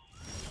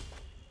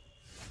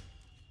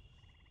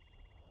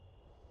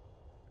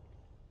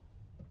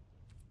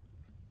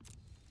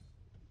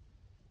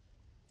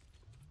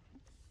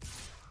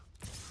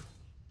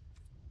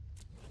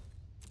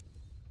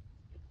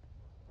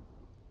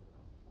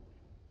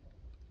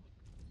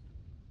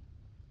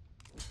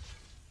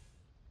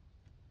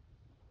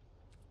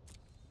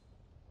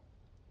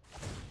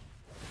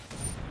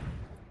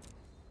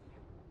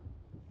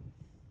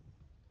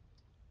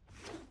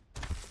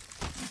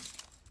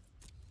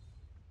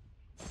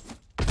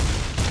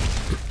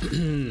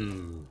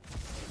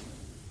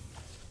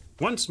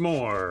 Once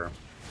more.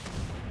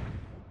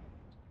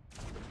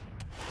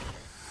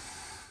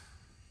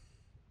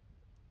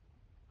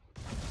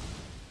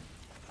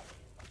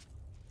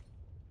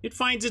 It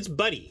finds its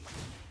buddy.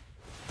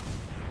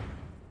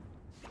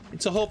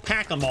 It's a whole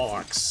pack of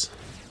Molochs.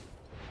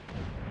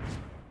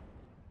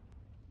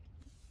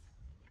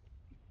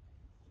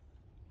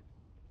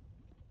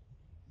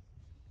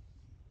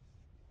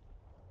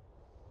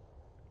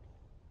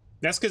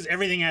 That's because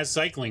everything has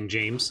cycling,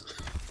 James.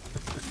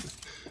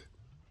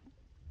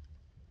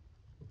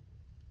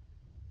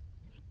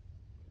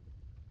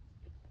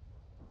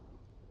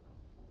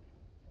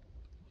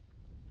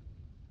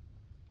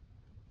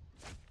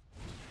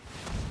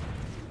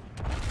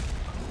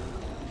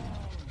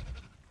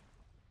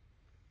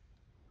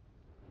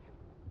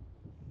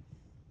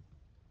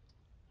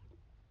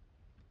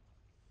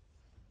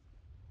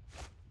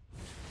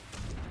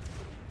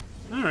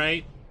 All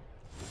right.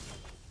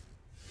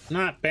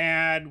 Not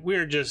bad.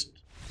 We're just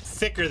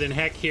thicker than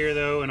heck here,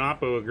 though, and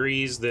Oppo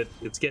agrees that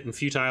it's getting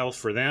futile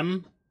for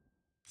them.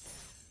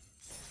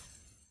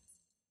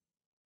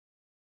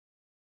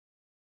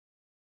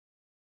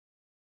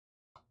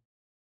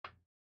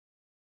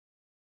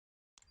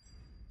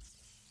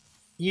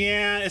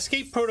 Yeah,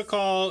 escape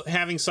protocol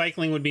having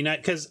cycling would be nice,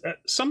 because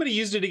somebody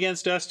used it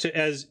against us to,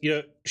 as you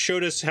know,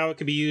 showed us how it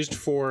could be used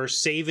for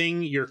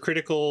saving your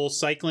critical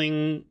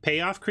cycling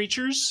payoff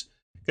creatures,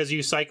 because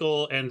you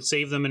cycle and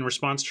save them in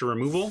response to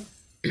removal.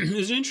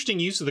 It's an interesting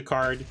use of the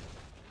card,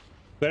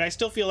 but I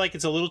still feel like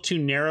it's a little too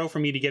narrow for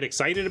me to get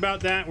excited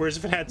about that, whereas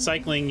if it had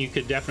cycling, you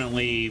could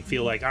definitely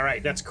feel like, all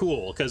right, that's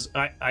cool, because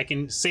I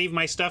can save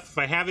my stuff if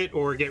I have it,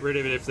 or get rid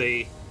of it if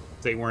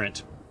they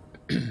weren't.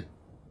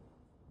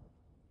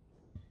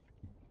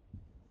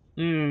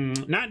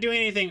 Not doing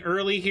anything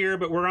early here,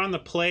 but we're on the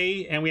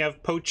play, and we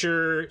have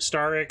Poacher,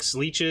 Starix,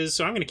 Leeches,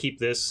 so I'm going to keep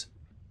this.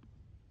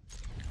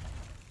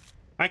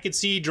 I could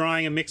see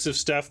drawing a mix of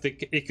stuff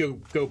that it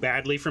could go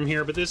badly from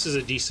here, but this is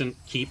a decent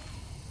keep.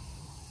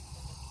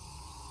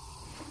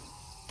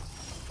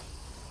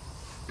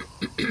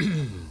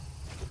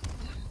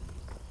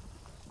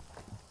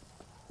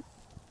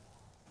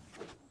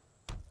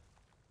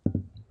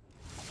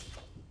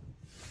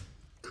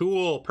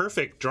 Cool,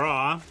 perfect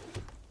draw.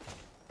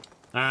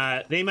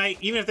 They might,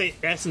 even if they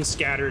Essence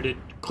Scattered, it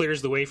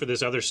clears the way for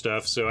this other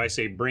stuff, so I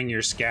say bring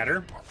your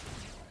scatter.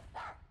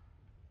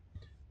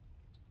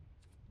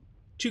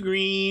 2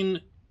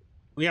 green.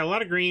 We got a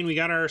lot of green. We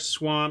got our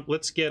swamp.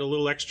 Let's get a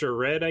little extra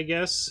red, I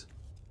guess.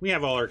 We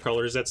have all our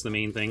colors. That's the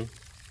main thing.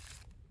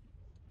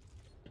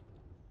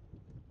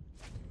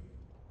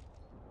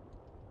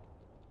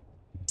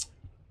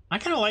 I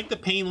kind of like the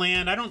Pain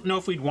Land. I don't know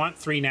if we'd want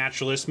 3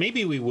 naturalists.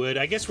 Maybe we would.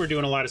 I guess we're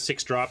doing a lot of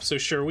 6 drops, so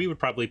sure, we would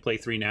probably play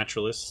 3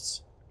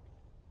 naturalists.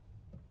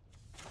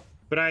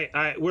 But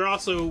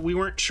we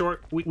weren't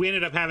short. We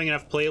ended up having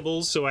enough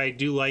playables, so I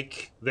do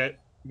like that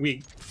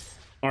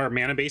our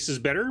mana base is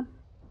better.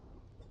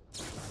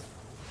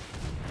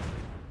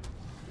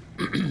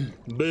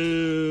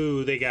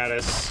 Boo, they got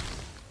us.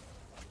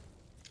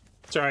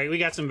 It's alright, we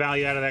got some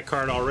value out of that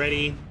card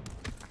already.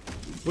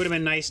 Would have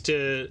been nice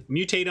to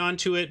mutate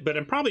onto it, but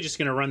I'm probably just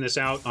going to run this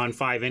out on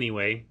 5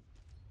 anyway.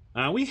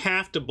 We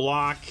have to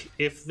block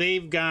if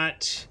they've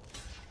got...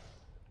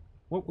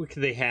 What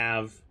could they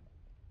have?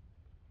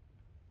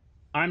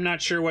 I'm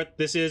not sure what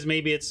this is.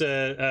 Maybe it's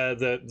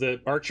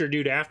the archer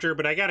dude after,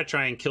 but I got to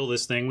try and kill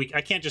this thing.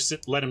 I can't just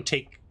let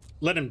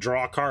him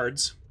draw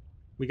cards.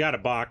 We got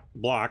to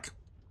block.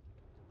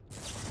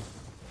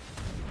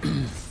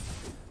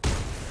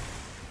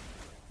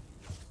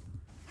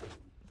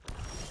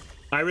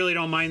 I really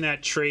don't mind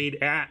that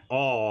trade at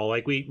all.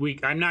 Like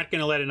I'm not going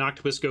to let an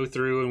octopus go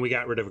through, and we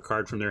got rid of a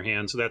card from their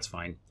hand, so that's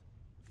fine.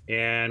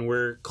 And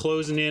we're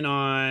closing in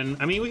on...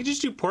 I mean, we could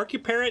just do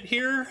Porcuparrot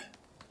here.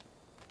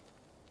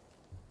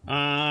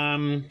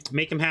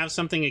 Make him have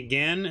something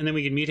again, and then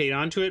we can mutate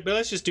onto it. But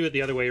let's just do it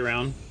the other way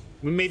around.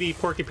 We maybe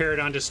Porcuparrot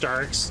onto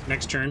Starks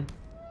next turn.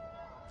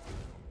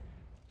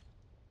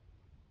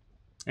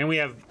 And we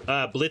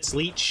have Blitz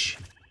Leech.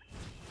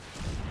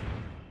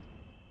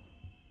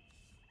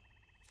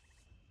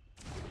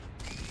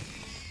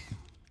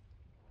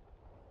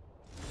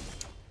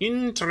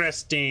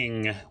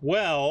 Interesting.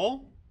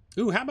 Well,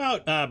 ooh, how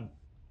about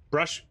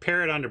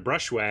Parrot onto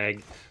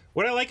Brushwag?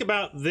 What I like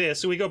about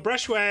this, so we go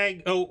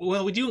Brushwag. Oh,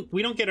 well, we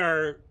don't get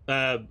our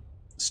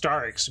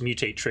Starks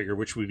mutate trigger,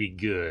 which would be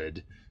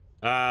good.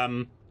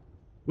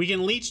 We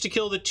can Leech to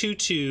kill the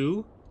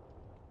 2/2.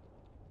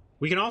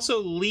 We can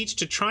also Leech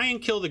to try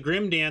and kill the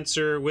Grim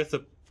Dancer with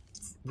a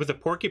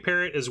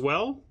Porcuparrot as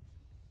well.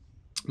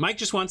 Mike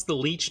just wants the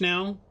Leech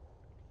now.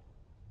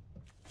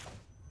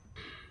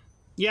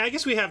 Yeah, I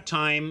guess we have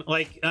time.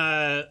 Like,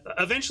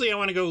 eventually I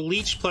want to go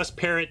Leech plus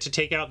Parrot to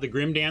take out the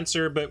Grim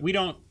Dancer, but we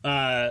don't...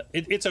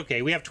 it's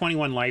okay. We have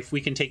 21 life.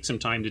 We can take some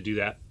time to do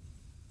that.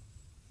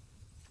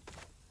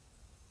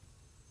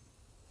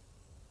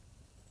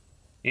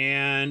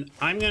 And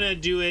I'm going to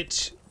do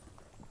it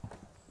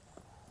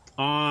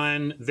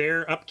on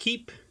their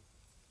upkeep.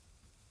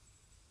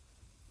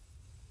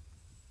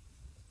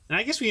 And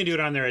I guess we can do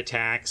it on their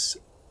attacks.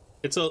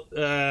 It's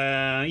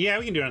a... yeah,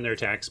 we can do it on their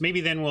attacks.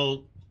 Maybe then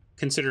we'll...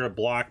 consider a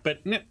block,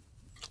 but no,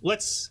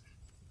 let's...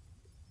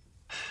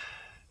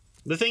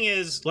 The thing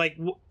is, like,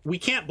 we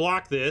can't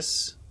block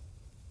this.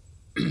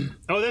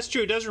 Oh, that's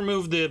true. It does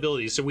remove the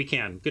abilities, so we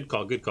can. Good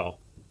call, good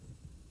call.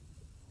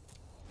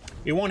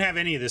 It won't have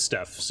any of this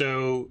stuff,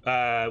 so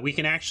we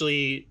can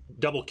actually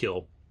double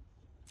kill.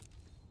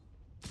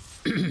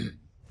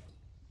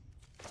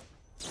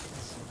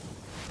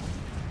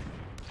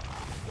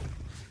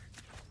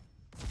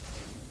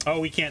 Oh,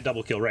 we can't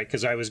double kill, right,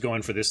 because I was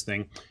going for this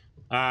thing.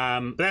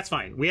 But that's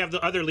fine. We have the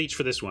other Leech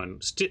for this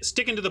one.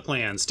 Sticking to the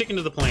plan. Sticking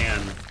to the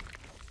plan.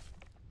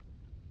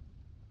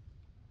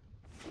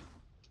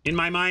 In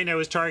my mind, I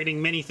was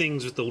targeting many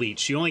things with the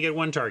Leech. You only get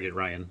one target,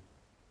 Ryan.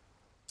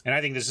 And I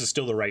think this is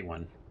still the right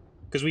one.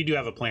 Because we do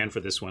have a plan for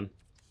this one.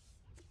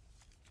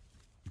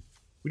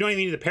 We don't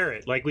even need the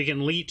Parrot. Like, we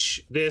can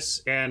Leech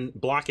this and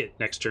block it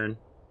next turn.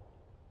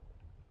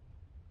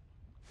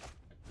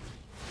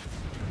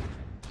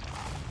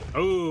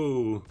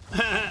 Oh.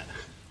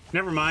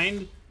 Never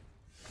mind.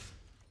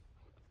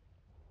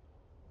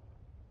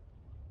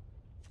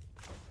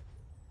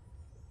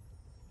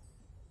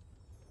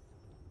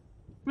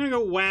 I'm gonna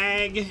go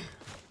Wag.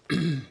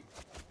 And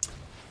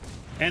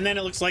then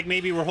it looks like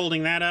maybe we're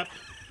holding that up.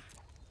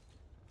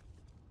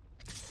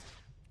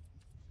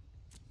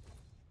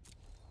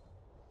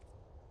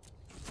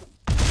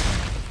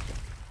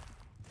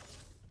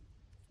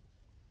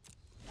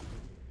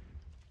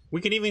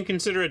 We could even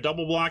consider a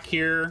double block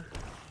here.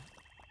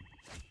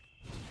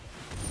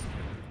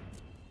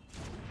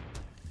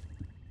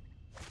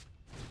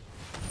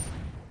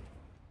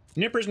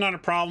 Nipper's not a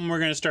problem. We're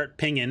gonna start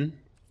pinging.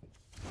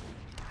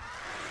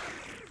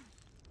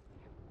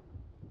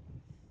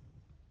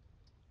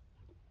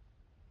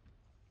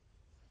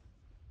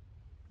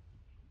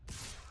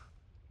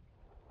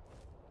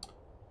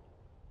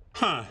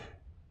 Huh.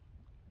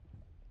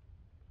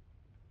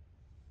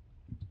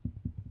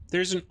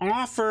 There's an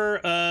offer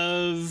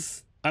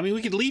of... I mean,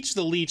 we could Leech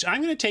the Leech.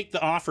 I'm going to take the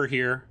offer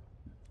here.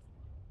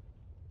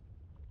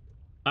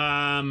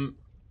 I'm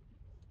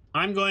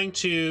going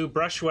to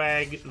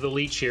Brushwag the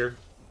Leech here.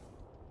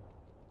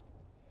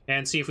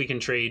 And see if we can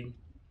trade.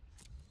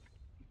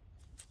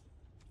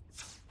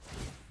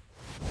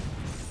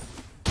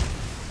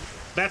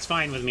 That's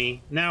fine with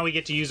me. Now we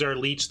get to use our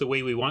Leech the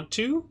way we want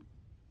to.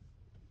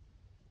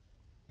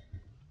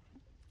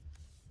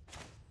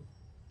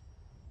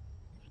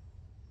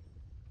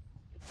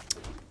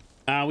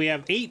 We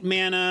have 8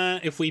 mana.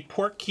 If we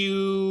pork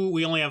queue,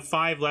 we only have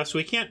 5 left, so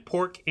we can't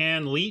pork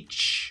and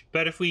leech.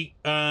 But if we,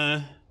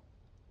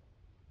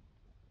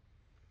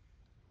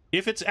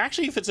 if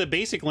it's a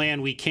basic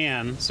land, we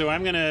can. So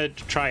I'm gonna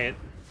try it.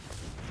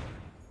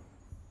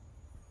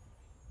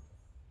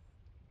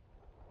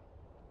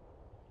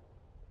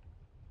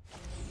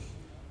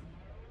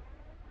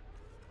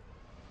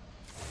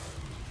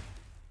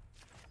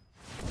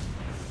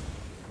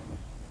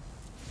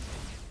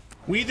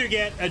 We either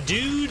get a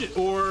dude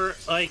or,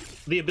 like,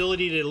 the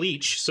ability to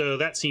leech, so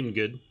that seemed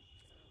good.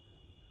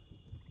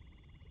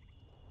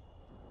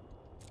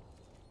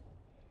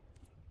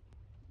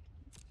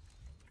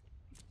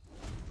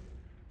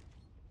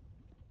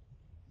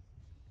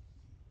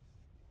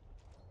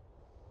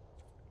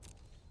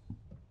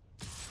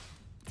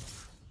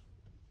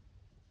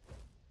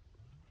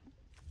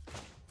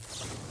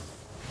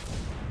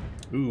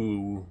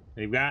 Ooh,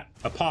 they've got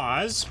a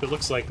pause, but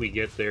looks like we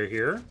get there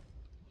here.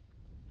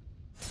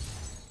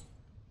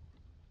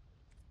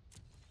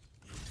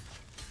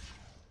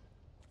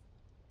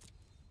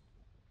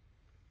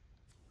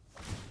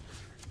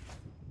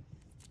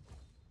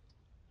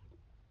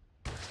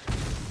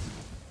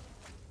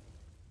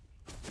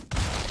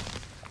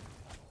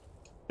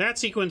 That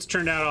sequence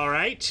turned out all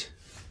right.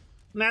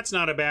 That's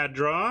not a bad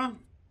draw.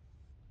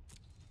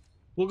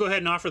 We'll go ahead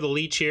and offer the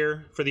leech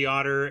here for the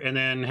otter and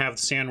then have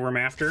the sandworm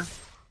after. I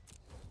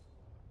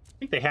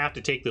think they have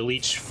to take the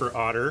leech for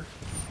otter.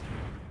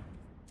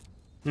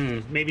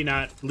 Maybe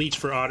not leech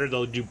for otter,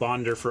 they'll do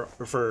bonder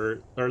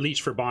or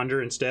leech for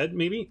bonder instead,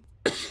 maybe?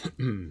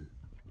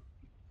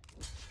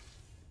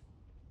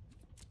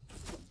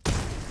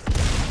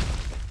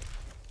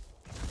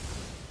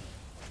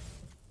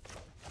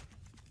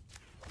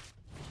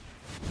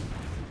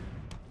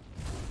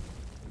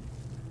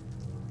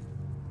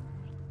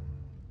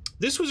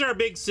 This was our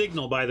big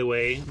signal, by the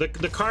way.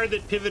 The card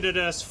that pivoted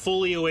us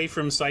fully away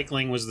from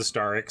cycling was the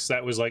Starix.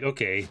 That was like,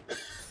 okay.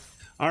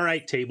 All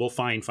right, table,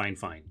 fine, fine,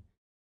 fine.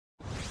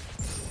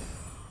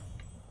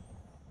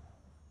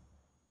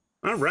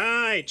 All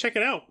right, check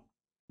it out.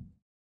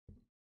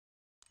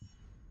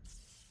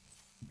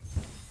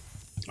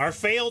 Our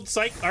failed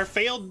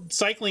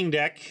cycling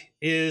deck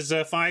is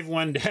a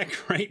 5-1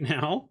 deck right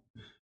now.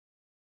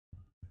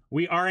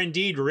 We are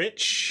indeed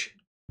rich.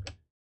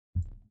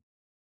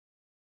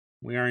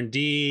 We are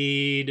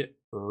indeed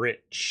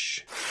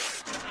rich.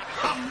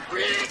 I'm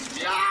rich,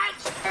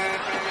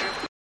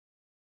 yes!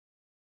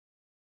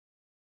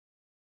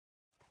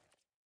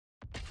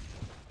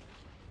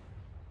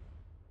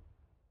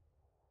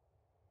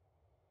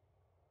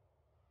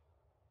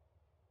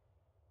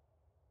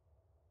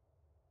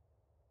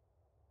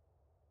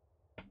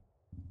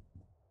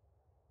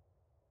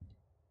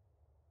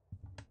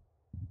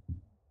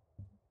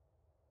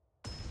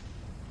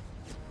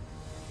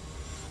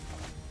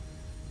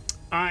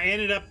 I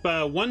ended up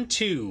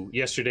 1-2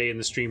 yesterday in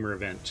the streamer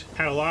event.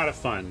 Had a lot of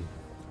fun.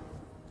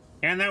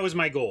 And that was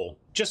my goal.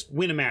 Just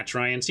win a match,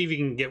 Ryan. See if you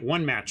can get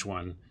one match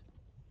won.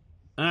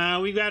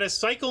 We've got a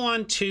cycle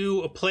on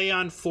 2, a play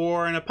on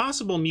 4, and a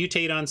possible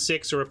mutate on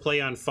 6 or a play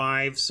on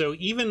 5. So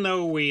even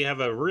though we have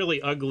a really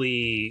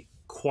ugly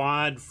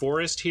quad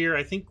forest here,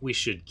 I think we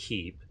should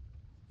keep.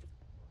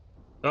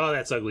 Oh,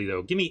 that's ugly,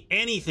 though. Give me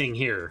anything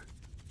here.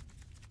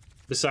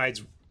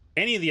 Besides...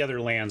 any of the other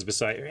lands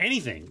besides...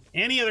 anything.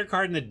 Any other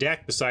card in the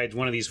deck besides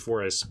one of these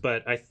forests,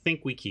 but I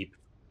think we keep.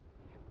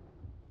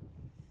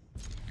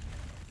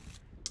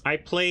 I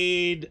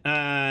played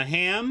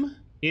Ham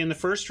in the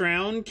first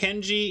round,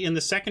 Kenji in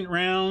the second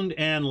round,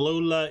 and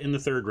Lola in the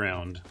third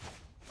round.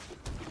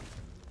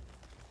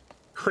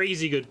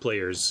 Crazy good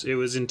players. It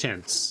was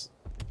intense.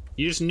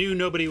 You just knew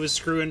nobody was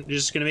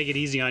just gonna make it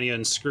easy on you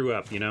and screw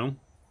up, you know?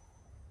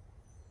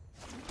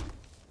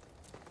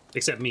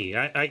 Except me.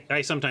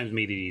 I sometimes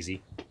made it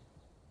easy.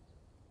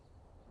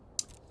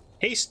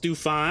 Hey,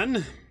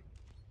 Stufan.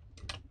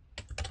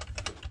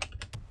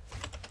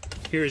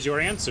 Here's your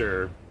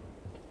answer.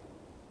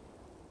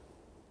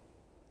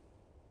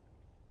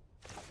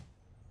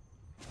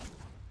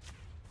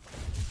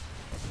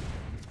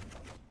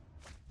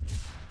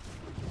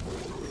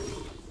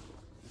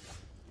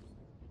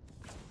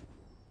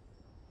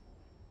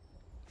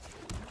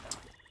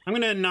 I'm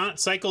gonna not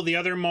cycle the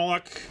other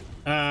Moloch.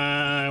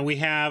 We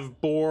have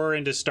Boar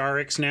into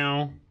Starix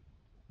now.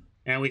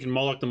 And we can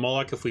Moloch the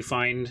Moloch if we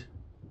find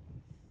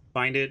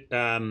it.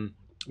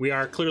 We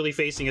are clearly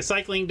facing a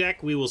cycling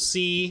deck. We will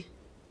see.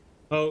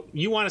 Oh,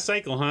 you want to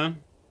cycle, huh?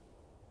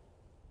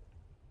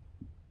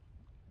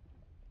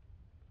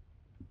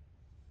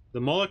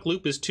 The Moloch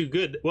loop is too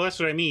good. Well, that's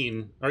what I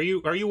mean. Are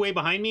you way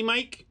behind me,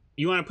 Mike?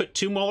 You want to put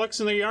 2 Molochs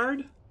in the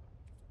yard?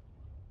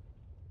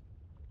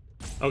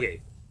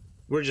 Okay.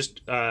 We're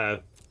just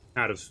out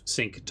of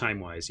sync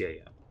time-wise. Yeah,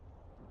 yeah.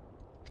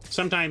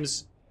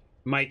 Sometimes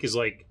Mike is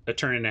like a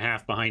turn and a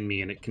half behind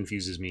me and it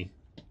confuses me.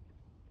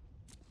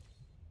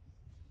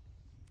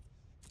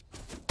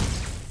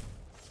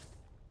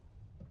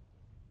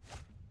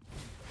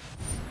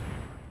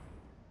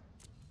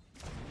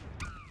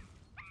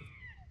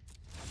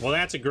 Well,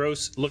 that's a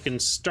gross looking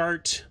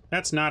start.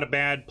 That's not a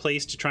bad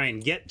place to try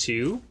and get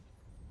to.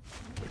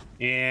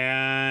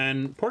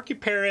 And Porky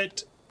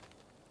Parrot.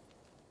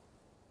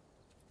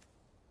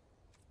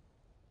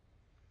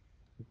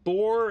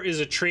 Boar is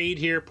a trade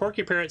here.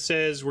 Porky Parrot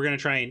says we're going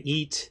to try and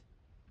eat.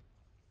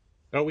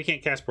 Oh, we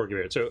can't cast Porky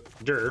Parrot, so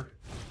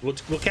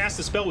we'll cast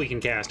the spell we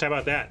can cast. How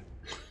about that?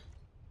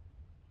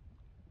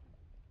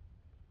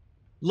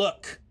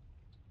 Look.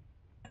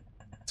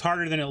 It's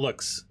harder than it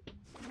looks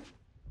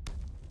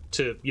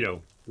to, you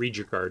know, read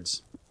your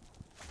cards.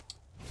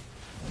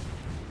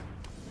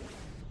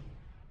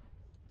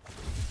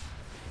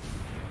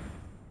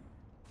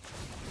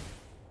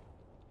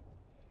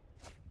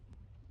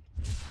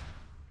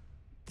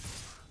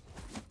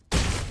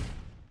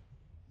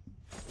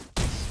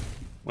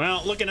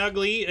 Well, looking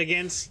ugly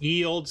against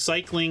ye old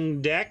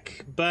cycling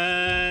deck,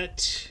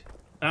 but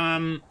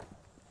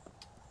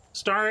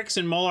Starix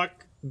and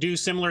Moloch do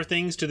similar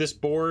things to this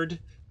board.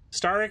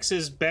 Starix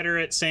is better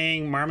at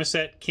saying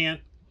Marmoset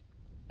can't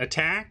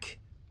attack,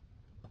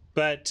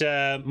 but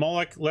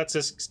Moloch lets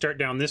us start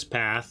down this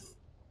path.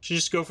 Should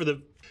just go for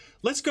the...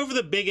 Let's go for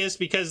the biggest,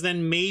 because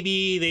then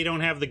maybe they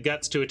don't have the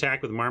guts to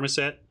attack with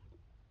Marmoset.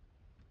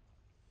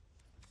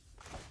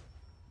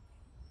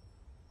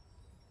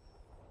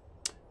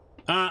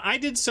 I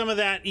did some of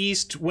that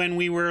east when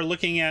we were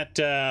looking at...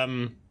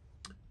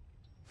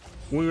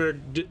 we were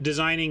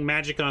designing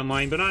Magic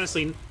Online, but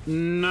honestly,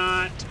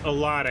 not a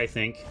lot, I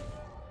think.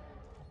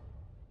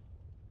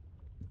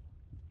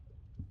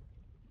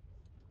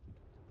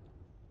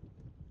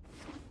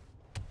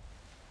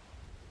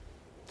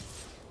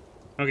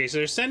 Okay, so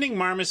they're sending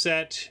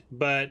Marmoset,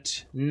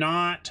 but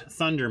not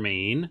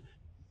Thundermane.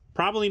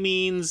 Probably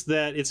means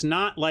that it's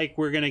not like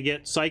we're going to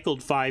get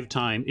cycled 5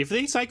 times. If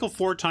they cycle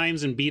 4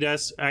 times and beat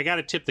us, I got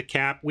to tip the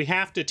cap. We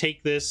have to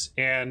take this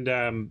and...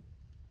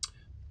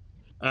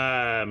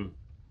 yeah,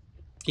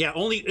 it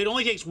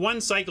only takes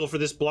 1 cycle for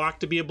this block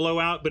to be a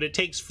blowout, but it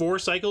takes 4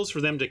 cycles for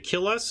them to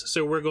kill us.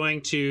 So we're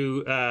going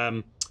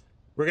to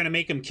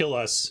make them kill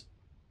us.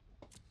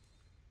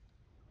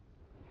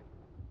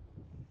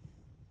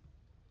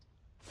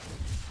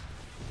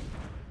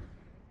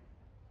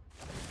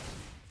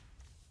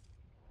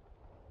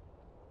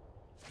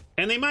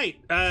 And they might,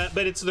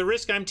 but it's the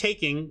risk I'm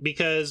taking,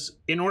 because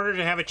in order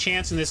to have a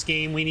chance in this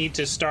game, we need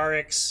to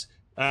Starix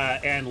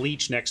and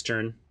Leech next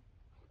turn.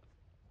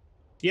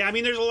 Yeah, I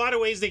mean, there's a lot of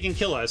ways they can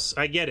kill us.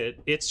 I get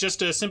it. It's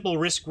just a simple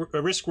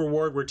risk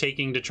reward we're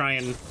taking to try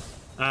and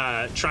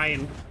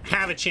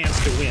have a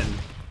chance to win.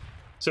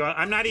 So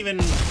I'm not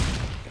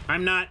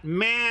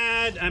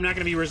mad. I'm not going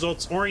to be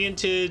results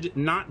oriented.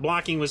 Not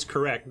blocking was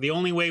correct. The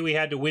only way we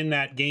had to win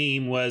that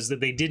game was that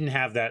they didn't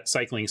have that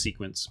cycling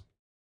sequence.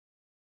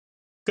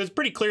 Because it's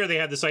pretty clear they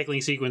had the cycling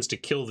sequence to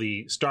kill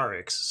the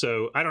Starix.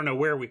 So I don't know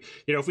where we,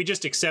 you know, if we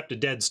just accept a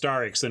dead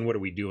Starix, then what are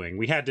we doing?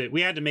 We had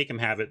to make them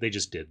have it. They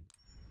just did.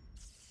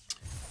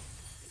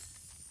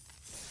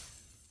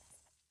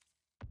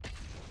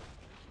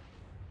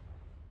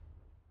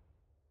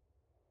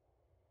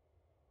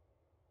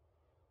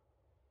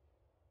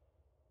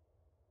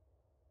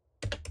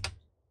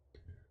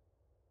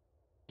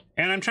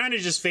 And I'm trying to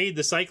just fade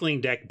the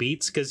cycling deck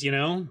beats because, you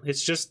know,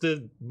 it's just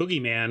the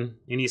boogeyman.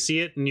 And you see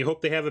it and you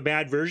hope they have a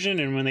bad version,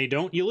 and when they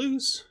don't, you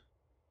lose.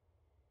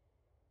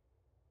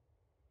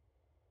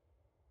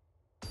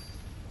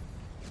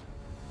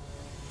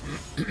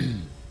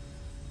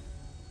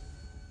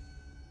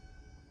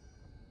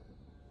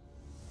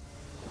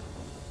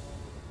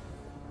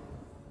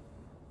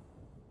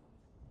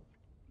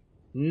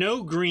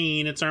 No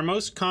green. It's our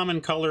most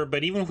common color,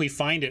 but even if we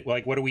find it,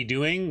 like, what are we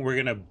doing? We're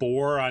going to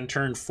bore on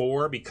turn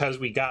 4 because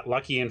we got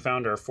lucky and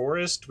found our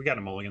forest. We got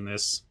to mulligan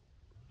this.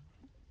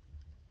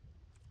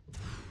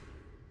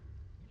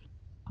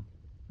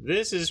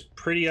 This is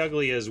pretty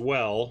ugly as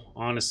well,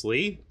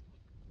 honestly.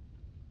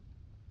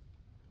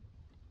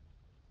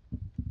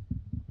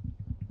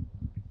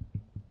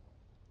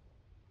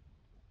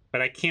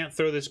 But I can't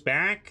throw this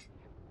back.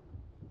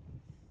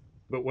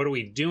 But what are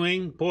we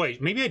doing? Boy,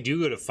 maybe I do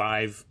go to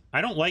 5. I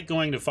don't like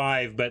going to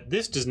 5, but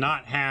this does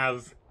not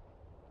have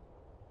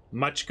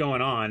much going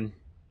on.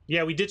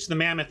 Yeah, we ditch the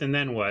mammoth, and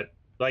then what?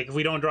 Like, if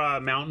we don't draw a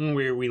mountain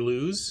where we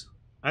lose?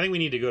 I think we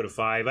need to go to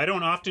 5. I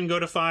don't often go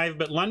to 5,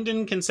 but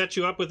London can set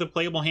you up with a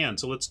playable hand,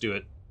 so let's do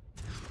it.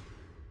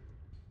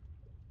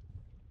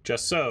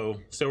 Just so.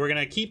 So we're going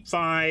to keep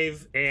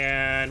 5,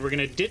 and we're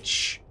going to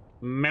ditch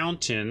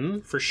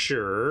mountain for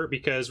sure,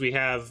 because we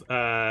have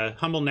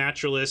Humble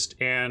Naturalist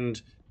and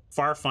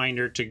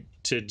Farfinder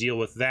to deal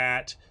with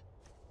that.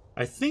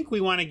 I think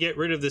we want to get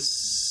rid of the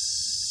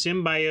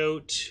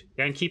symbiote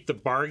and keep the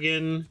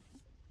bargain.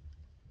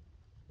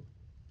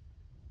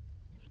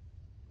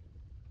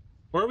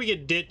 Or we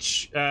could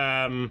ditch...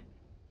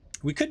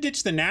 we could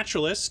ditch the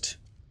naturalist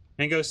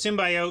and go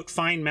symbiote,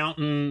 find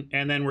mountain,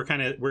 and then we're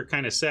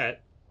kind of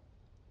set.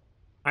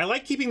 I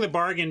like keeping the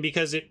bargain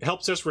because it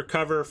helps us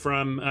recover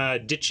from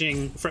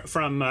ditching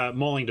from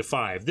mulling to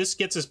 5. This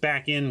gets us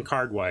back in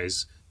card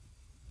wise.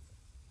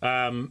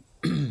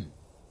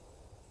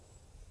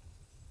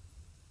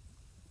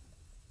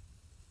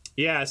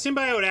 Yeah,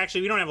 symbiote,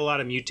 actually, we don't have a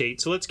lot of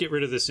mutate, so let's get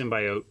rid of the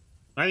symbiote.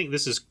 I think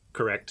this is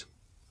correct.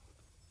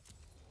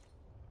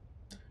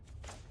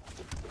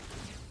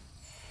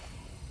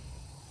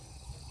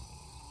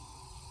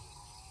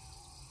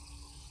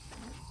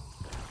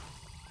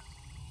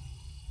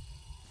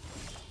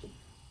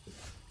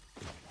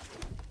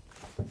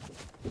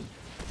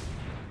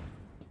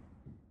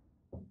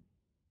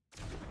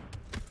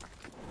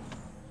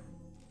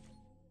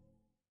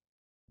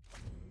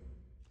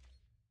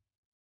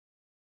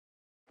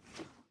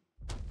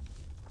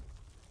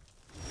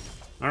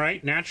 All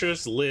right,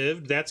 Naturus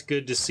lived. That's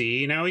good to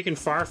see. Now we can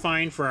far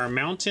find for our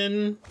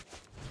mountain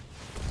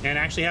and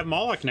actually have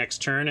Moloch next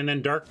turn and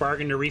then Dark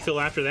Bargain to refill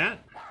after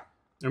that.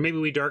 Or maybe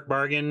we Dark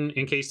Bargain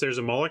in case there's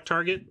a Moloch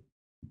target.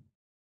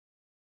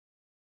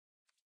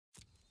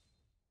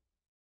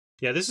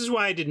 Yeah, this is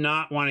why I did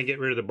not want to get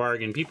rid of the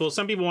bargain.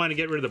 Some people want to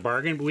get rid of the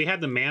bargain, but we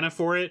had the mana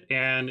for it,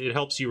 and it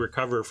helps you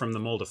recover from the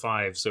Mull to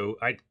 5. So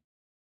I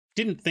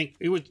didn't think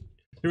it would.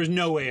 There was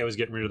no way I was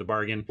getting rid of the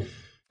bargain.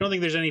 I don't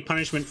think there's any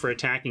punishment for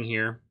attacking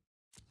here.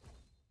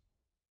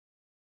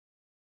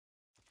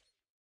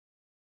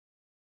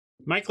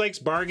 Mike likes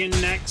bargain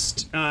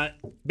next.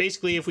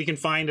 Basically, if we can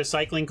find a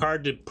cycling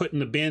card to put in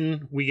the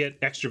bin, we get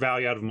extra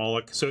value out of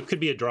Moloch. So it could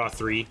be a draw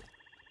 3.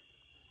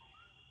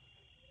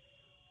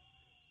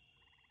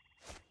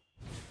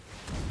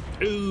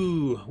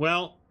 Ooh,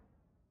 well.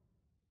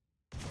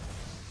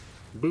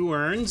 Boo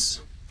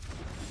earns.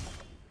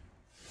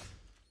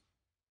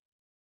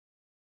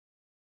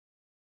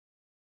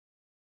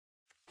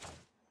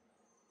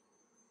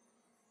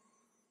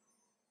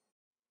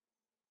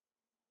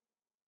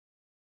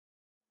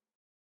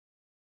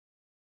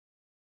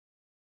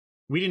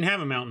 We didn't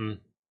have a mountain.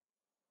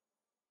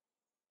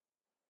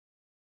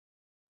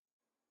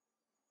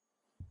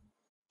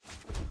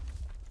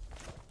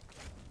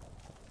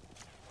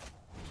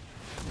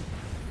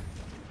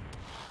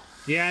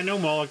 Yeah, no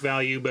Moloch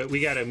value, but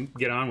we gotta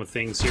get on with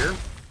things here.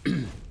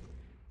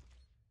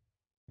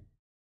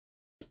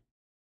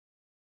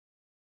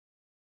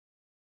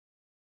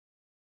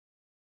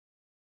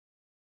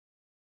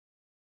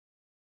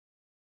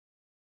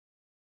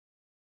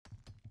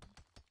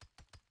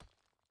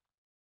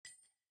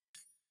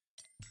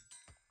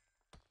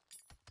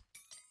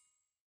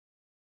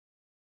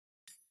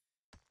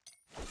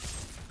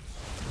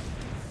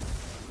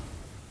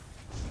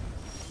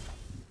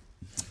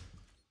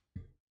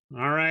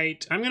 All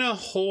right, I'm gonna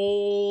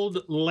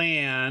hold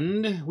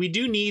land. We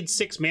do need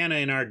 6 mana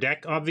in our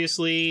deck,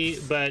 obviously,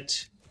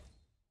 but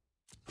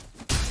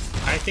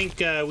I think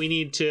we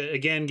need to,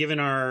 again, given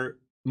our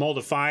Mull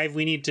to 5,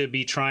 we need to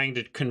be trying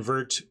to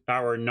convert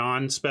our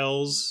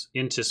non-spells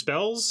into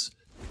spells,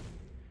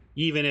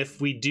 even if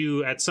we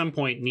do at some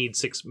point need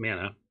 6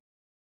 mana.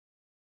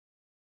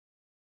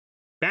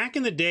 Back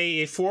in the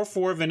day, a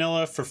 4/4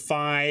 vanilla for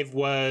 5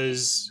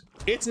 was...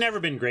 It's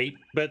never been great,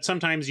 but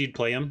sometimes you'd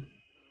play them.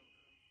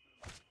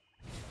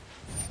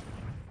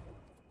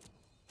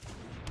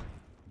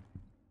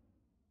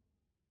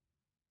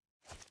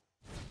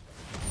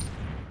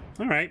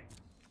 All right,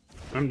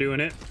 I'm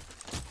doing it.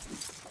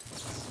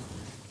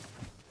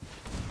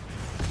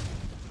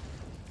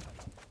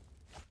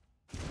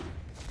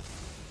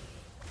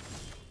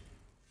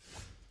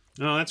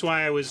 Oh, that's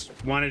why I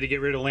wanted to get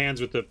rid of lands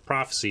with the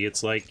prophecy.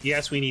 It's like,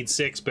 yes, we need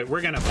 6, but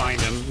we're gonna find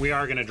them. We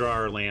are gonna draw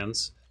our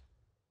lands.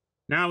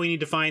 Now we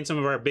need to find some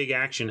of our big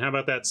action. How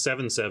about that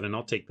 7/7?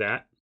 I'll take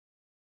that.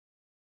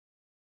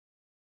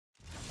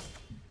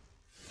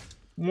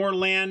 More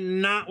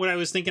land, not what I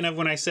was thinking of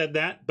when I said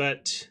that,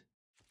 but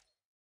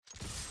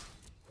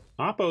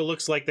Oppo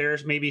looks like they're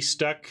maybe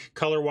stuck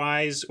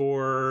color-wise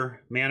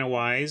or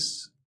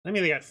mana-wise. I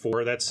mean, they got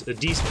 4. That's a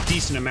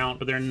decent amount,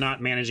 but they're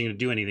not managing to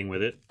do anything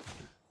with it.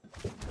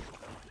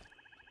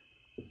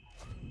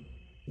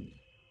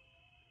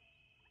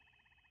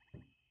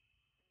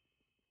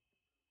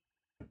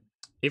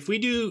 If we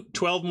do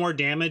 12 more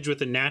damage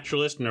with a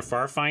Naturalist and a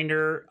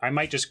Farfinder, I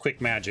might just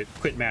quit magic.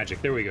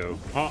 There we go.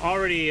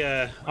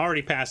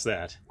 Already past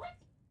that.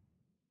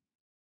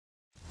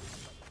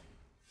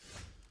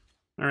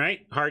 All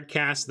right, hard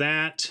cast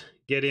that.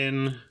 Get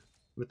in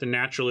with the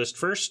Naturalist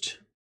first.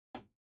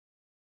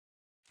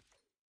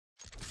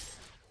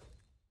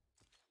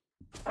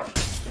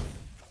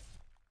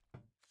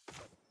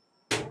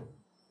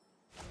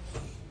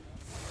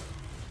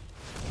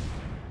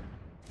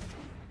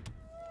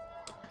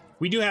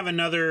 We do have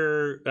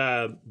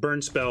another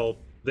burn spell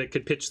that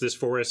could pitch this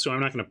for us, so I'm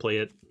not going to play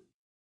it.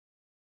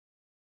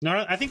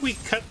 No, I think we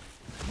cut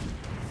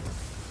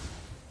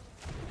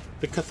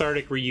the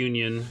Cathartic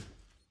Reunion.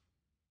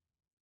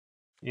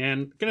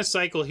 And gonna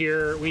cycle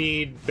here. We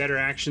need better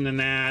action than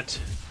that.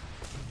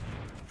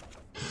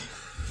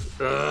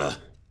 Ugh.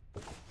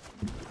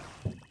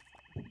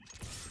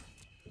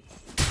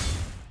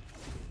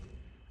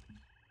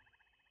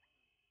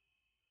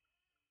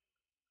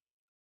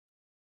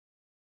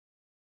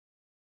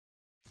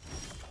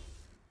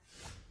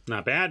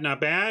 Not bad, not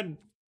bad.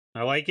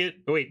 I like it.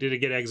 Oh, wait, did it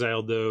get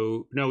exiled,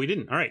 though? No, we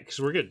didn't. All right, because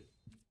we're good.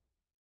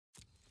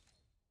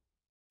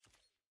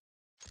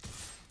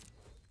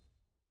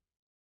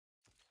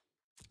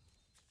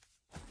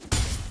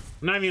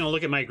 I'm not even going to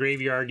look at my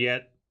graveyard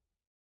yet.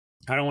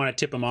 I don't want to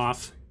tip them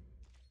off.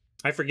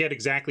 I forget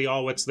exactly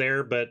all what's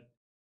there, but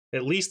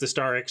at least the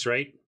Star X,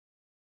 right?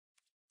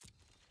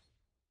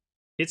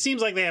 It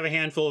seems like they have a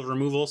handful of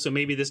removal, so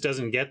maybe this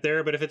doesn't get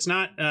there. But if it's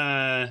not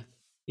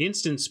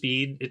instant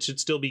speed, it should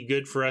still be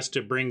good for us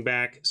to bring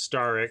back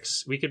Star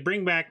X. We could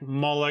bring back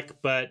Moloch,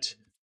 but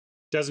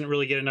doesn't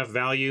really get enough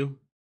value.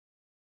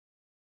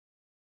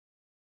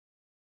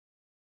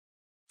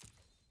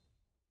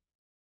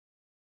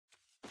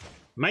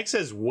 Mike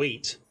says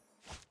wait.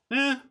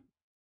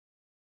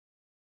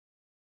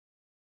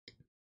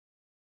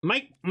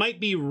 Mike might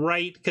be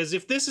right, because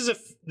if this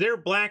is they're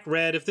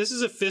black-red, if this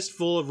is a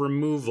fistful of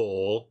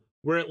removal,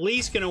 we're at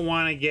least going to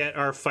want to get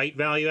our fight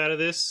value out of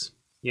this.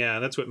 Yeah,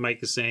 that's what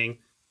Mike is saying.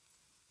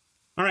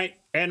 All right,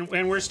 and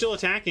we're still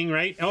attacking,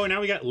 right? Oh, now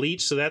we got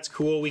Leech, so that's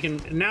cool. We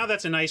can now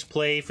that's a nice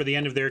play for the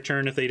end of their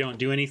turn if they don't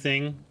do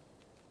anything.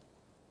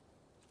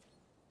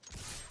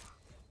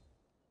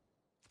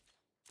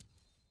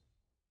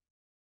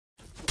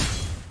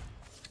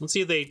 Let's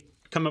see if they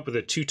come up with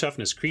a 2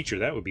 toughness creature.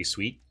 That would be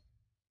sweet.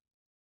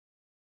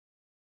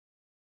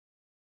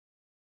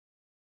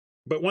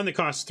 But one that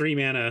costs 3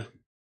 mana.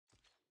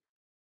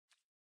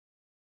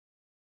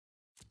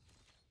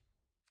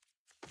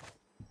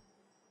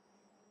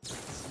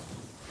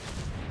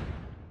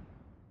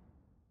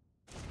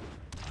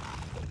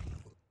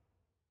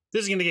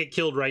 This is going to get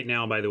killed right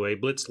now, by the way.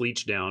 Blitz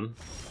Leech down.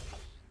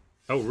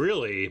 Oh,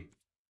 really?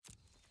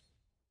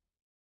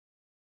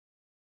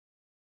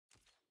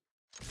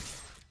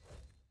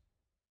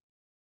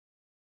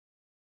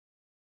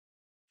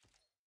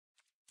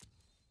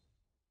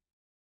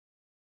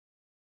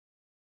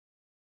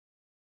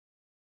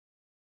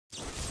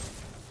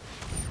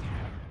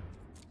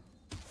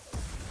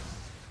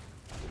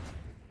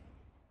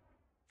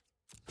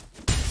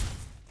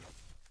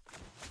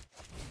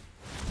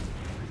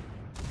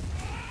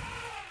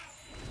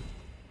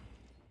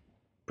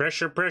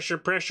 Pressure, pressure,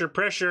 pressure,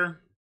 pressure.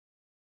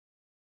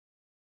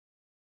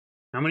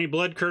 How many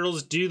blood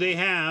curdles do they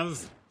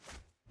have?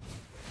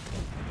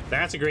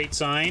 That's a great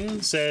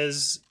sign.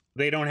 Says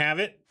they don't have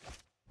it.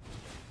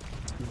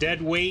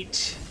 Dead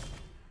weight.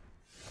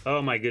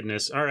 Oh my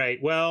goodness. All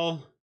right,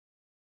 well,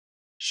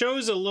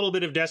 shows a little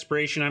bit of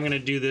desperation. I'm going to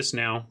do this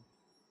now.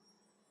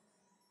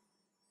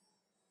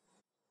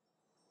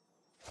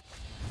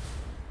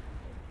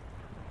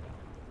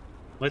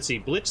 Let's see.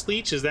 Blitz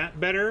Leech, is that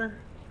better?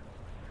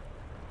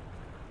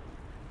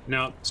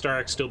 No, Star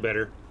X still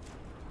better.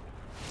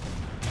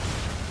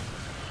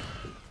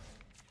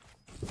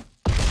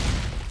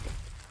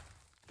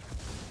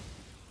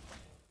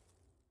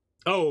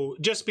 Oh,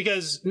 just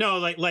because no,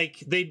 like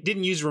they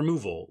didn't use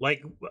removal.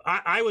 Like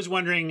I was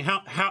wondering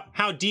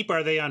how deep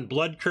are they on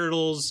blood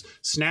curdles,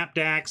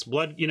 snapdax,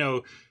 blood? You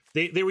know,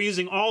 they were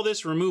using all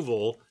this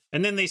removal,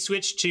 and then they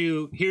switched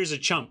to here's a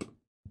chump.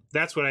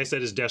 That's what I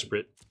said is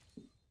desperate.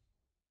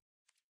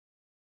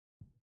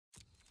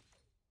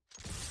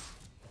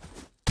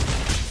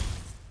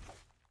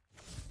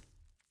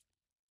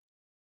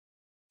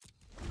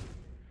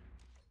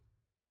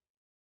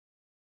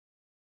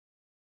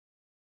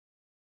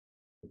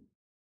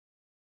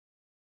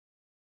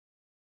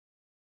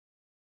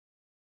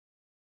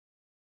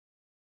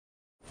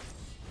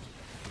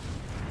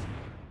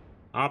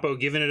 Oppo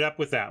giving it up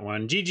with that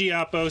one. GG,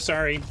 Oppo,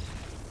 sorry.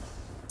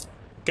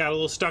 Got a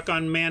little stuck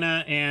on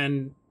mana,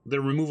 and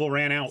the removal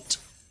ran out.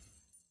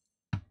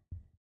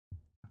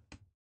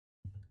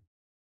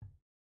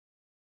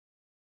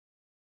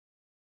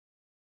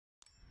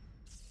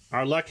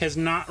 Our luck has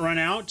not run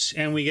out,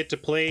 and we get to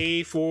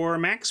play for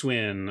max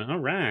win. All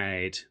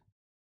right.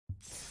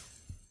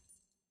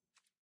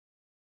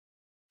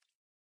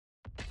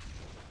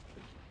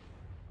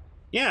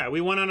 Yeah,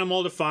 we went on a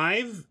mull to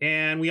 5,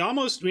 and we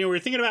almost, we were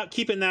thinking about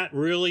keeping that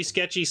really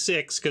sketchy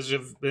 6, because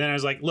then I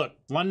was like, look,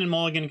 London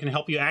Mulligan can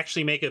help you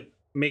actually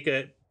make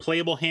a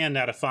playable hand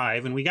out of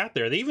 5, and we got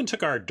there. They even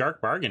took our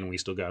Dark Bargain, and we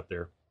still got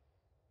there.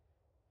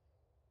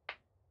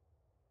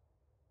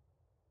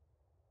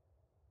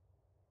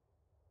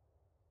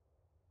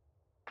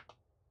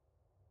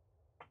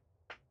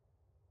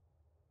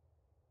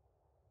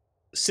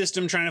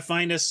 System trying to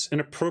find us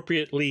an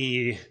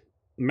appropriately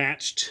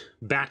matched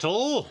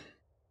battle.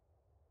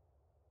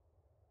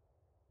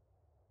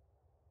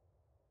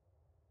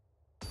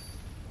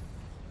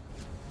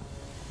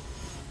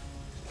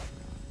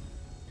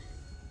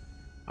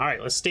 All right,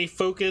 let's stay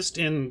focused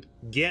and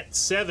get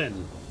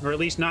 7, or at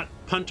least not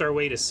punt our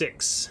way to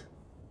 6.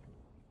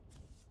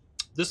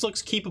 This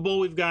looks keepable.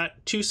 We've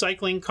got 2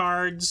 cycling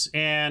cards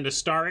and a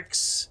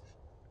Starix,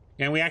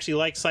 and we actually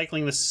like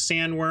cycling the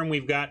Sandworm.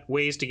 We've got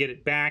ways to get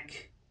it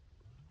back.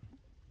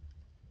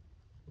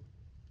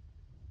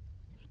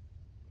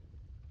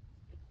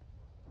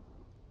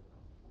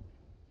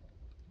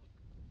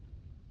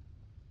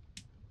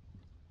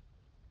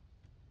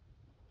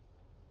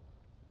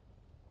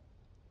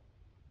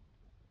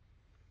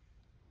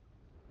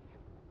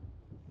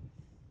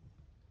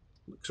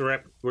 So we're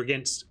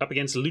up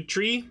against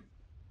Lutri.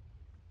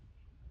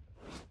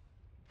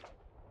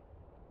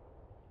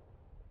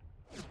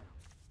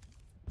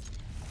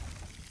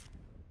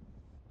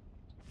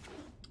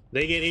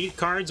 They get 8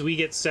 cards, we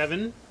get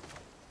 7.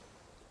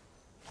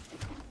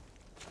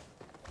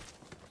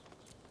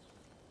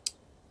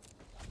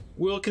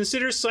 We'll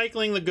consider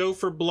cycling the Go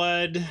for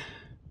Blood.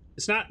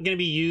 It's not going to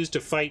be used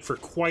to fight for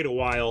quite a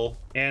while,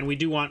 and we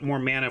do want more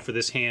mana for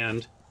this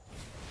hand.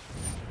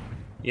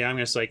 Yeah, I'm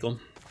going to cycle.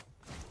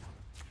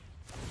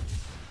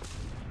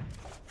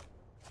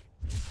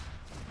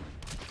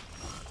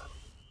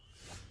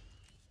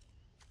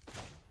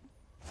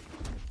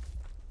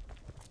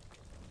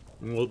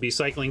 And we'll be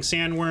cycling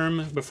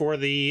Sandworm before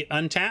the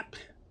untap.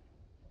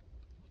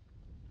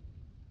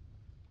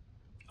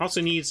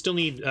 Also still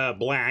need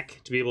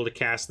black to be able to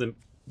cast the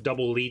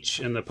double leech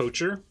and the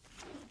poacher.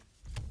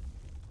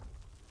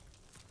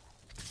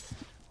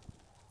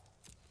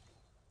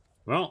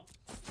 Well,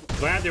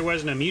 glad there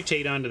wasn't a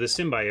mutate onto the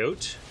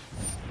symbiote.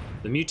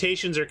 The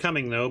mutations are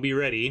coming though, be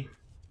ready.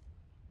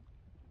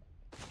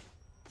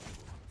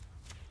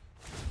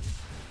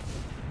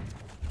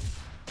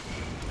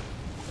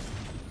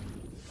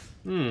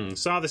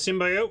 Saw the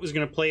symbiote, was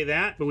going to play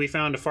that, but we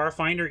found a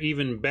Farfinder.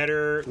 Even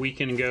better, we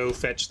can go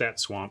fetch that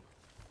swamp.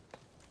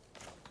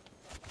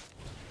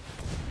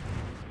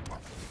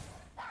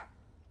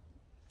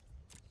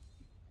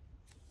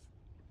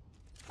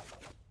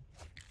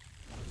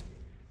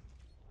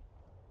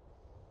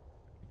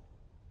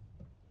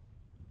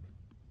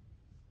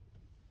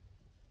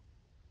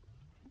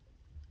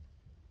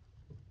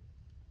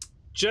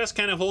 Just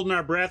kind of holding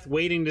our breath,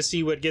 waiting to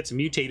see what gets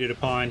mutated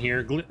upon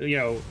here. You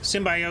know,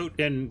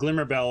 Symbiote and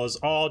Glimmerbell is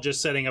all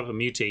just setting up a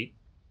mutate.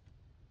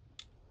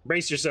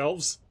 Brace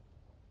yourselves.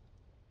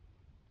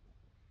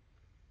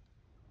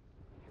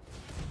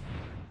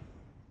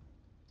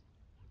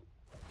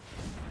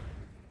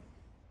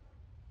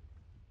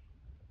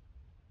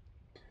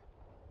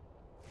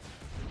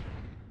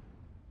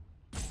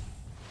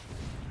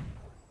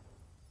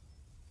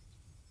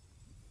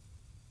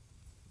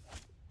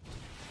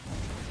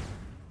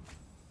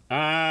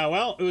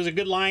 Well, it was a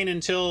good line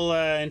until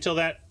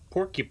that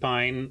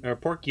porcupine or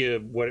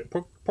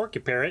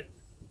porcuparrot.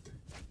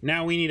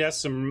 Now we need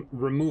us some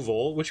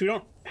removal, which we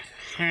don't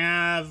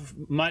have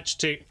much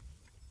to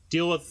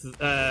deal with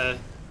a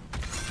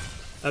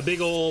big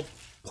old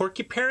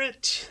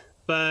porcuparrot,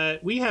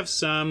 but we have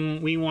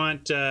some. We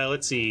want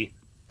let's see,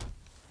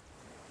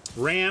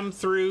 ram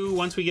through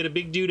once we get a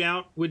big dude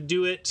out would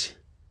do it,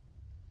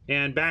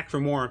 and back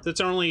for more.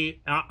 That's our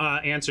only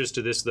answers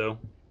to this though.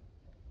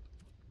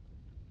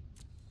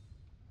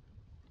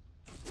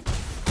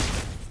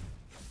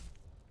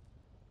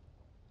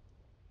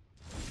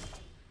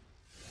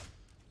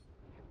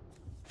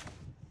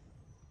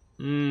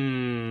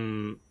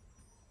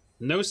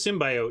 No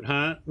symbiote,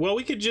 huh? Well,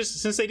 we could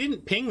just, since they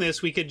didn't ping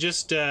this, we could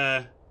just,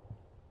 well,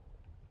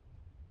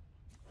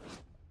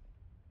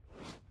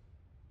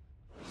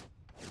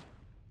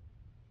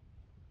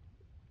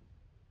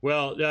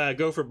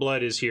 Go for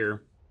Blood is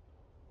here.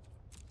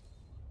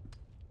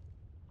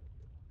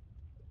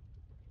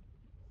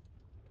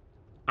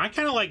 I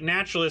kind of like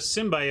Naturalist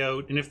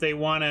Symbiote, and if they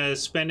want to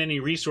spend any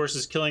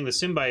resources killing the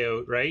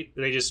symbiote, right?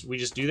 We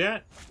just do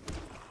that?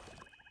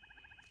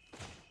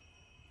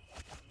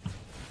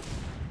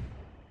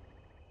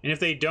 And if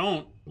they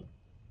don't,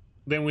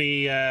 then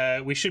we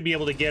should be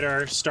able to get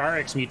our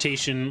Starix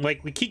mutation.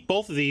 Like, we keep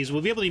both of these,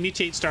 we'll be able to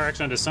mutate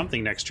Starix onto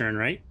something next turn,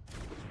 right?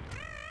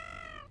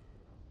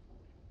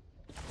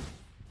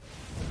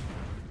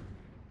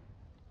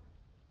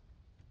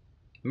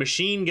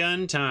 Machine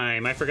gun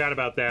time. I forgot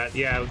about that.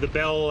 Yeah, the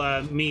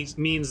bell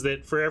means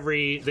that for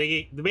every...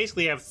 They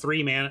basically have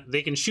 3 mana.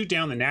 They can shoot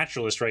down the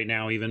Naturalist right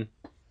now, even.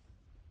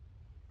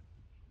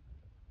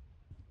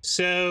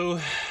 So...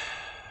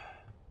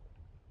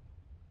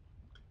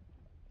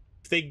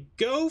 they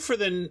go for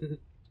the...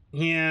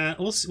 Yeah,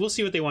 we'll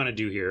see what they want to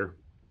do here.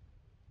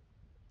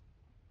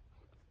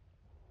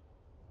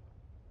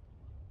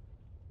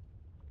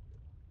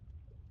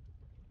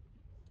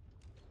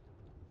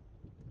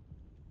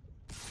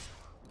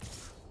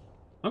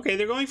 Okay,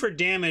 they're going for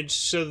damage,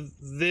 so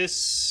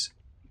this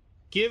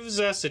gives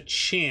us a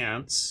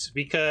chance,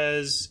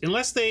 because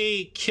unless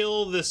they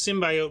kill the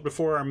symbiote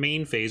before our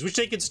main phase, which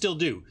they could still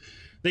do,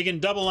 they can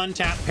double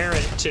untap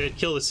Parrot to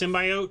kill the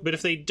symbiote, but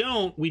if they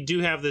don't, we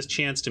do have this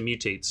chance to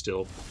mutate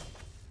still.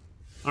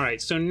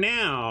 Alright, so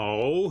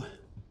now...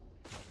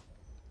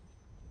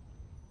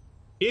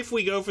 if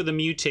we go for the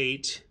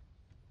mutate,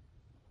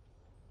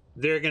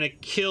 they're going to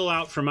kill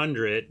out from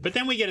under it, but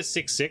then we get a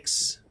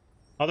 6/6.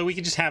 Although we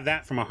could just have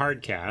that from a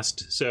hard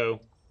cast,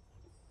 so...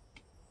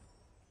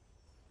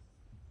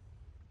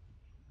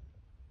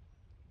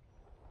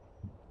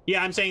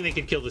 yeah, I'm saying they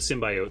could kill the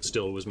symbiote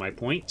still, was my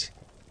point.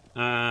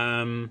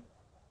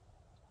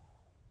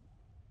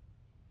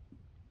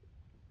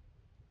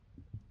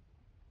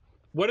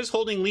 What does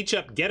holding Leech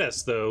Up get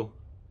us, though?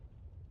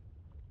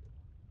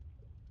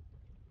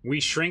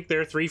 We shrink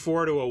their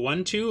 3/4 to a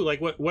 1/2?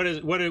 Like, what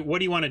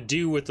do you want to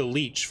do with the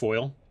Leech,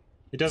 Foil?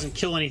 It doesn't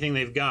kill anything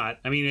they've got.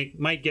 I mean, it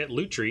might get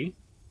Lutri.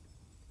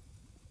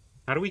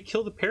 How do we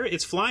kill the parrot?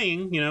 It's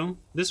flying, you know.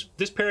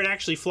 This parrot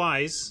actually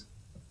flies.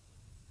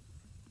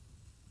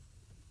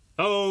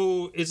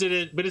 Oh, is it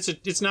a... But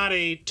it's not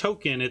a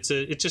token. It's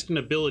just an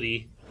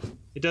ability.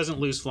 It doesn't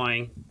lose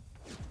flying.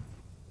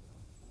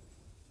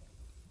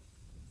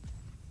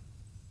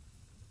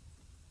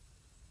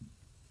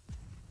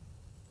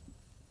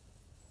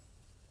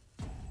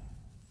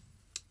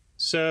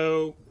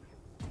 So...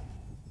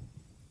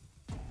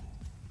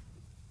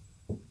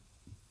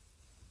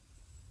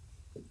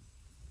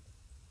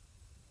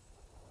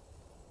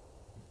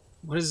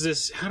 What is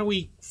this? How do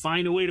we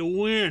find a way to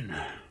win?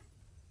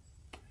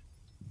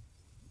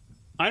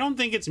 I don't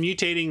think it's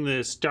mutating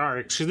the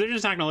Starks, because they're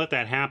just not going to let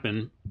that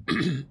happen.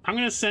 I'm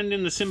going to send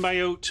in the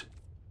symbiote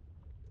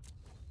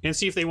and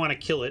see if they want to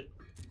kill it.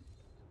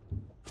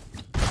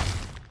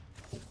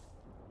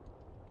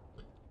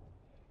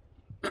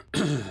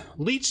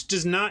 Leech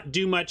does not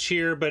do much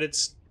here, but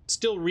it's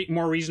still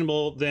more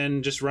reasonable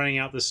than just running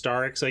out the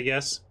Starks, I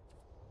guess.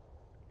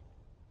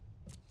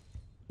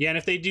 Yeah, and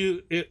if they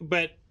do...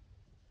 but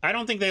I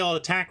don't think they'll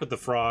attack with the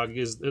frog,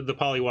 is the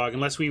Polywog,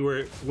 unless we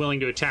were willing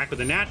to attack with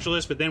the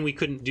Naturalist, but then we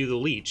couldn't do the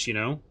Leech, you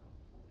know?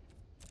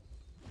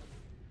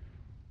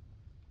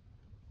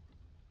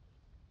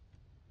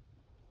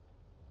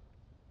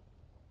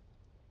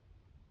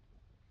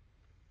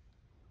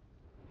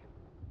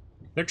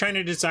 They're trying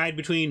to decide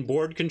between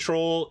board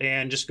control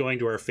and just going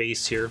to our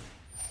face here.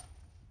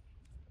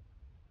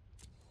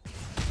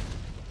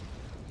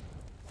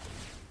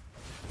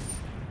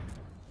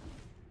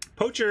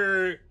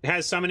 Poacher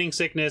has summoning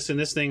sickness, and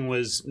this thing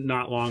was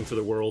not long for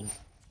the world.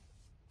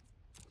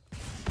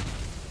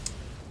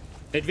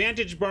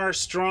 Advantage bar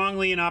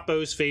strongly in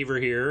Oppo's favor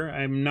here.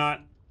 I'm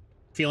not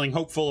feeling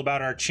hopeful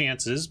about our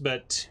chances,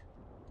 but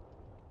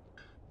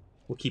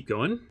we'll keep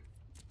going.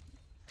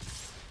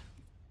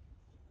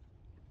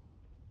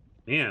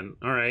 Man,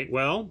 all right,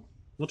 well,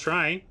 we'll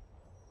try.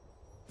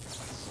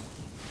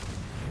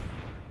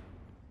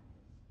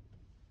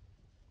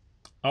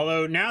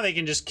 Although now they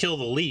can just kill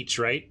the Leech,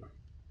 right?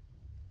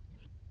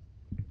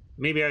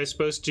 Maybe I was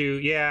supposed to...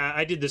 Yeah,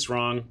 I did this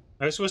wrong.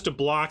 I was supposed to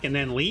block and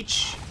then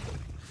Leech.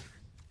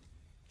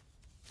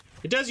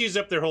 It does use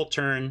up their whole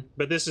turn,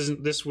 but this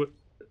isn't...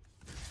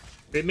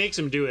 It makes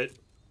them do it.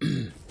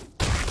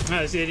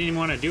 Oh, see, they didn't even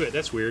want to do it.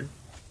 That's weird.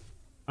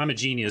 I'm a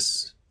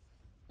genius.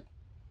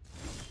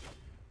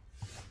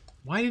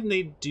 Why didn't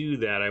they do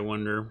that, I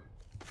wonder?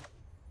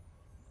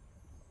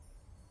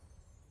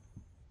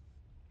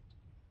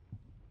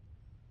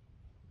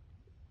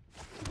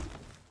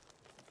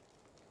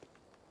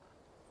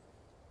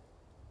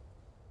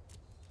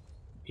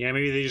 Yeah,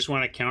 maybe they just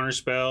want a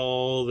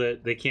counterspell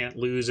that they can't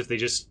lose if they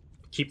just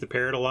keep the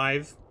parrot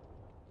alive.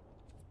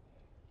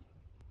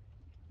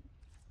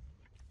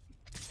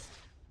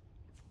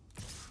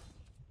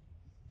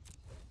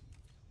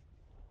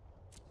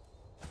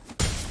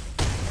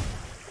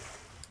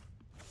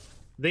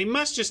 They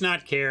must just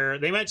not care.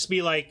 They might just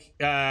be like,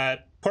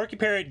 Porky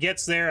Parrot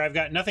gets there, I've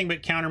got nothing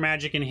but counter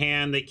magic in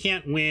hand. They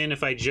can't win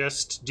if I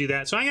just do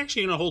that. So I'm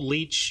actually going to hold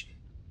Leech,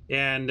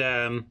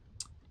 and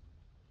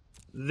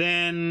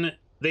then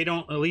they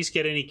don't at least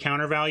get any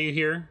counter value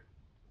here.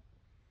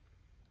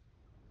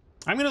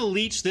 I'm going to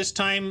Leech this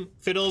time,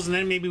 Fiddles, and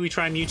then maybe we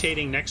try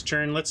mutating next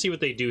turn. Let's see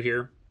what they do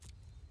here.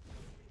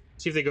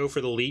 See if they go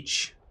for the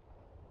Leech.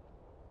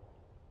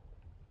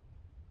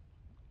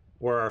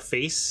 Or our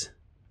face.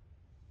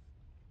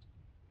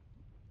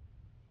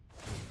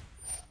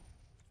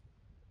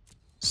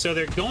 So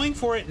they're going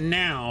for it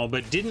now,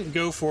 but didn't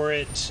go for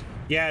it.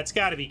 Yeah, it's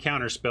got to be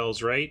counter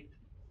spells, right?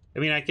 I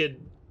mean, I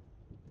could...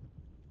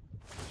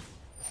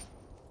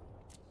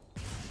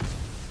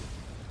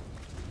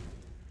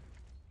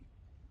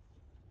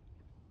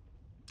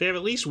 They have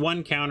at least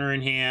one counter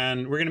in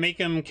hand. We're going to make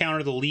them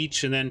counter the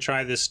Leech and then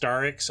try the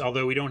Starix,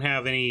 although we don't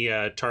have any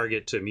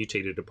target to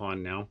mutate it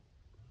upon now.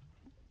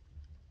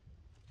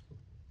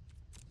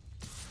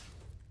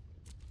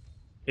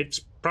 It's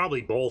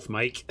probably both,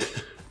 Mike,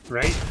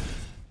 right?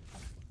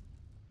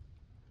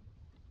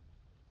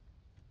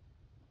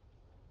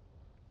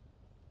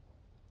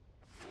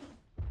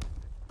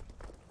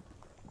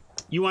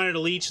 You wanted a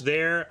Leech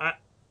there?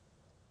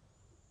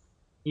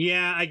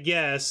 Yeah, I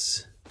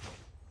guess.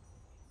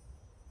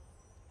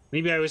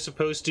 Maybe I was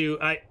supposed to.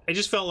 I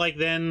just felt like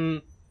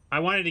then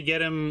I wanted to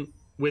get him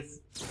with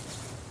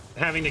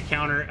having to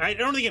counter. I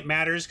don't think it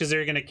matters because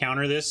they're going to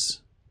counter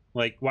this.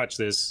 Like, watch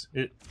this.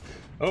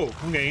 Oh,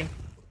 okay.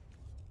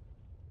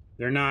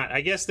 They're not.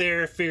 I guess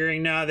they're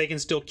figuring, nah, they can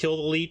still kill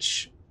the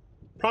Leech.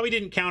 Probably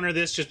didn't counter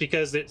this just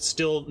because it's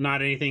still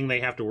not anything they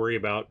have to worry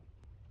about.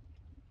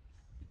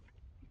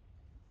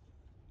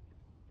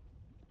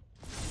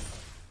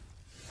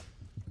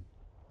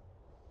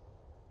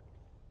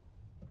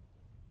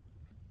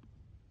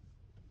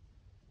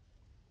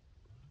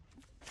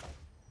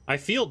 I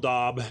feel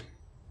Daub.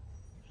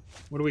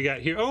 What do we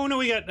got here? Oh, no,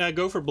 we got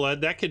Go for Blood.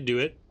 That could do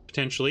it,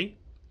 potentially.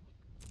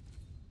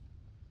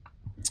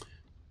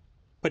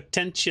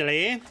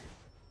 Potentially.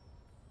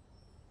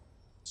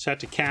 Just have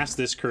to cast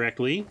this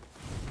correctly.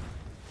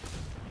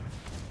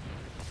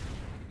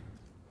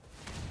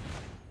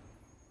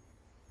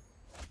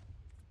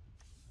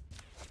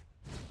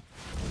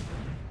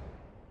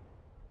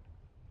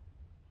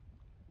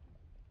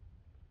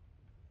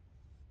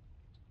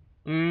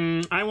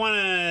 I want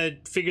to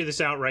figure this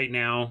out right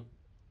now.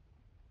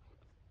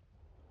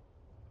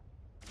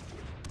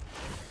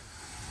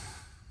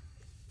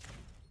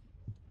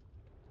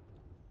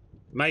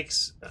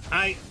 Mike's...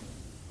 I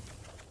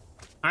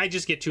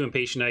just get too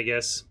impatient, I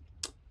guess.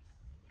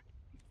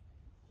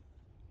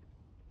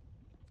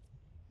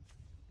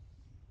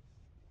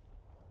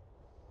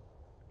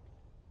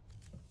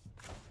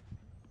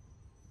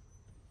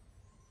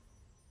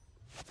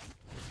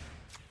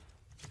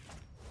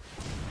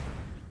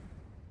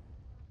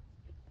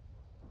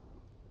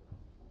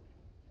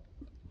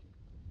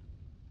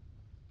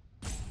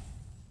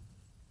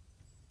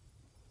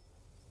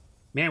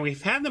 Man,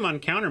 we've had them on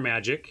counter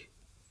magic.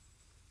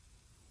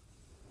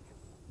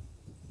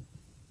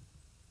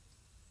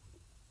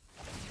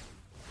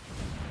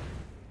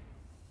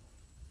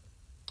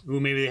 Ooh,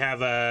 maybe they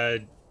have a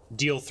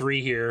deal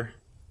 3 here.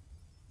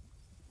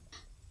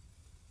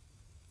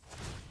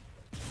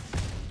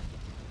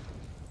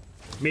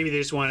 Maybe they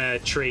just want to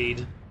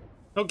trade.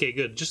 Okay,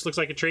 good. Just looks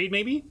like a trade,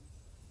 maybe?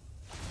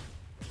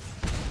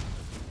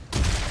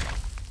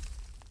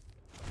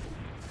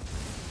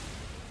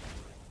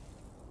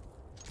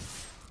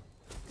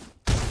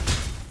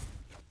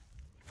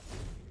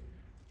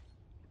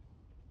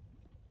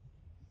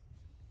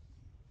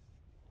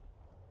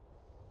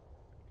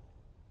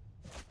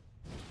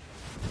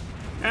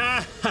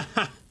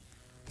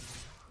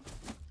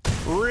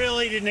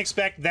 Really didn't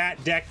expect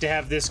that deck to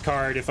have this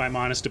card, if I'm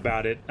honest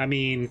about it. I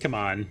mean, come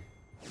on.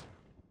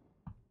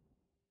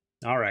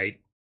 All right.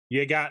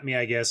 You got me,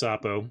 I guess,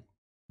 Oppo.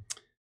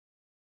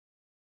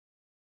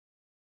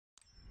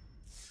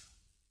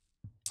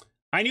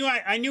 I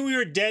knew we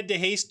were dead to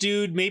haste,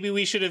 dude. Maybe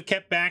we should have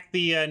kept back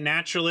the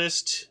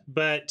naturalist,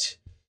 but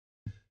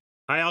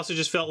I also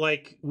just felt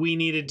like we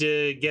needed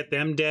to get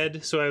them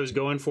dead, so I was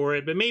going for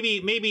it. But maybe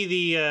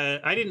the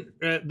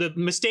the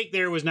mistake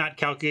there was not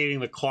calculating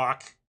the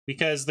clock,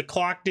 because the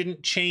clock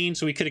didn't change,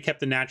 so we could have kept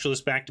the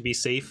naturalist back to be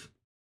safe.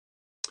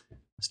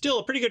 Still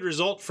a pretty good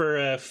result for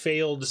a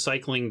failed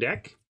cycling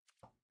deck.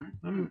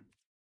 I'm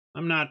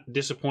not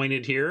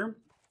disappointed here.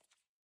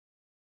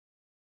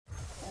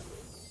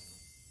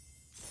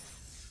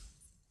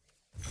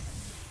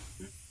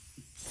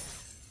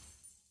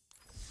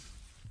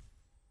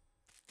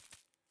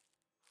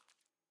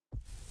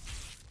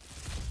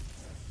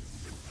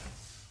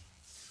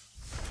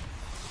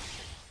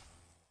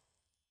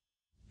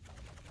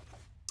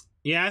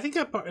 Yeah, I think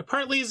that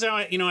partly is how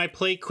I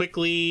play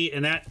quickly,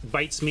 and that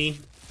bites me.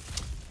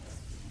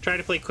 Try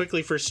to play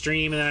quickly for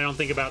stream, and then I don't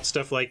think about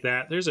stuff like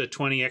that. There's a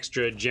 20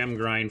 extra gem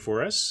grind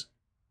for us.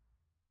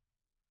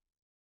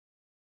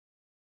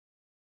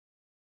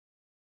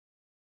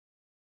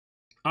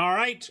 All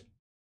right.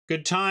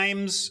 Good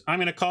times. I'm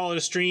going to call it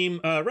a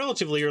stream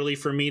relatively early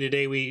for me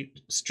today. We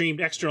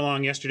streamed extra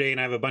long yesterday, and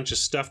I have a bunch of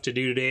stuff to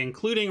do today,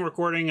 including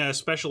recording a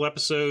special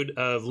episode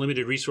of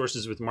Limited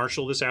Resources with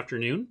Marshall this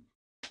afternoon.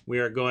 We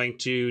are going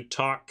to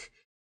talk...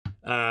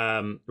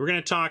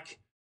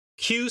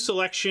 Q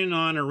selection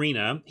on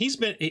Arena. He's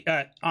been...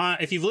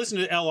 if you've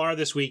listened to LR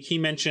this week, he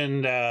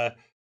mentioned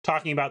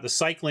talking about the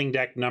cycling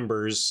deck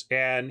numbers,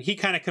 and he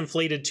kind of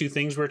conflated two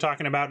things we're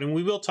talking about, and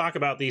we will talk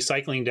about these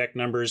cycling deck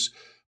numbers,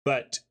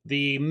 but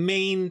the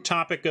main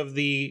topic of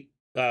the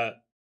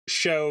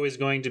show is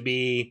going to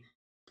be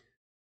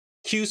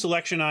Q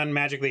selection on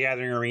Magic the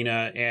Gathering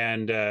Arena,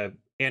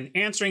 and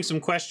answering some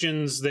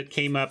questions that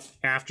came up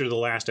after the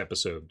last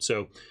episode.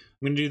 So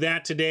I'm going to do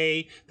that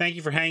today. Thank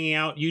you for hanging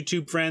out,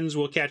 YouTube friends.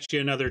 We'll catch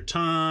you another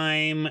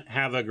time.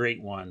 Have a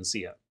great one.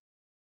 See ya.